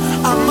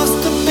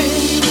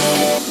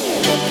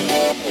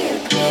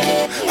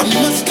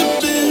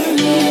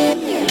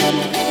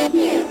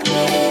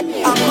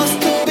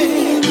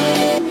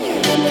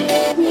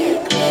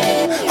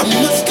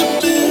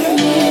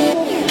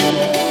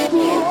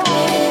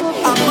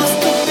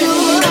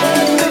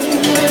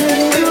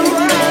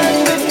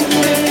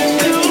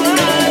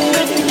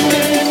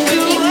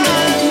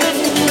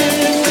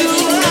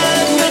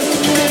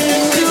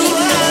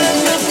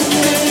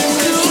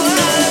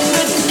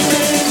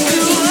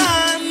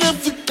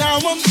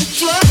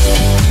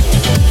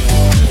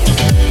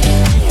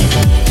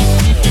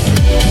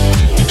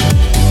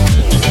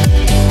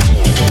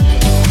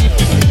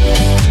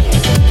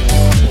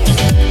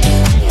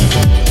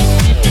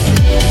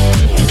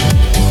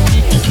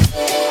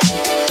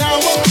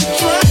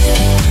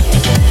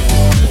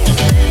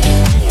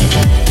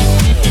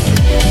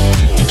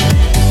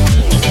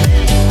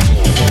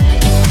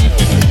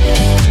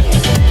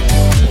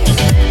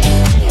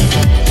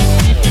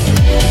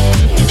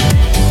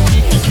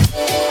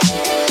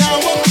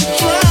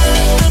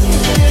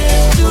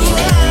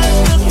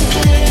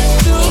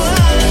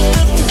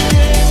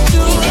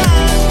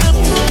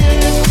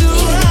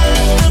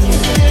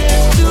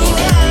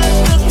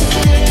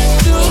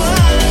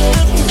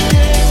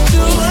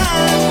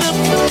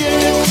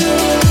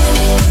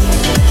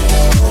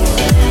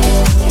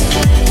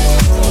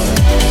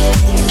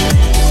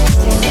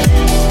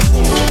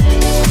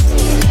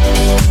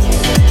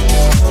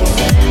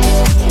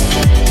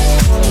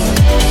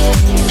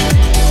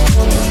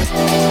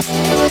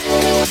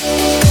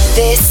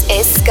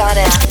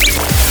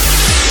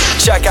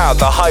 Check out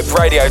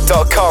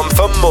thehyperadio.com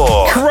for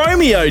more.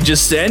 Chromeo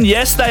just then.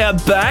 Yes, they are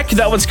back.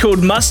 That one's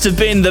called Must Have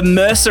Been, the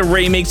Mercer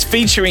remix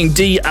featuring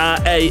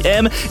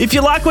DRAM. If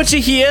you like what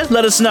you hear,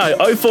 let us know.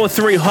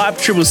 043 Hype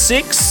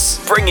 666.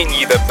 Bringing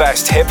you the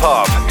best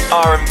hip-hop,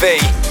 R&B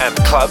and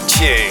club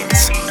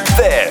tunes.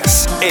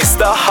 This is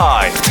The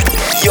Hype.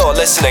 You're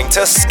listening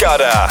to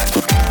Scudder.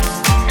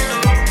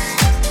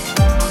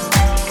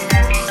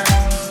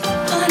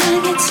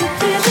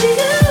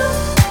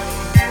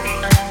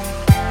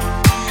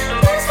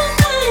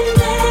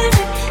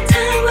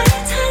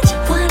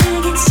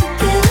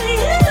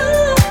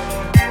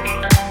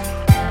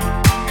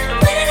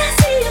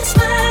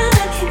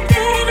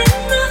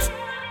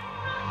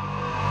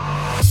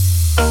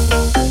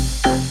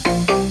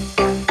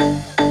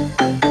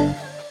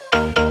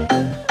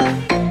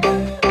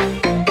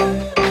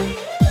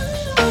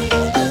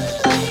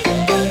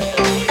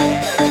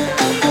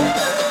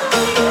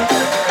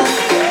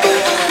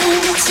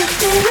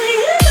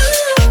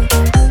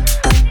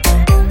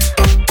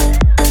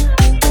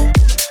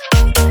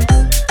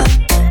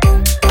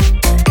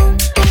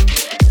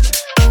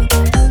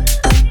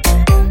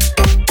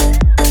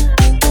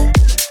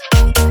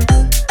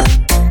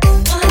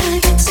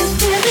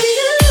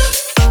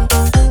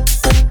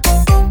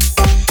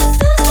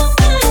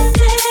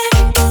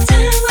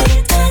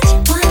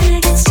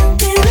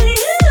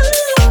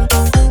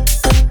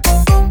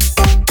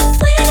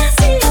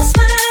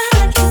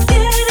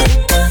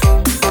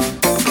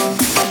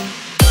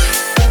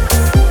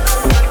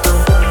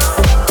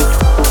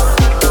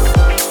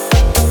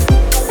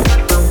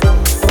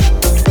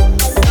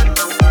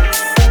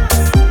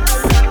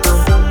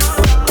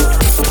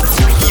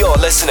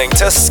 listening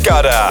to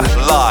Scudder,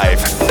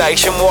 live,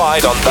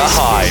 nationwide on The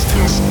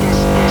Hype.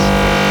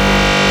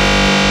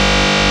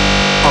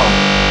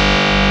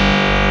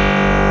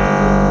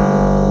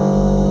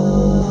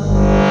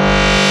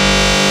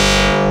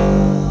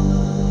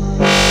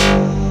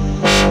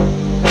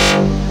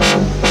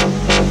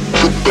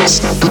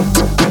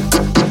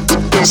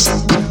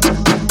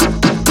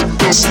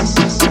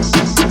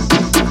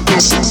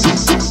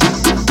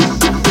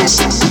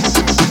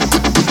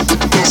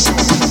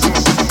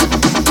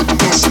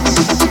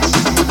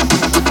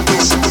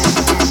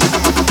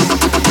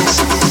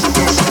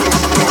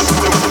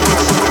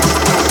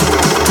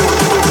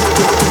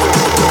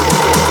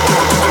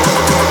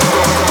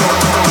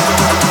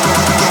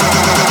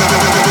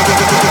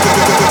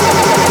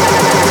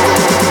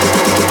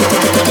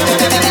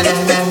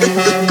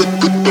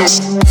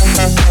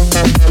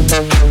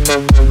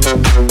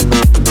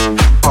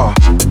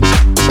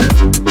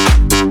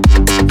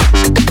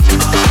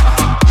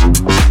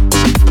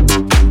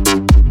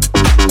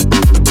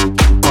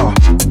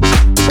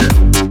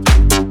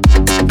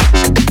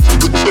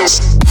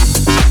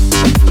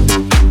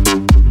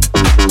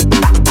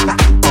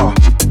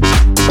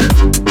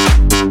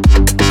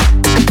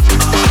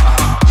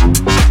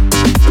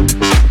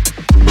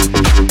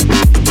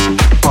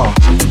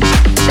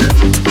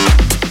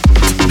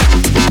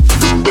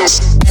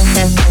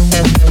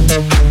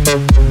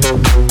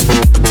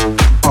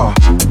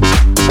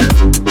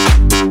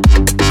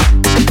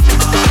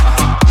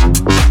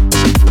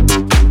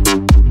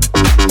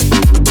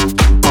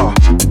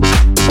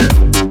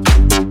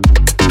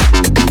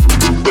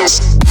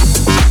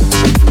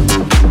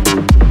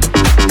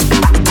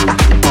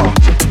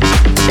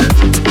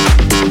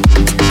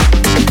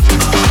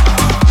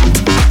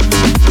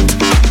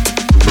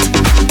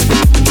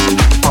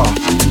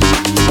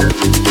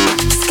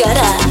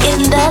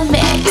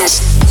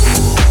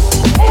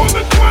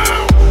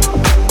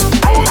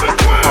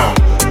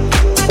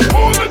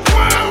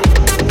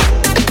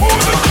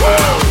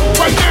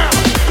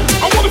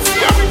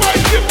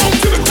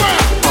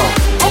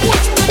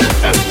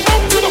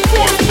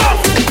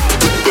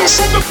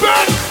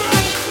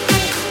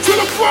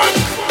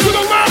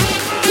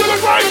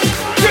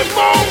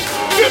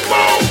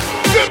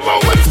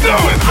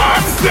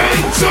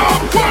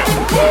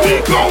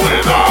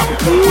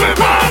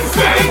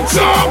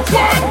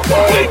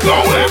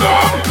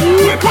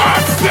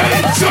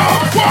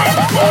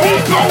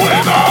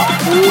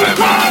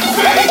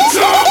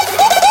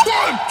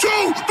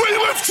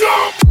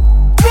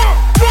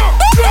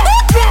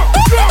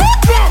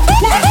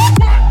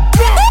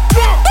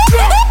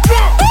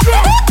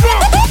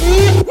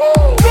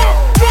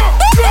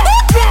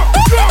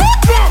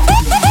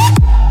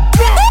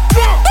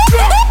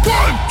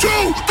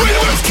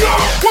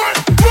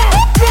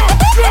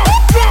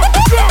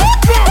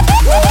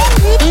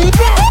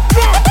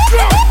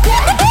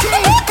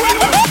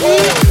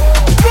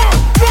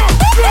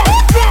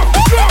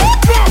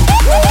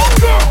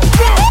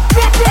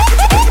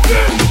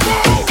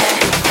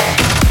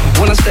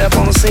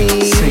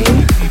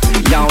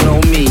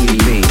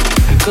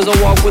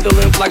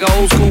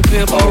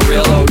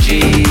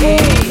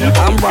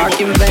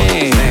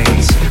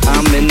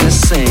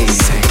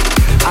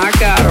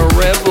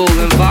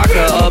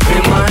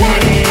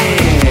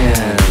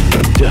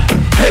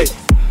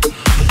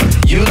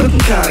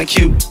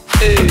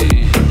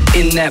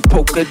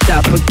 Polka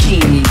dot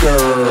bikini,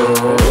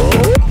 girl.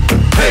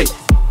 Hey,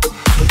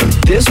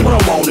 this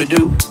what I wanna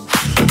do.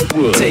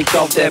 What? Take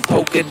off that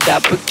polka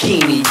dot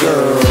bikini,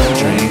 girl.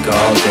 Drink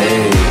all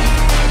day,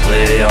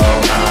 play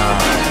all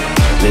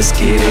night. Let's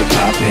get it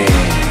poppin'.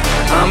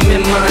 I'm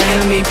in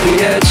Miami,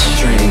 bitch.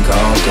 Drink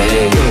all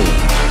day,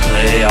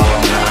 play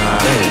all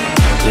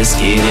night. Let's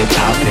get it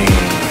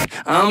poppin'.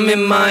 I'm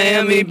in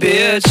Miami,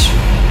 bitch.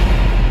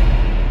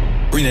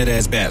 Bring that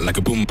ass back like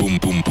a boom, boom,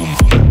 boom, boom,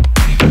 boom.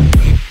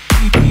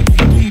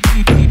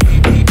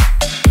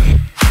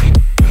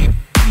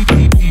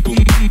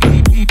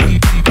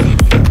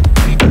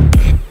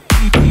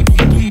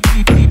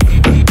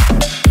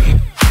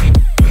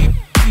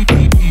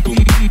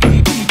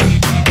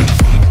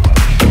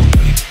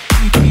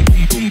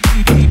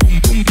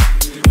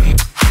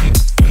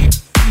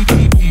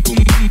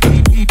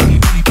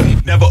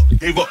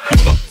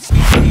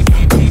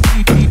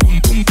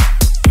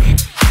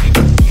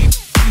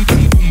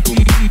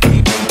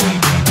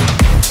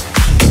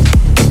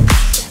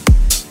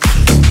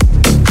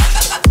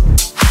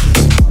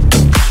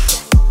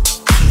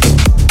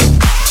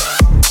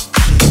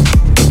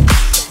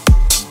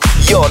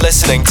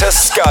 Listening to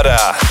Scudder,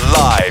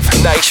 live,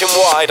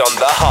 nationwide on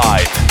The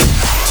Hype.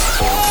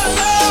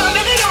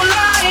 Baby, don't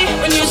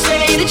lie when you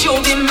say that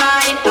you'll be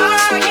mine.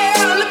 Oh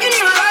yeah, look in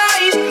your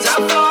eyes, 'cause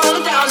I've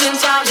fallen 1,000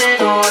 times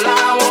and all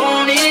I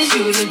want is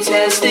you to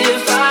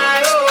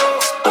testify.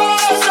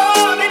 Oh, so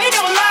baby,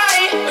 don't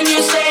lie when you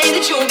say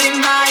that you'll be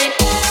mine.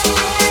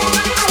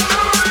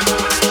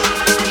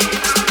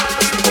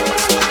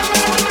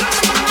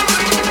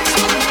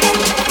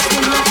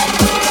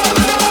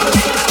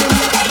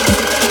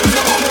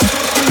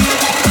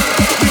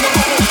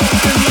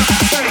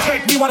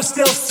 Wanna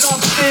steal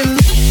some.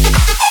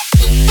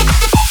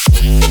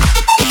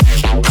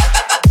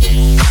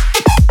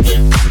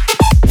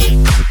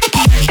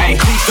 Hey,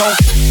 please don't.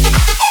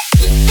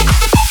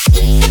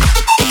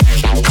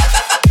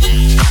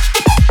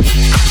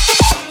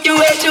 You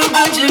way too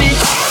good to me.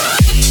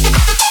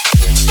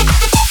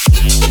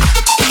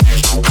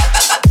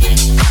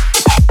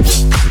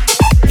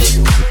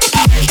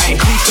 Hey,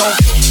 please don't.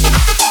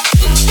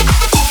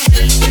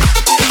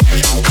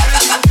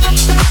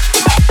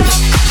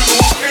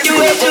 You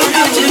way too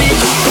good to me.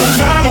 No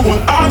matter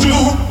what I do,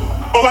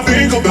 all I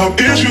think about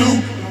is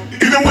you.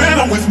 Even when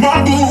I'm with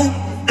my boo,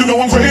 you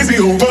know I'm crazy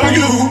over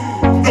you.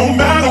 No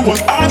matter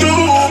what I do,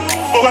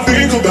 all I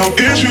think about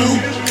is you.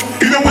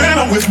 Even when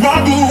I'm with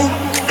my boo,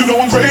 you know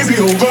I'm crazy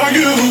over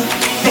you.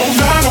 No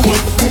matter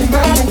what, no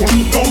matter what,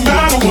 no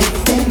matter what,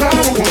 no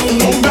matter what,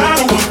 no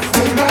matter what,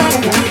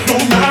 no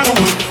matter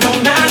what, no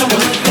matter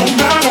what, no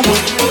matter what,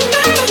 no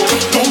matter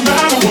what, no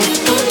matter what,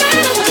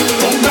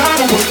 no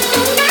matter what,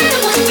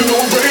 you know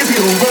I'm crazy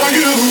over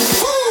you.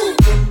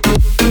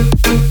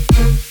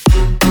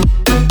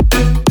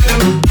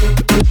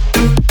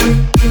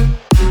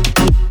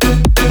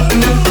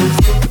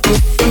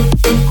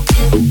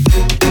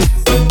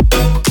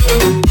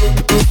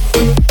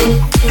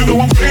 You know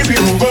I'm crazy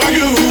over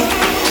you.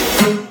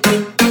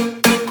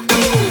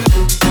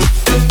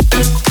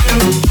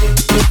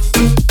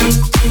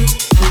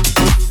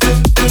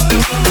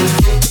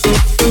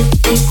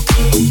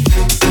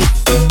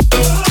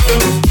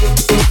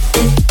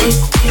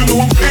 You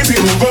know I'm crazy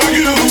over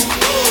you.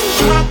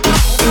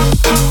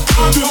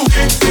 I do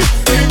it,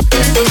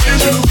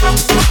 it's you.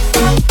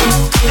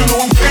 You know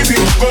I'm crazy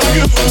over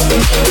you.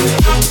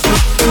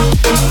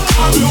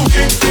 I do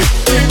it,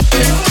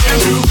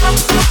 it's you.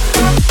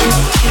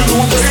 You know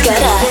I'm crazy over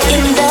you.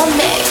 In the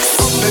mix.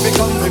 Baby,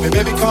 come,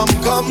 baby, come,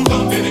 come.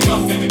 Baby,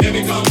 come,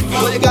 baby, come, come.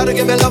 Well, you gotta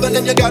give me love and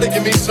then you gotta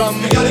give me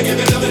some. You gotta give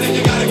me love and then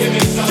you gotta give me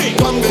some.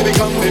 Come, baby,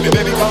 come, baby,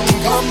 come,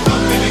 come.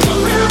 Come, baby,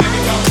 come, baby,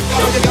 come, come.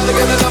 Well, you gotta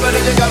give me love and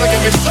then you gotta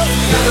give me some.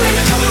 You gotta give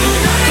me love and then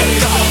you gotta give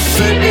me some.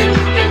 Baby,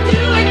 Do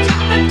it to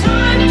the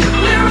time, do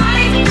it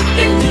right,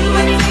 and do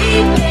it,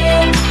 baby.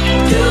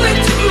 Do it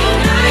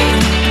tonight,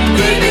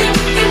 baby.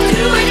 And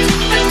do it to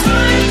the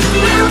time, do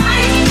it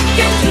right,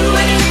 and do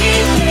it,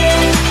 baby.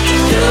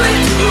 Do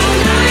it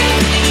tonight,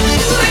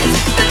 do it, do it, do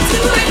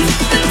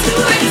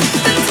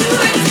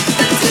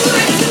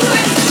it, do it, do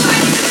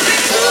it, do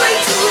it, do it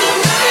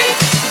tonight,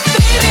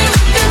 baby.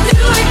 And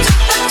do it to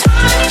the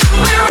time, do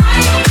it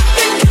right,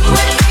 and do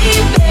it,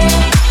 baby.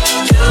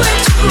 Do it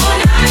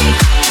tonight,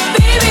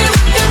 baby.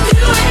 And do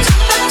it to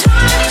the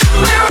time, do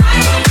it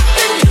right, and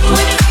do it,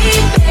 baby.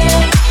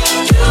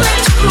 Do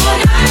it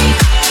tonight,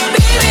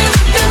 baby.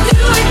 And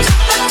do it to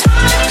the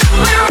time, do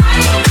it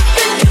right,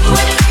 and do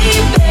it,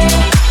 baby.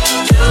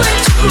 Do it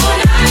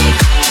tonight,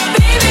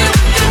 baby.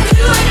 And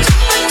do it to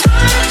the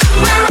time, do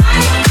it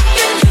right,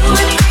 and do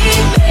it,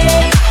 baby.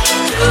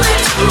 Do it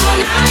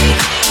tonight.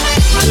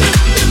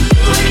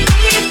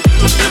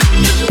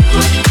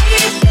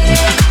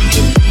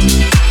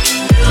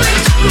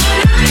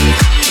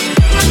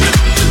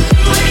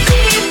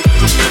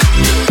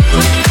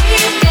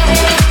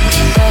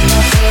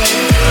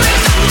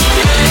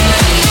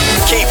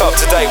 Keep up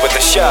to date with the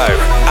show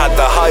at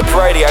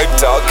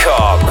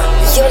thehyperadio.com.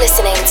 You're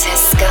listening to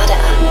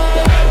Scudder.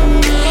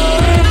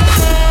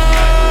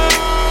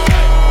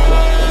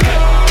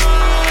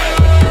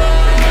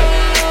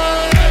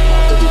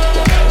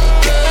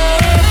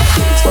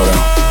 Slow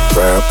down,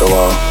 grab the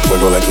wall,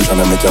 wiggle like you're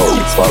tryna make your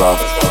fall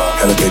off.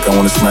 Hesitate, I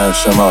wanna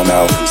smash them all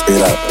now.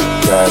 Speed up,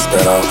 gas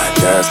pedal,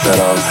 gas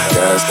pedal,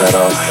 gas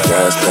pedal,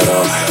 gas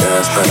pedal,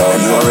 gas pedal.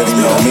 And you already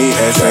know me,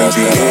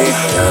 S-A-G-E.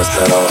 Gas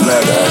pedal,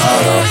 gas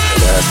pedal,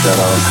 gas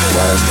pedal,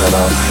 gas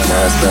pedal,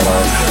 gas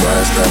pedal,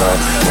 gas pedal,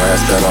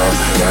 gas pedal,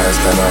 gas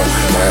pedal,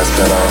 gas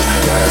pedal,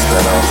 gas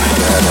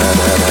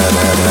pedal.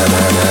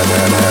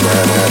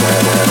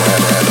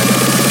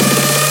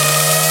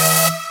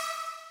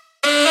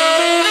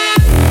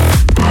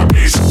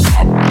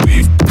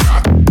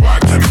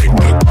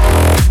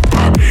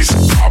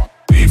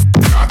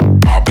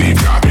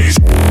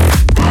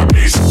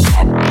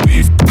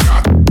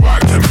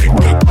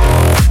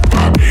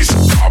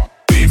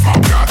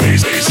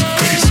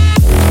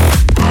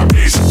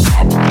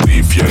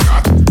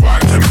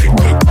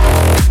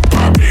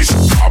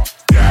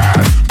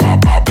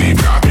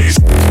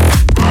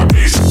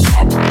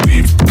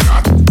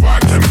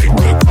 Got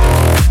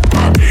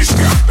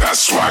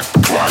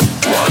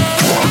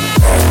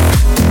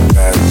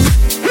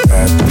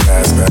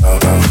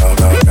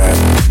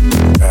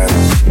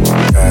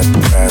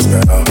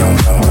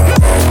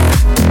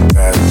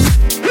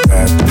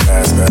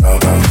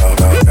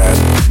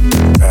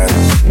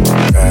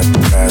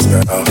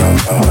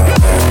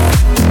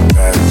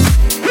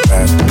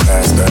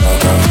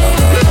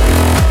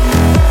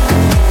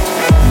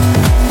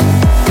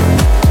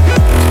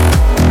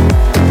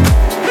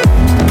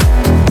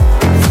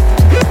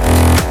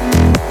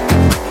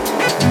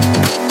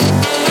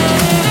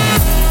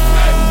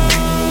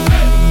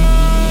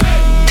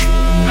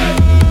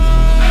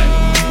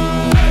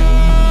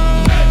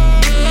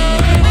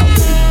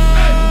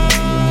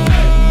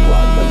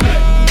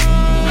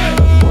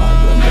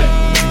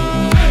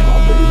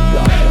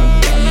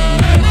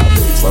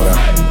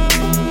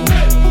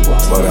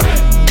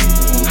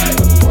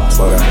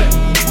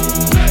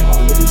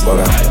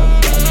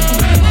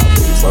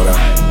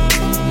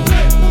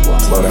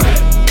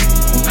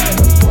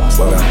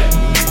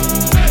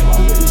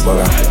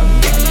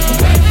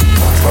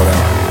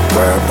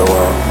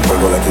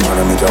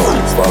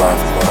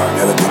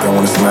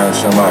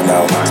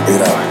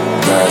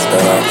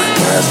pedal,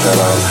 gas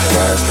pedal,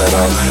 gas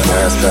pedal,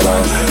 gas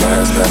pedal,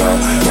 gas pedal,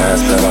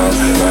 gas pedal,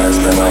 gas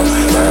pedal,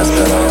 gas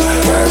pedal,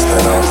 gas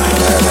pedal,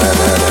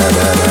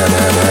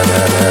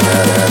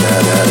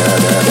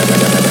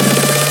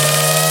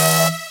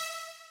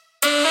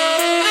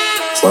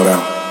 slow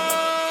down,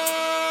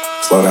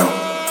 slow down,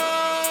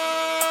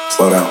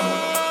 slow down,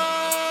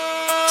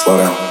 slow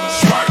down.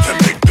 Try to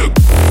make the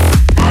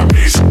my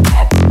bass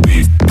pop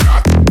beat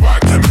got. Try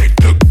to make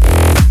the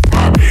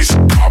my bass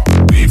pop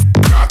beat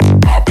got.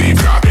 My beat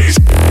got bass.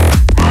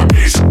 My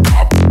bass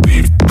pop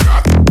beat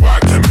got. Try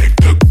to make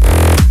the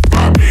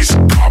my bass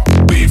pop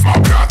beat. My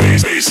got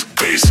bass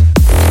bass.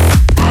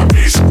 My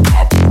bass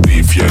pop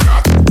beat you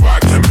got. Try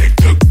to make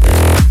the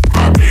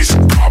my bass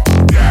pop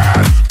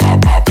gas.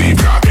 My beat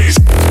got bass.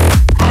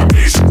 My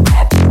bass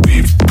pop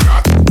beat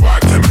got. Try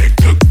to make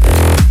the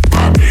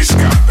my bass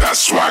got that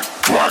swag.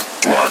 Swag.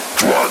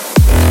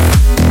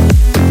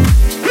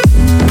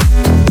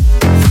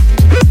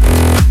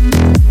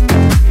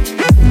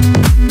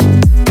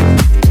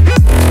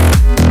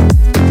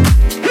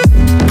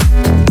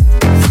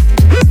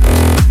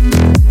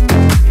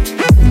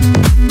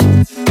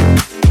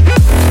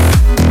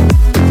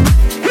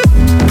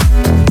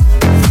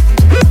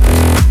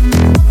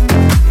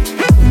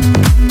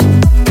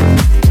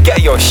 Get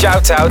your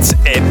shout-outs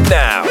in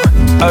now.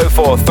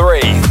 043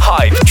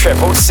 Hype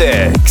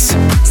 666.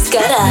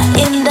 Scudder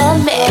in the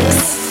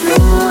mix.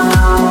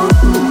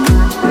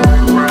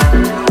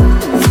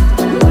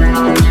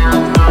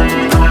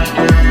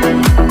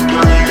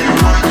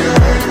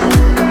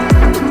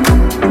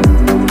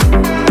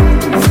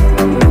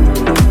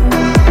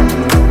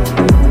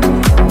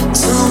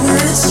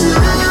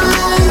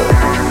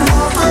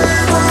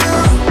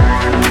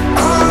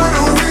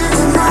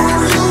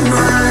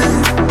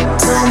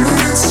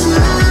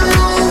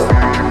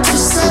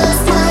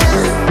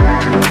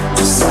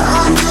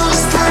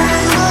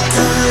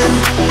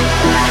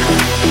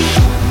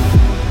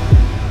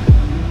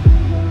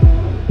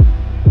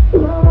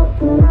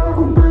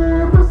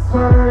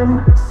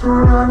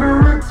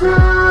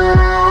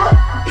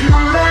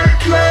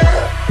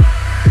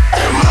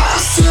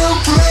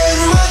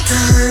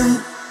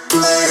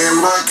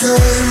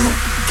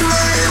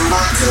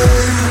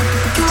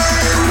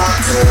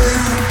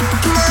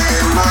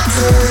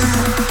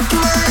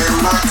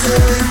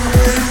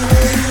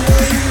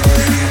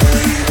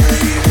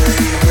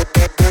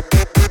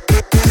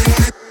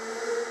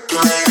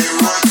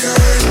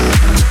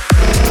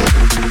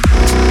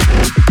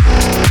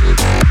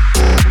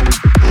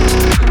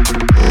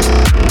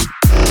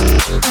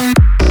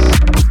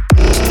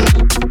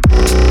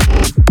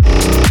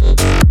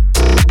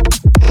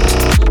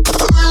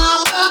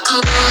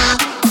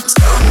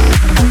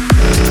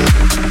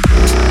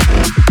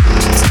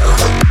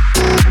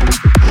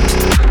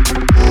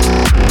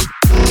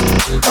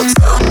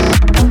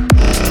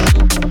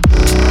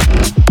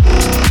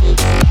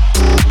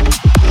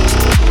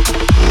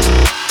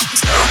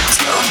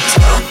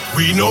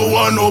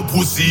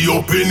 Pussy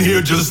up in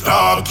here just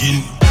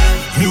talking.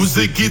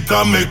 Music it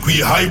a make we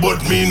high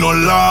but me no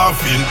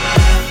laughing.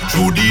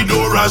 Through the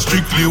door a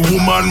strictly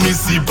woman me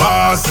see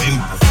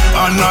passing.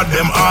 And not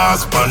them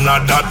ass but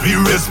not that we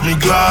rest me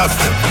glass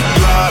them.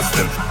 Glass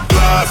them,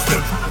 glass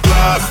them,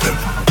 glass them,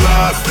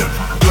 glass them,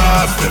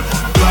 glass them,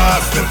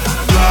 glass them,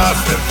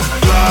 glass them,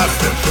 glass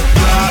them,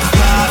 glass, glass,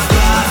 glass,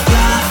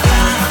 glass.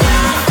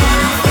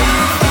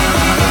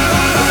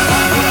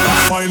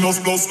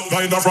 Minus plus,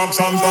 kind of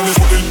fractions and it's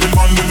put it in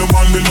man in the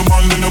man in the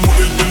man in the put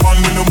it in man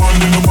in the man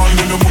in the man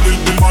in the put it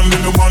in man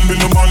in the man in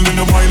the man in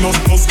the minus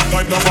plus,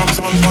 kind of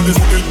fractions and it's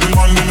put it in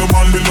man in the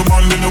man in the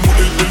man in the put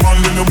it in man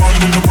in the man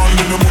in the man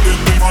in the put it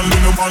in man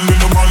in the man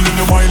in the man in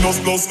the minus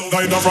plus,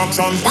 kind of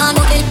fractions. Down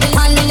put it in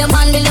man in the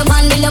man in the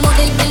man in the put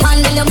it in man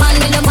in the man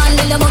in the man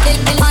in the put it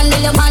in man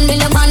in the man in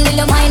the man in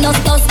the minus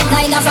plus,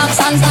 kind of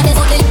fractions and it's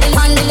put it in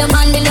man in the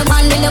man in the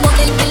man in the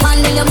put it in man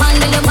in the man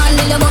in the man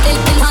in the put it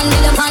in man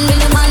in the man in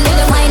the man in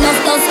the minus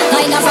plus,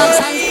 kind of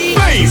fractions.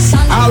 Bass,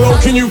 how low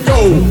can you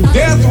go?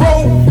 Death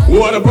row?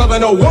 What a brother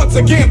know. Once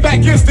again, back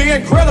is the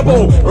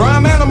incredible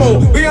rhyme animal,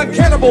 the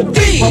uncannibal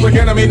D. Public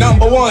enemy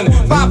number 1.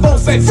 5-4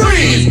 said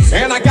freeze,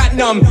 and I got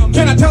numb.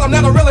 Can I tell them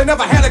that I really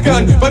never had a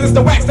gun? But it's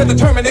the wax that the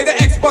Terminator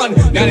X spun.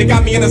 Now they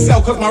got me in a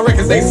cell cause my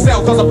records they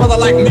sell. Cause a brother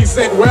like me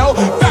said, well,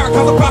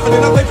 Farrakhan's a prophet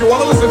and I think you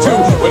wanna listen to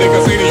what they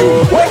can say to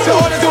you. What you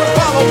ought to do is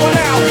follow for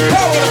now.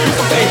 How will the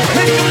people say?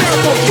 Make the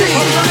miracle D.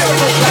 The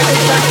miracle like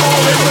it's back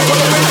all in for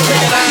the minute.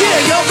 Check it out.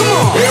 Yeah, yo, come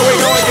on. Here we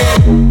go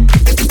again.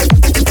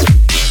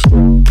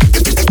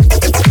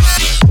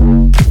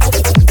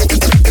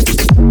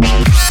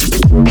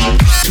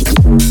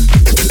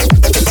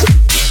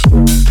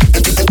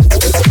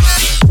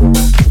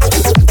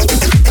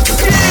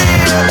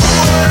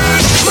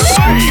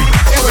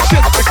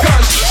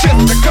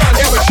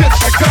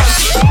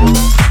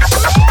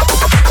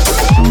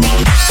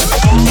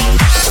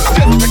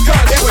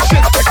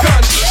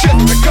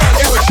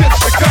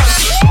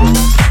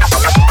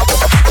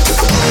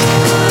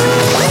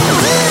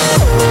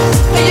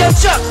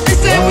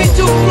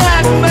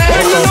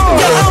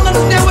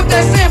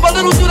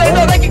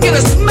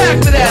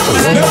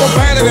 Never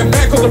batted and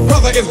back, cause the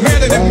brother is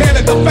mad at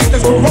the fact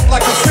that grew up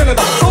like a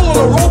senator. Soul on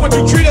the road, but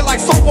you treat it like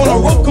soap on a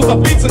rope, cause the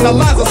beats and the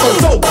lines are so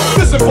dope.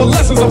 Listen for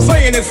lessons I'm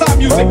saying inside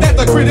music that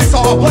the critics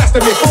are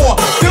blasting me for.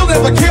 Still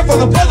never care for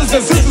the brothers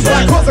and sisters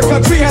right across the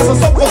country has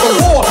us up for the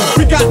war.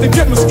 We got to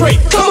get them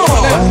straight. Come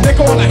on now, they're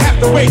gonna have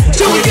to wait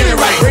till we get it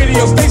right.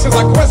 Radio stations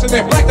are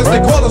questioning blackness, they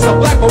call us a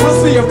black, but we'll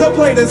see if they'll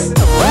play this.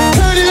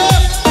 Turn it up.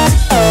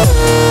 Turn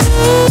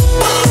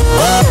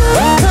it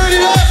up. Turn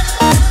it up.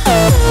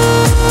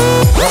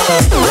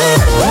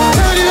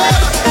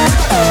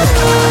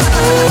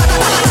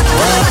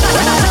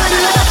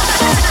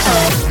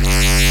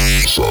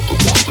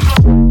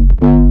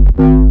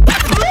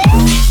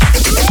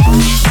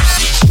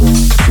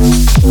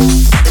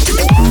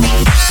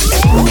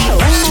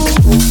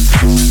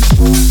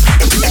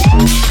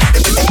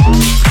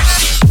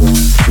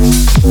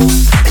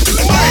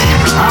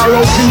 How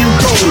low can you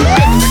go?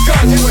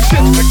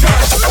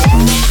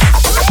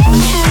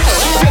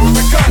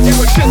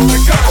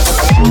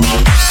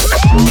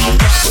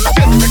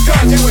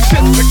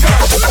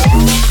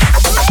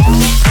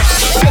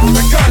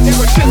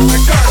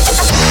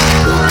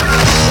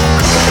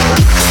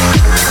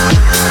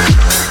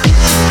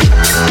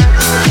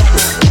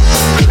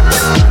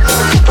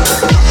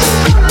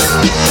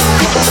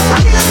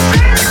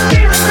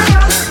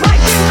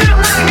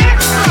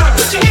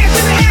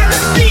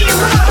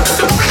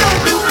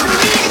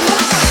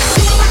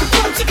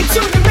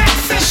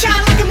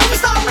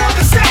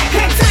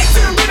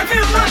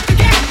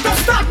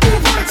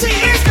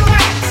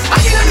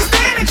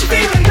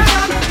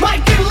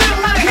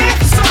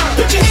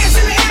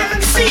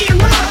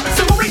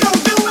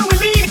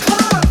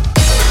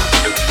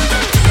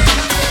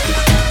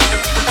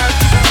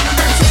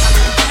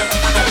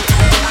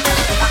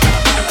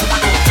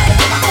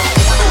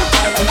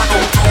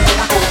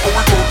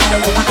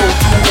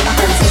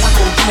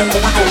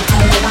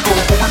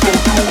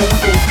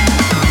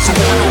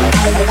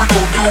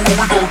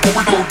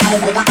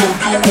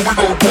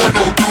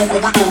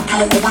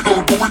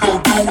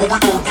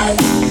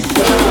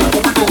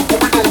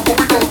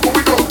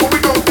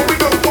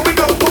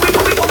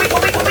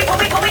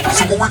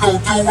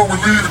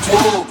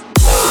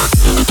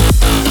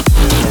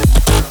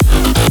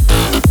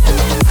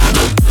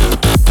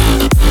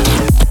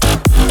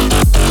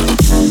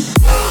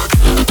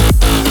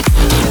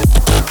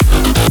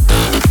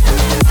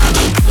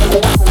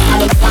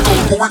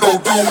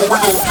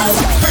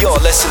 You're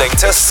listening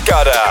to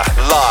Scudder,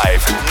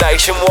 live,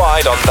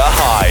 nationwide on The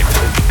Hype.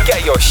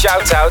 Get your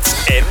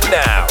shout-outs in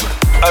now.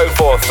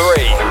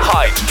 043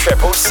 Hype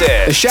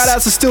 666. The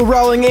shout-outs are still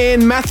rolling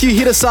in. Matthew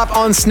hit us up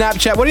on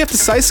Snapchat. What do you have to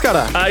say,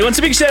 Scudder? He wants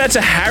a big shout-out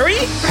to Harry.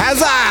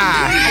 Hazza!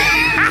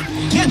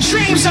 Your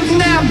dreams have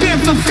now been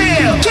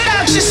fulfilled. Get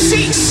out your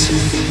seats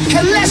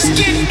and let's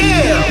get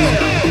ill.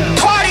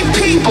 Party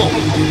people,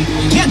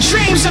 your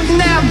dreams have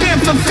now been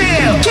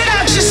fulfilled. Get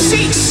out your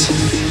seats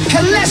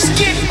and let's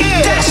get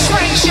ill. That's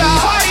right, y'all.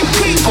 Party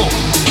people,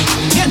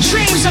 your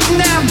dreams have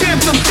now been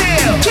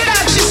fulfilled. Get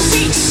out your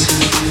seats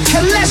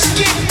and let's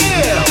get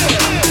ill.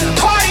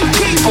 Party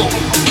people,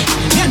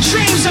 your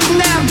dreams have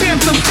now been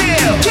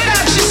fulfilled. Get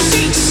out your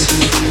seats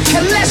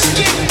and let's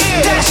get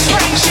ill. That's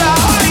right, y'all.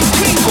 Party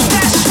people,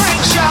 that's right,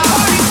 y'all.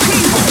 Party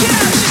people, get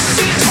out your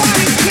seats.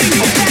 Party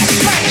people, that's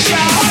right,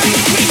 y'all. Party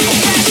people,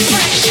 that's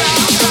right,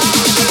 y'all.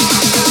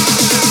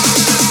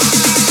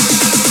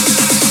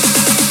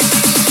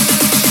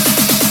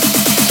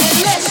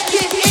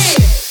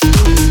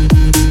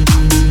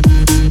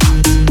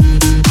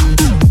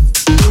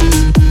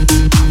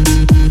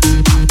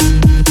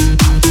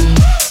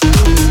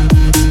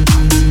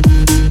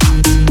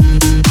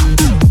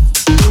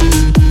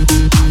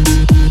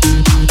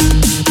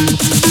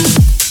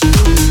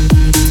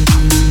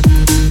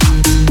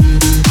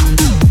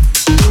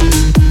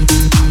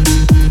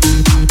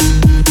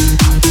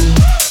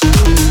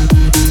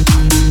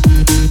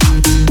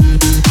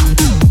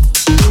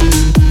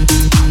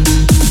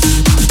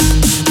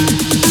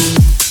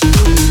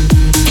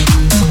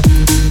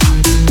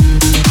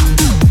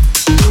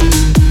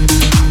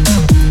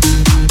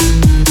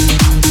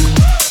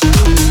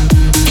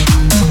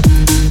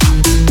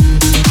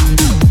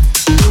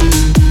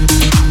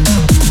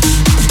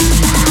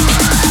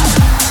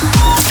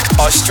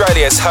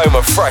 Australia's home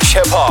of fresh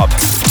hip-hop,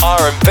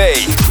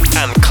 R&B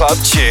and club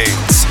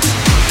tunes.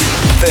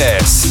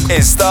 This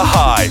is The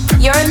Hype.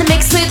 You're in the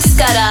mix with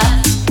Scudder.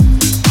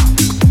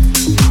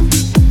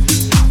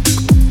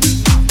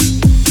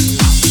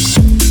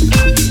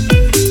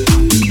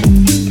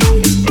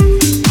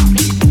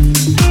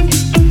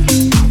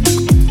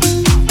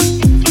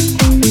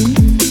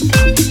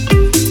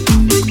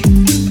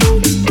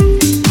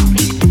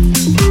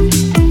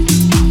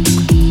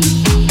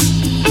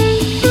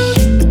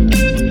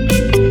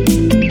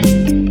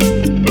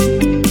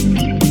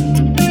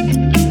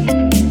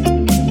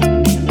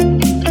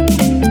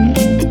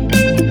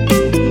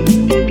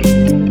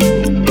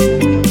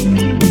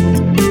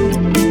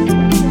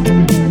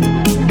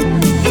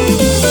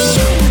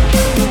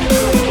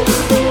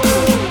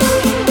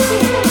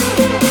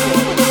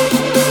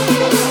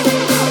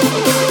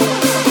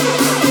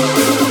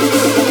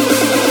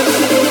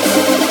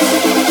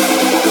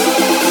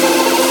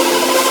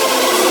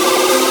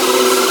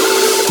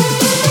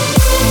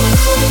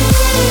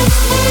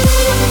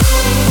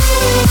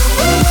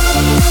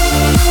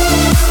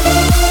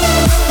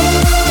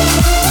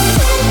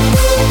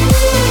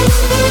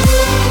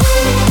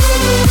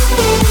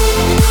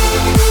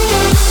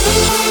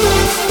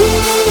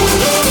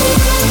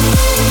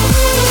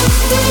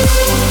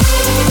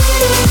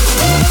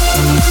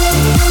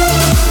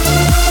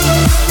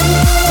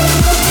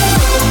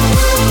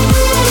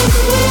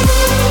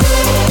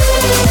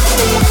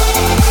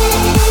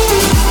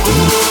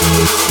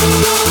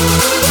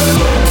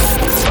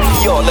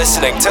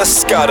 listening to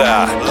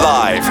Scudder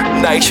live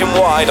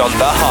nationwide on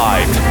the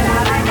Hype.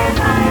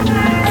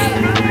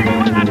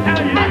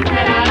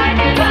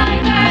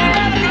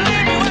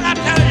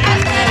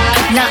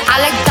 Now I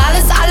like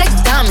dollars, I like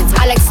diamonds,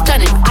 I like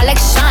stunning, I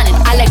like shining,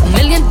 I like $1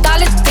 million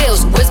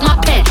deals. Where's my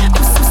pen?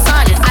 I'm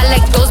signing. I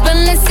like those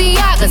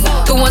Balenciagas,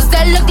 the ones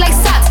that look like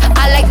socks.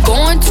 I like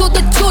going to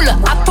the Tula,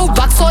 I put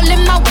rocks all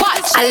in my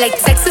watch. I like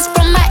texts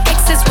from my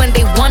exes when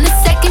they want a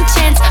second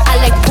chance. I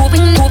like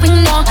moving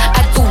on.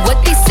 I do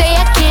what they say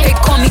I can. They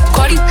call me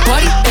Cardi,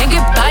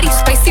 banging body,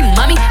 spicy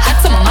mommy, hot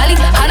tamale,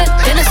 hotter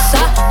than a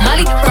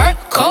Somali.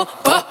 Virgo,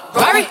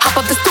 Ferrari, hop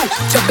up the stoop,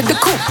 jump in the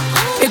coupe.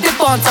 They dip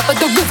on top of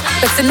the roof,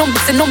 flexing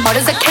on hard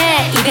as I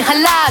can. Eating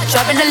halal,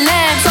 driving a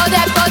lamb. So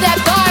that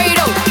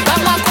burrito, got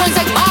my coins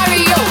like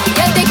Mario.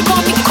 Yeah, they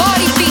call me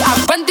Cardi B. I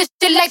run this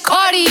shit like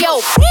cardio.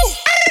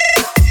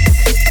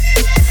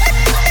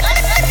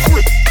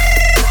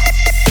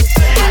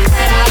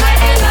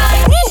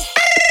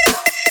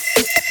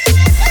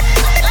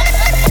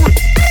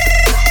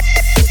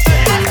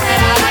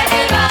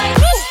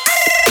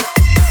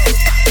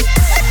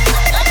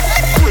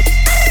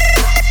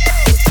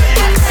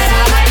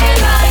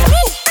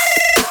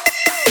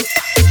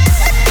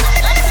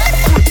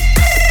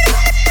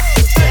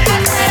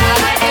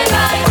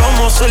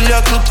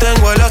 Tú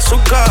tengo el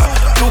azúcar,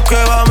 tú que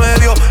va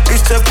medio y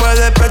se fue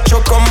de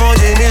pecho como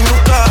Ginny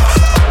Luca.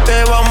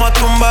 Te vamos a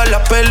tumbar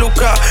la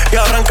peluca y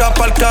arranca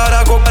pa'l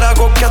carajo,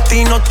 que a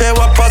ti no te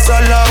va a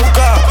pasar la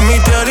boca. Mi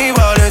tía y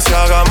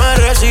Valenciaga me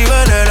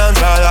reciben en la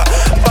entrada.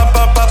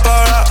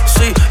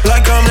 Sí,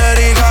 like I'm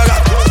Lady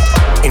Gaga.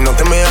 Y no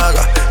te me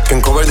hagas, que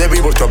en cover de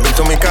Billboard tú has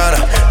visto mi cara.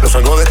 No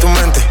salgo de tu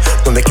mente,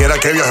 donde quiera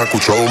que viajes,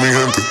 escuchado mi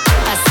gente.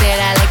 I said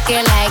I like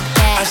it like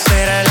that. I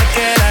said I like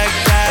it like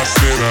that. I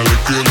said I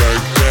like it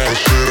like that. I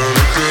said I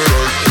like it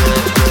like that.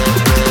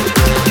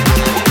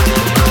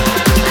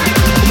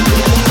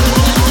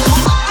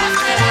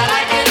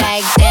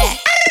 Like that.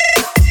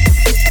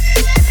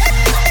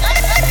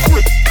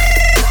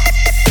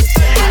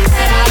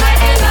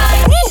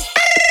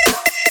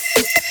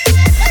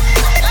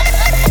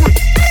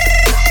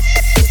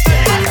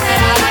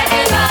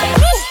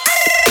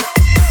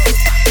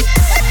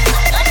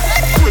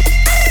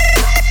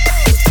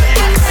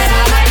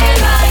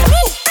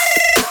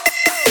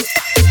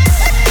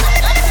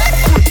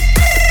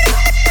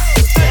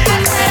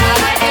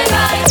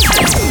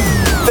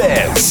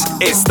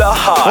 It's the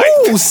Hype.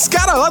 Ooh,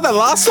 Scudder, I like that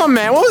last one,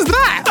 man. What was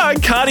that? Oh,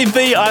 Cardi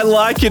B, I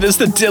like it. It's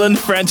the Dylan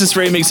Francis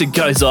remix. It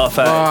goes off,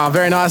 eh? Oh,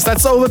 very nice.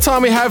 That's all the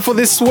time we have for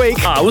this week.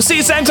 We'll see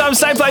you same time,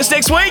 same place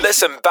next week.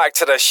 Listen back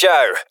to the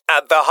show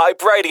at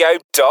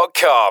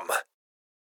thehyperadio.com.